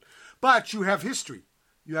season. But you have history.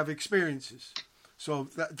 You have experiences. So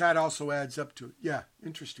that also adds up to it. Yeah,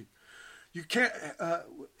 interesting. You can't,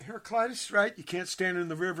 Heraclitus, right? You can't stand in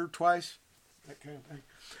the river twice. That kind of thing.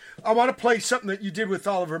 I want to play something that you did with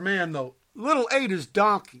Oliver Mann, though. Little Ada's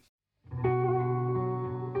Donkey.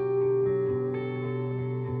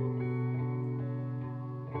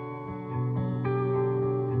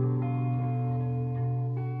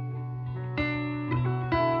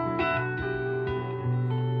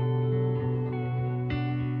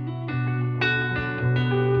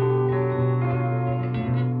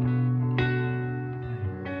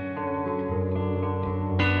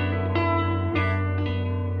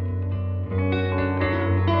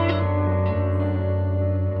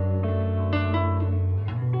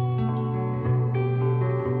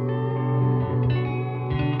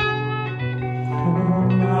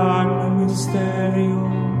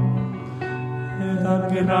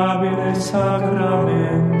 Sacramento,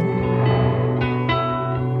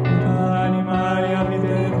 animali a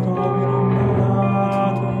vedere domino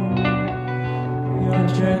nato, e la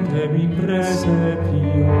gente mi prese più.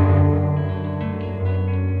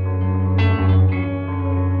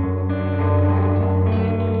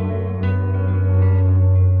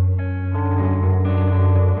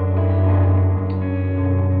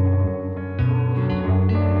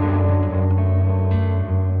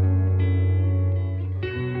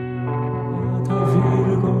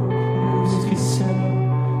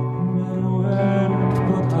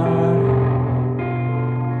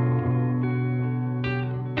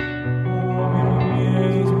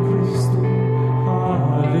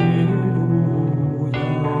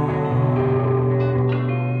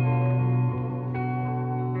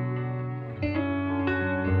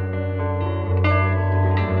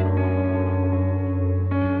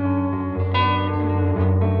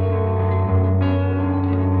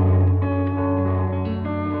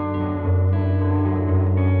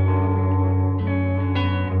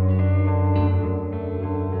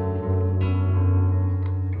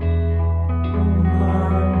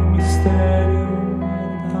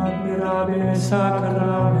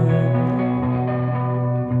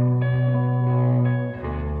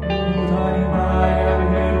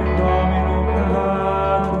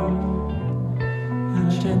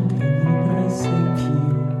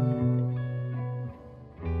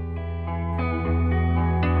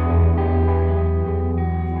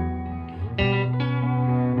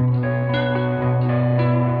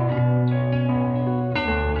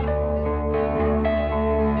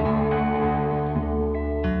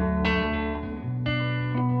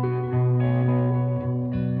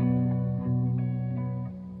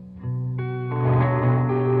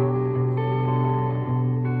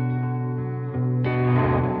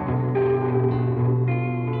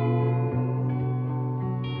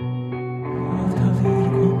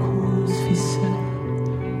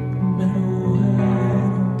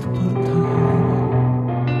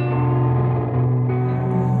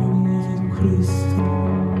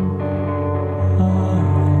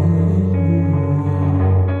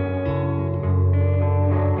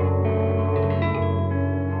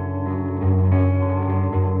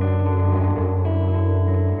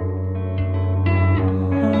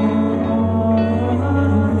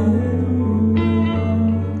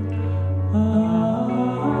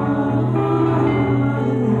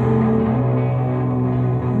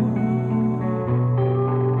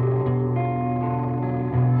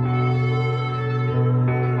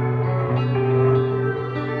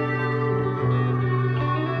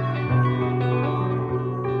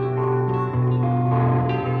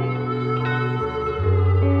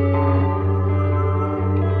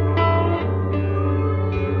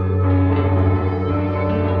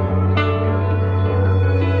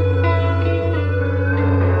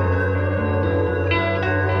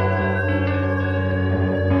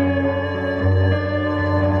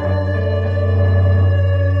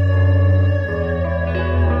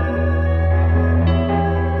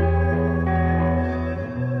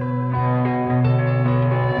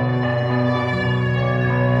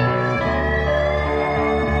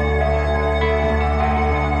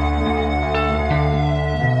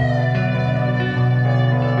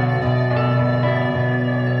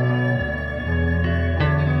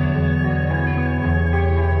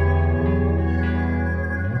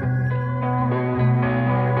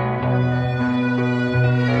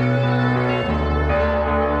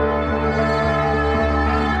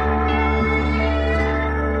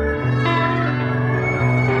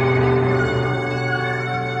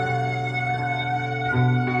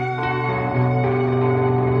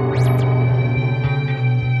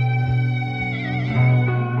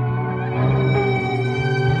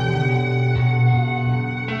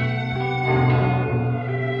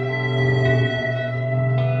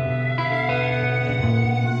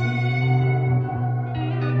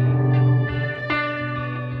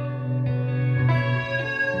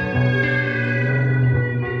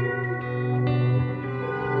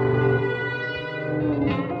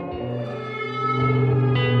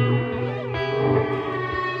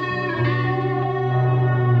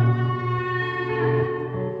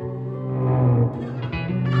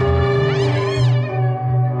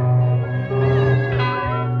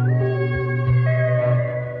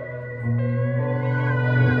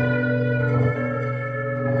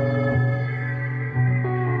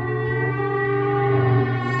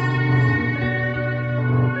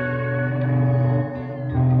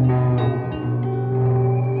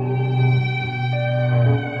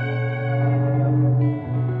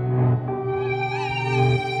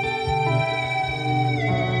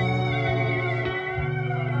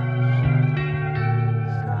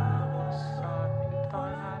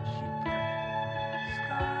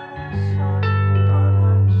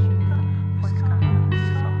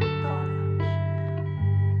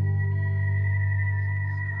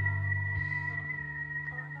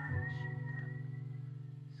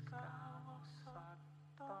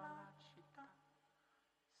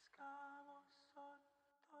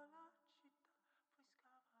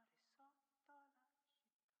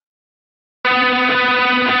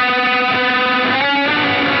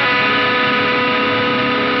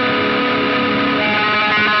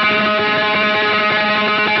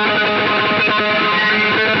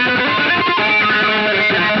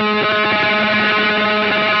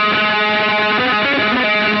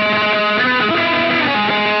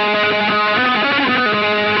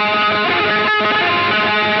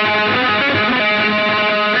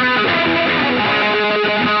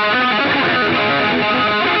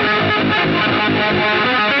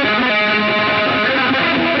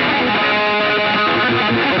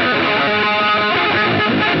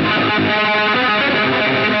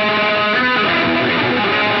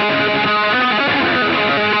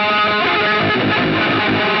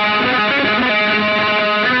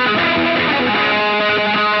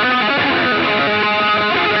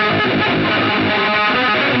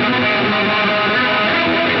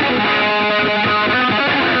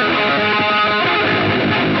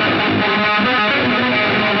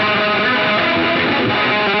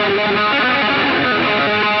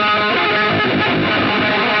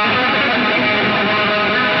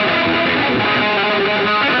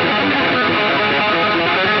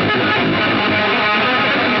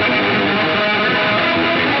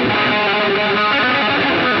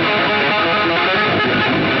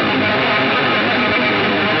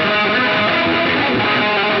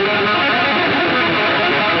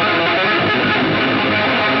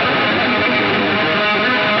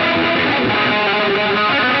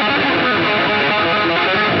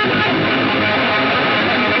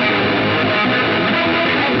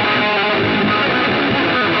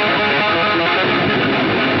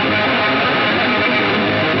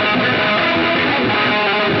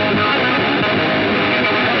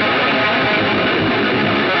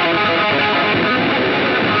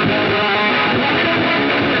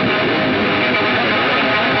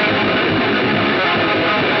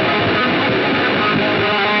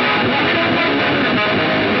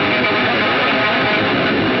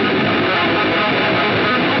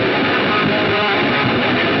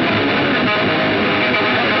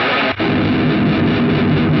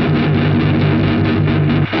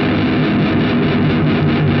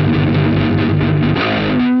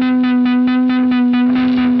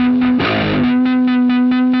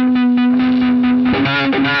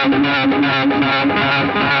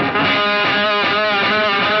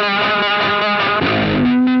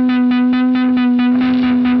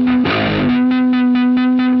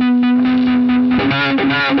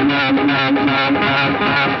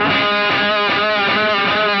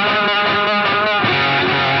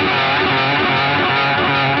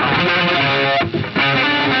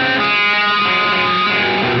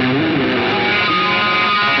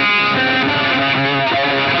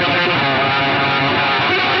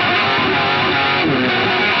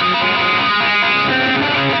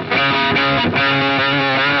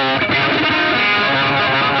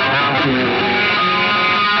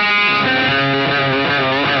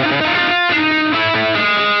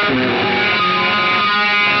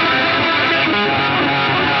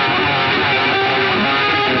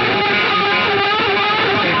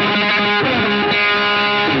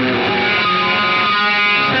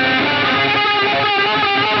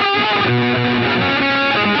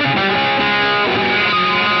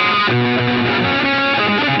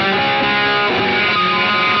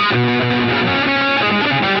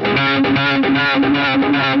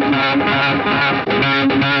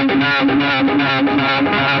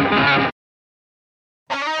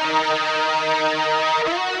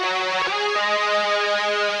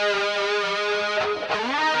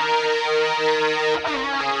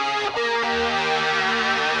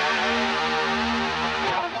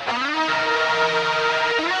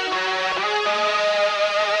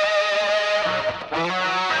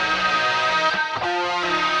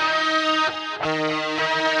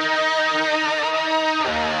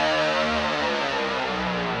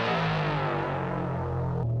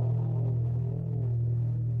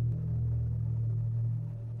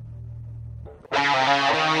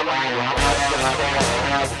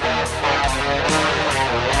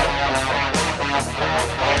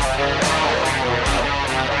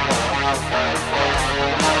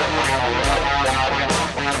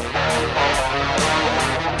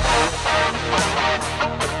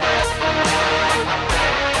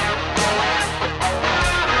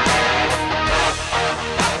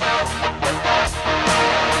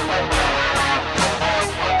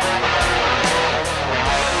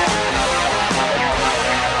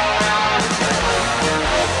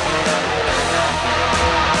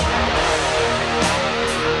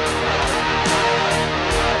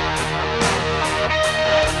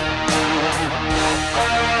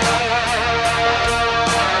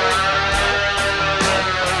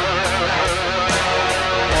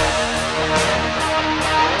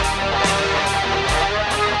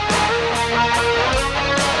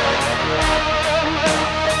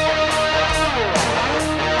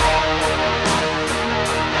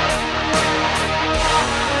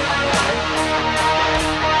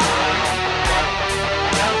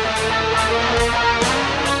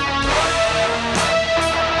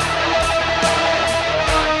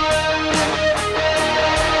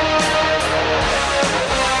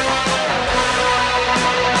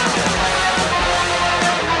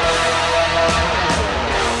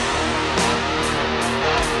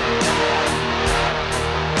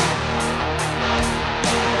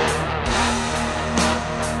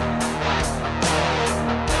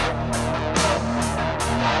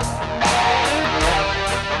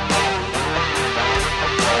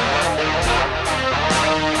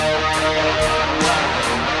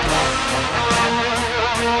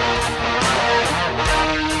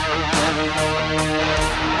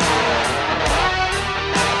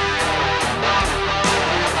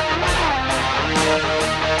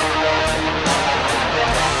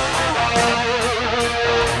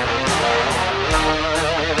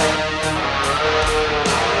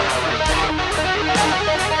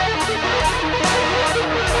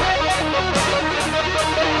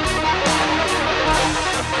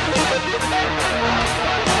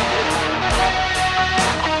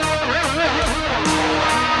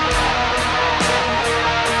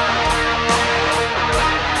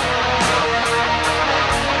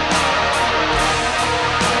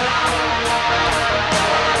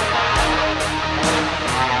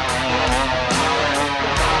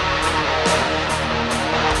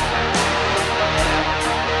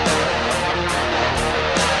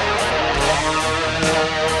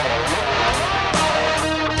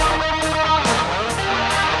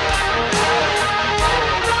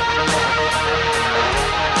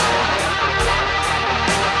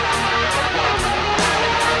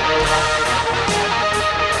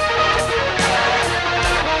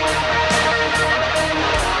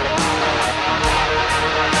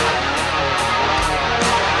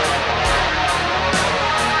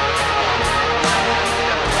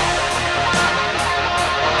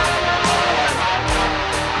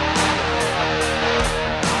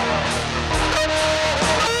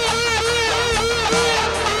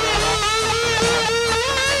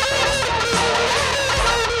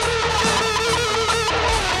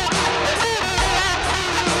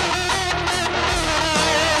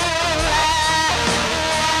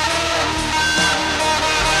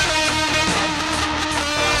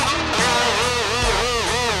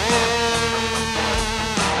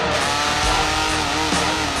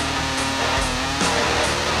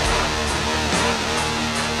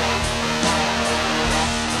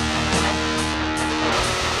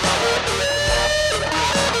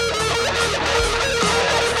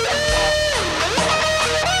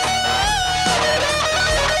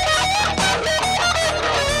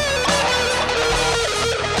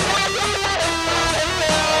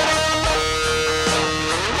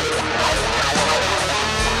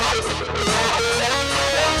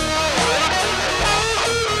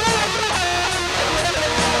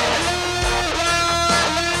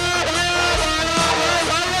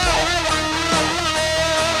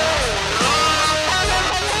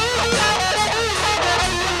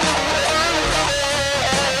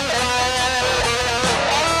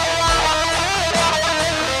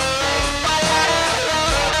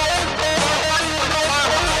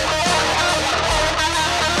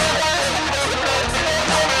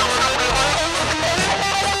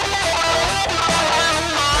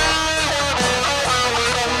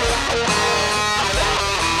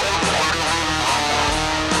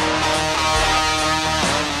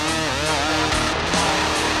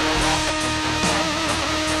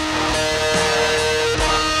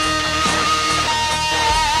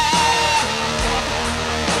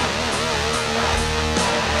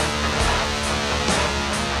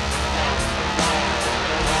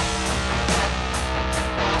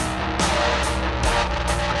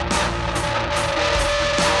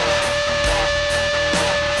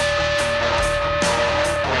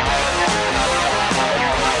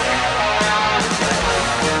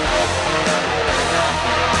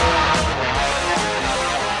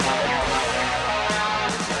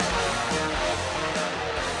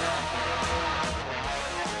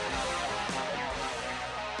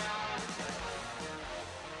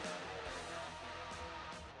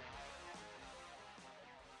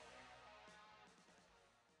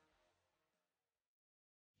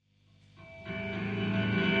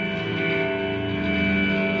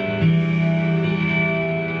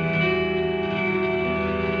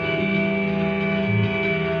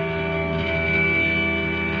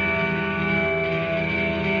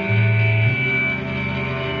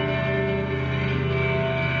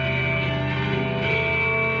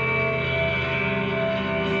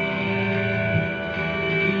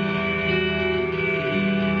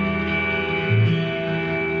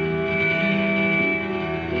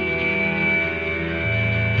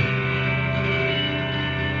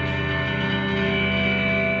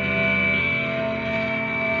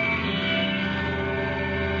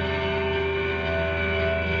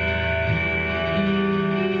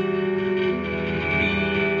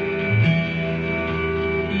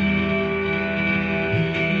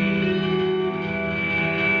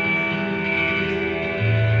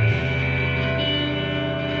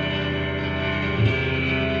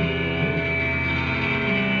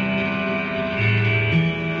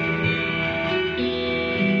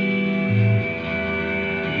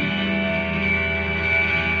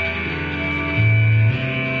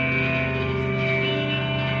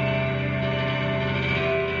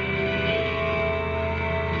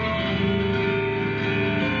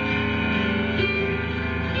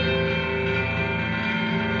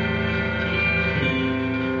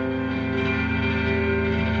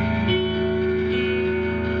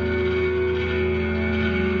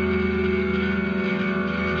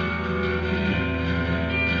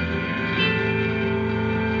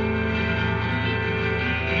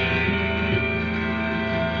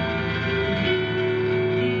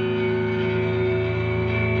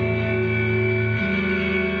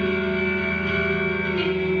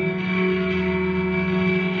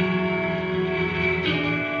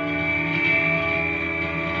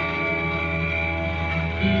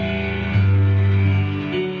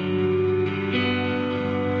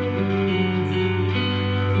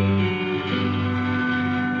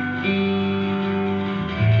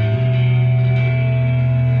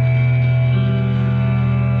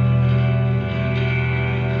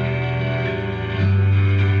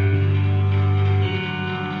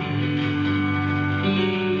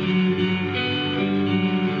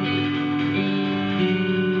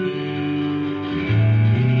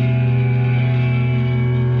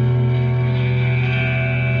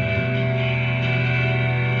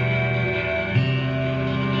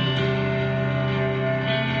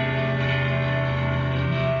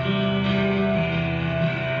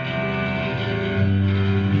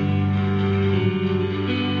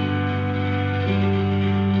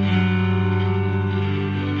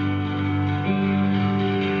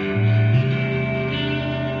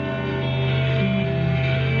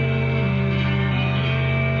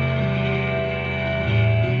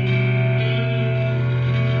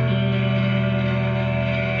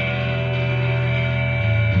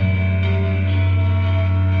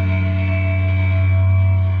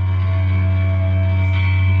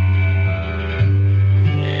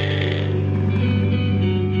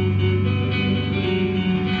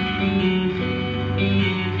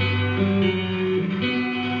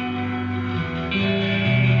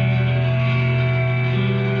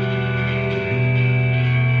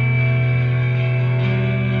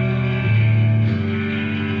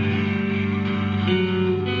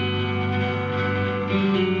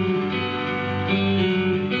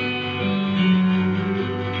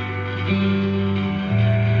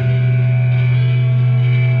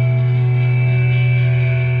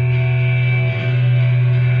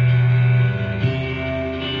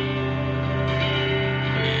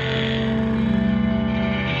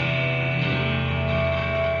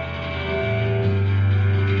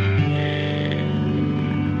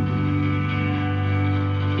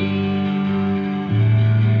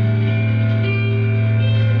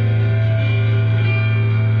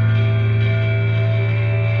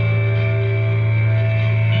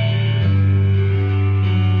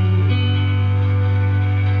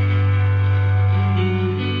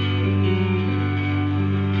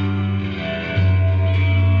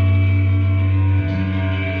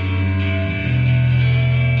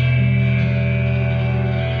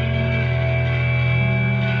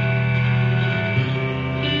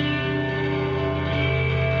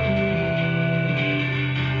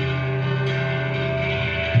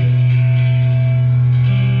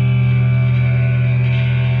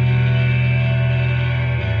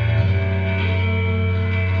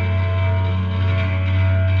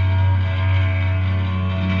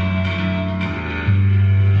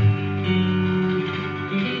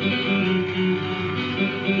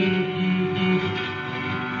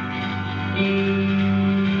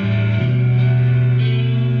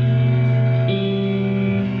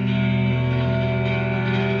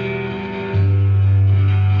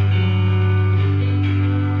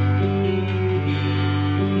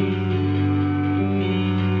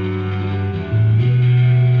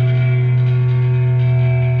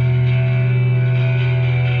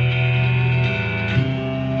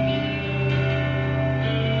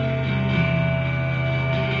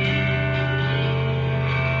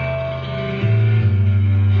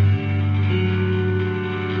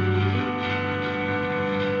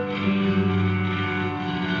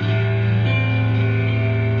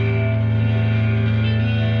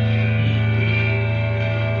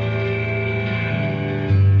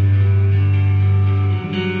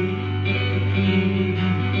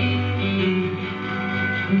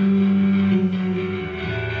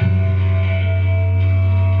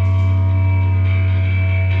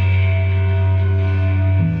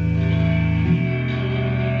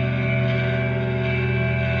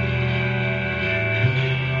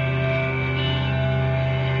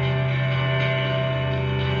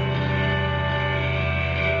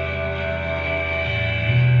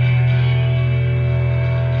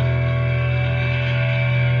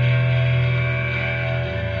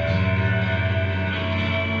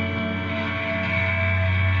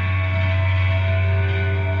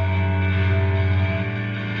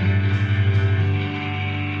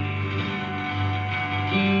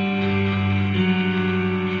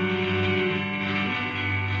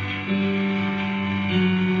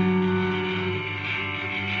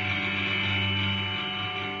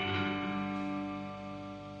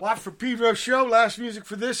 Watt for Pedro Show. Last music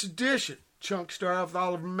for this edition. Chunk start off with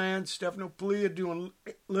Oliver Mann, Stefano Pilia doing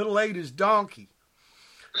Little Ada's Donkey.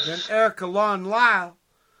 Then Erica Lon Lyle,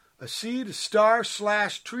 A Seed, A Star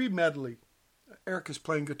 / Tree medley. Erica's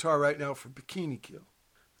playing guitar right now for Bikini Kill.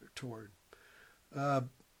 They're touring.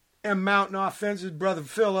 Mmountain Offensive, Brother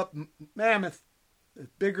Philip, Mammoth,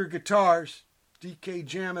 bigger guitars. DK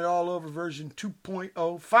Jam It All Over version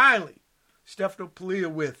 2.0. Finally, Stefano Pilia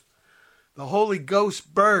with The Holy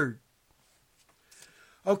Ghost Bird.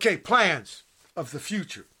 Okay, plans of the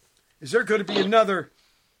future. Is there going to be another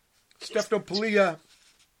Stefano Pilia,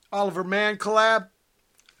 Oliver Mann collab?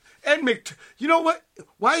 And Mick, you know what?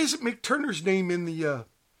 Why isn't Mick Turner's name in the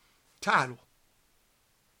title?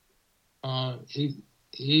 He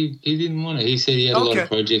didn't want it. He said he had a lot of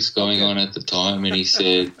projects going on at the time, and he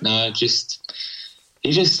said no.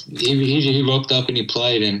 He rocked up and he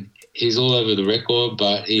played, and he's all over the record.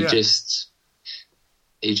 But he just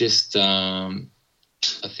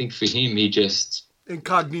I think for him,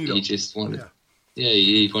 incognito. He just wanted. Yeah,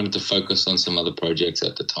 he wanted to focus on some other projects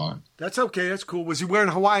at the time. That's okay. That's cool. Was he wearing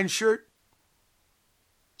a Hawaiian shirt?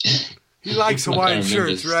 He likes Hawaiian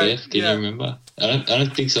shirts, right? Steph, can you remember? I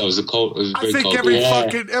don't think so. It was cold. I think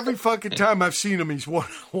every fucking time I've seen him, he's worn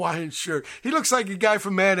a Hawaiian shirt. He looks like a guy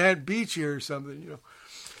from Manhattan Beach here or something, you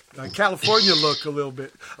know. California look a little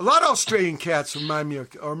bit. A lot of Australian cats remind me of,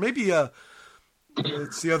 or maybe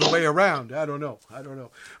it's the other way around. I don't know.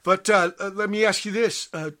 But let me ask you this.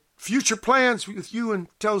 Future plans with you and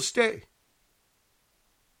Telestay?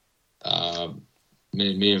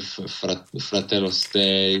 Me and Fratello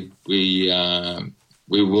Stay, we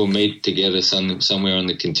will meet together somewhere on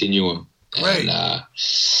the continuum, right.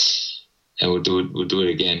 and we'll do it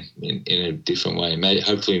again in a different way. Maybe,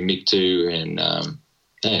 hopefully Mick too, and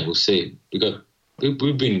we'll see.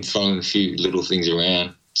 We've been throwing a few little things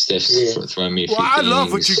around. Steph's throwing me a few things. I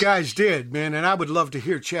love what you guys did, man, and I would love to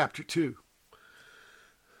hear chapter 2.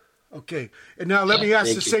 Okay, and now let me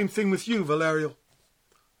ask the same thing with you, Valerio.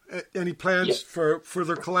 Any plans for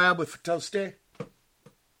further collab with Telestay?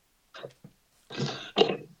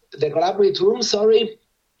 The collab with whom, sorry?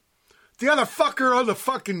 The other fucker on the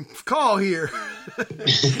fucking call here.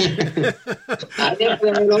 I think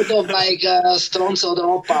there are a lot of stronzo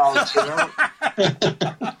dropouts,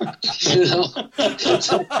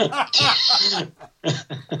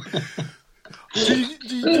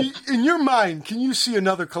 In your mind, can you see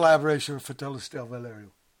another collaboration with Telestay,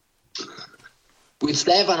 Valerio? With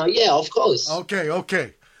Stefano, yeah, of course.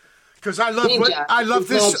 Okay. Because I love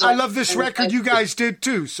this record you guys did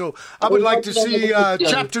too. So I would like to see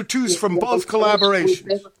chapter 2s from both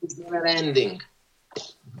collaborations. It's never ending.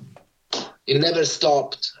 It never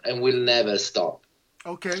stopped and will never stop.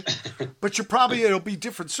 Okay, but it'll be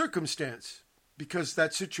different circumstance because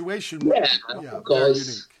that situation. Of course. Very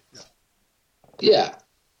unique. Yeah.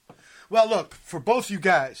 Well, look, for both you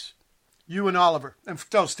guys, you and Oliver, and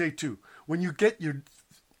Telestay too. When you get your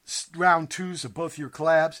round 2s of both your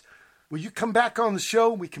collabs, will you come back on the show?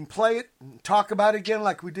 We can play it and talk about it again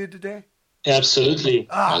like we did today? Absolutely.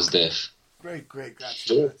 How's Def? Great. Grazie.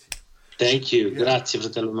 Sure. Grazie. Thank you. Yeah. Grazie,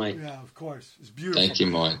 fratello Mike. Yeah, of course. It's beautiful. Thank you,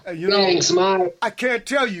 Mike. Thanks, Mike. I can't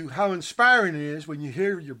tell you how inspiring it is when you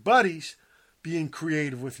hear your buddies being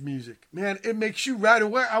creative with music. Man, it makes you right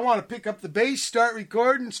away. I want to pick up the bass, start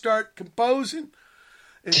recording, start composing.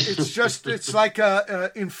 It's like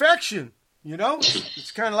a infection, you know?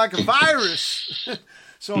 It's kind of like a virus.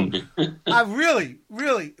 So I really,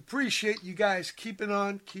 really appreciate you guys keeping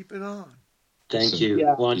on. Thank you.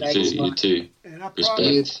 Yeah, You too. And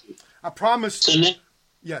I promise. So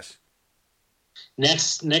Yes.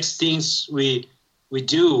 next things we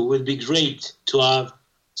do would be great to have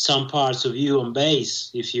some parts of you on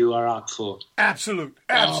bass if you are up for. Absolute.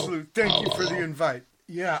 Thank you for the invite.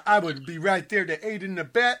 Yeah, I would be right there to aid in the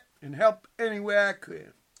bet and help any way I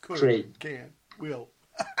could. Great. Will.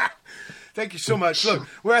 Thank you so much. Look,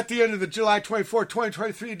 we're at the end of the July 24,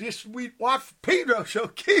 2023 This Week Watt for Pedro Show.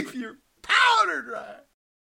 Keep your powder dry.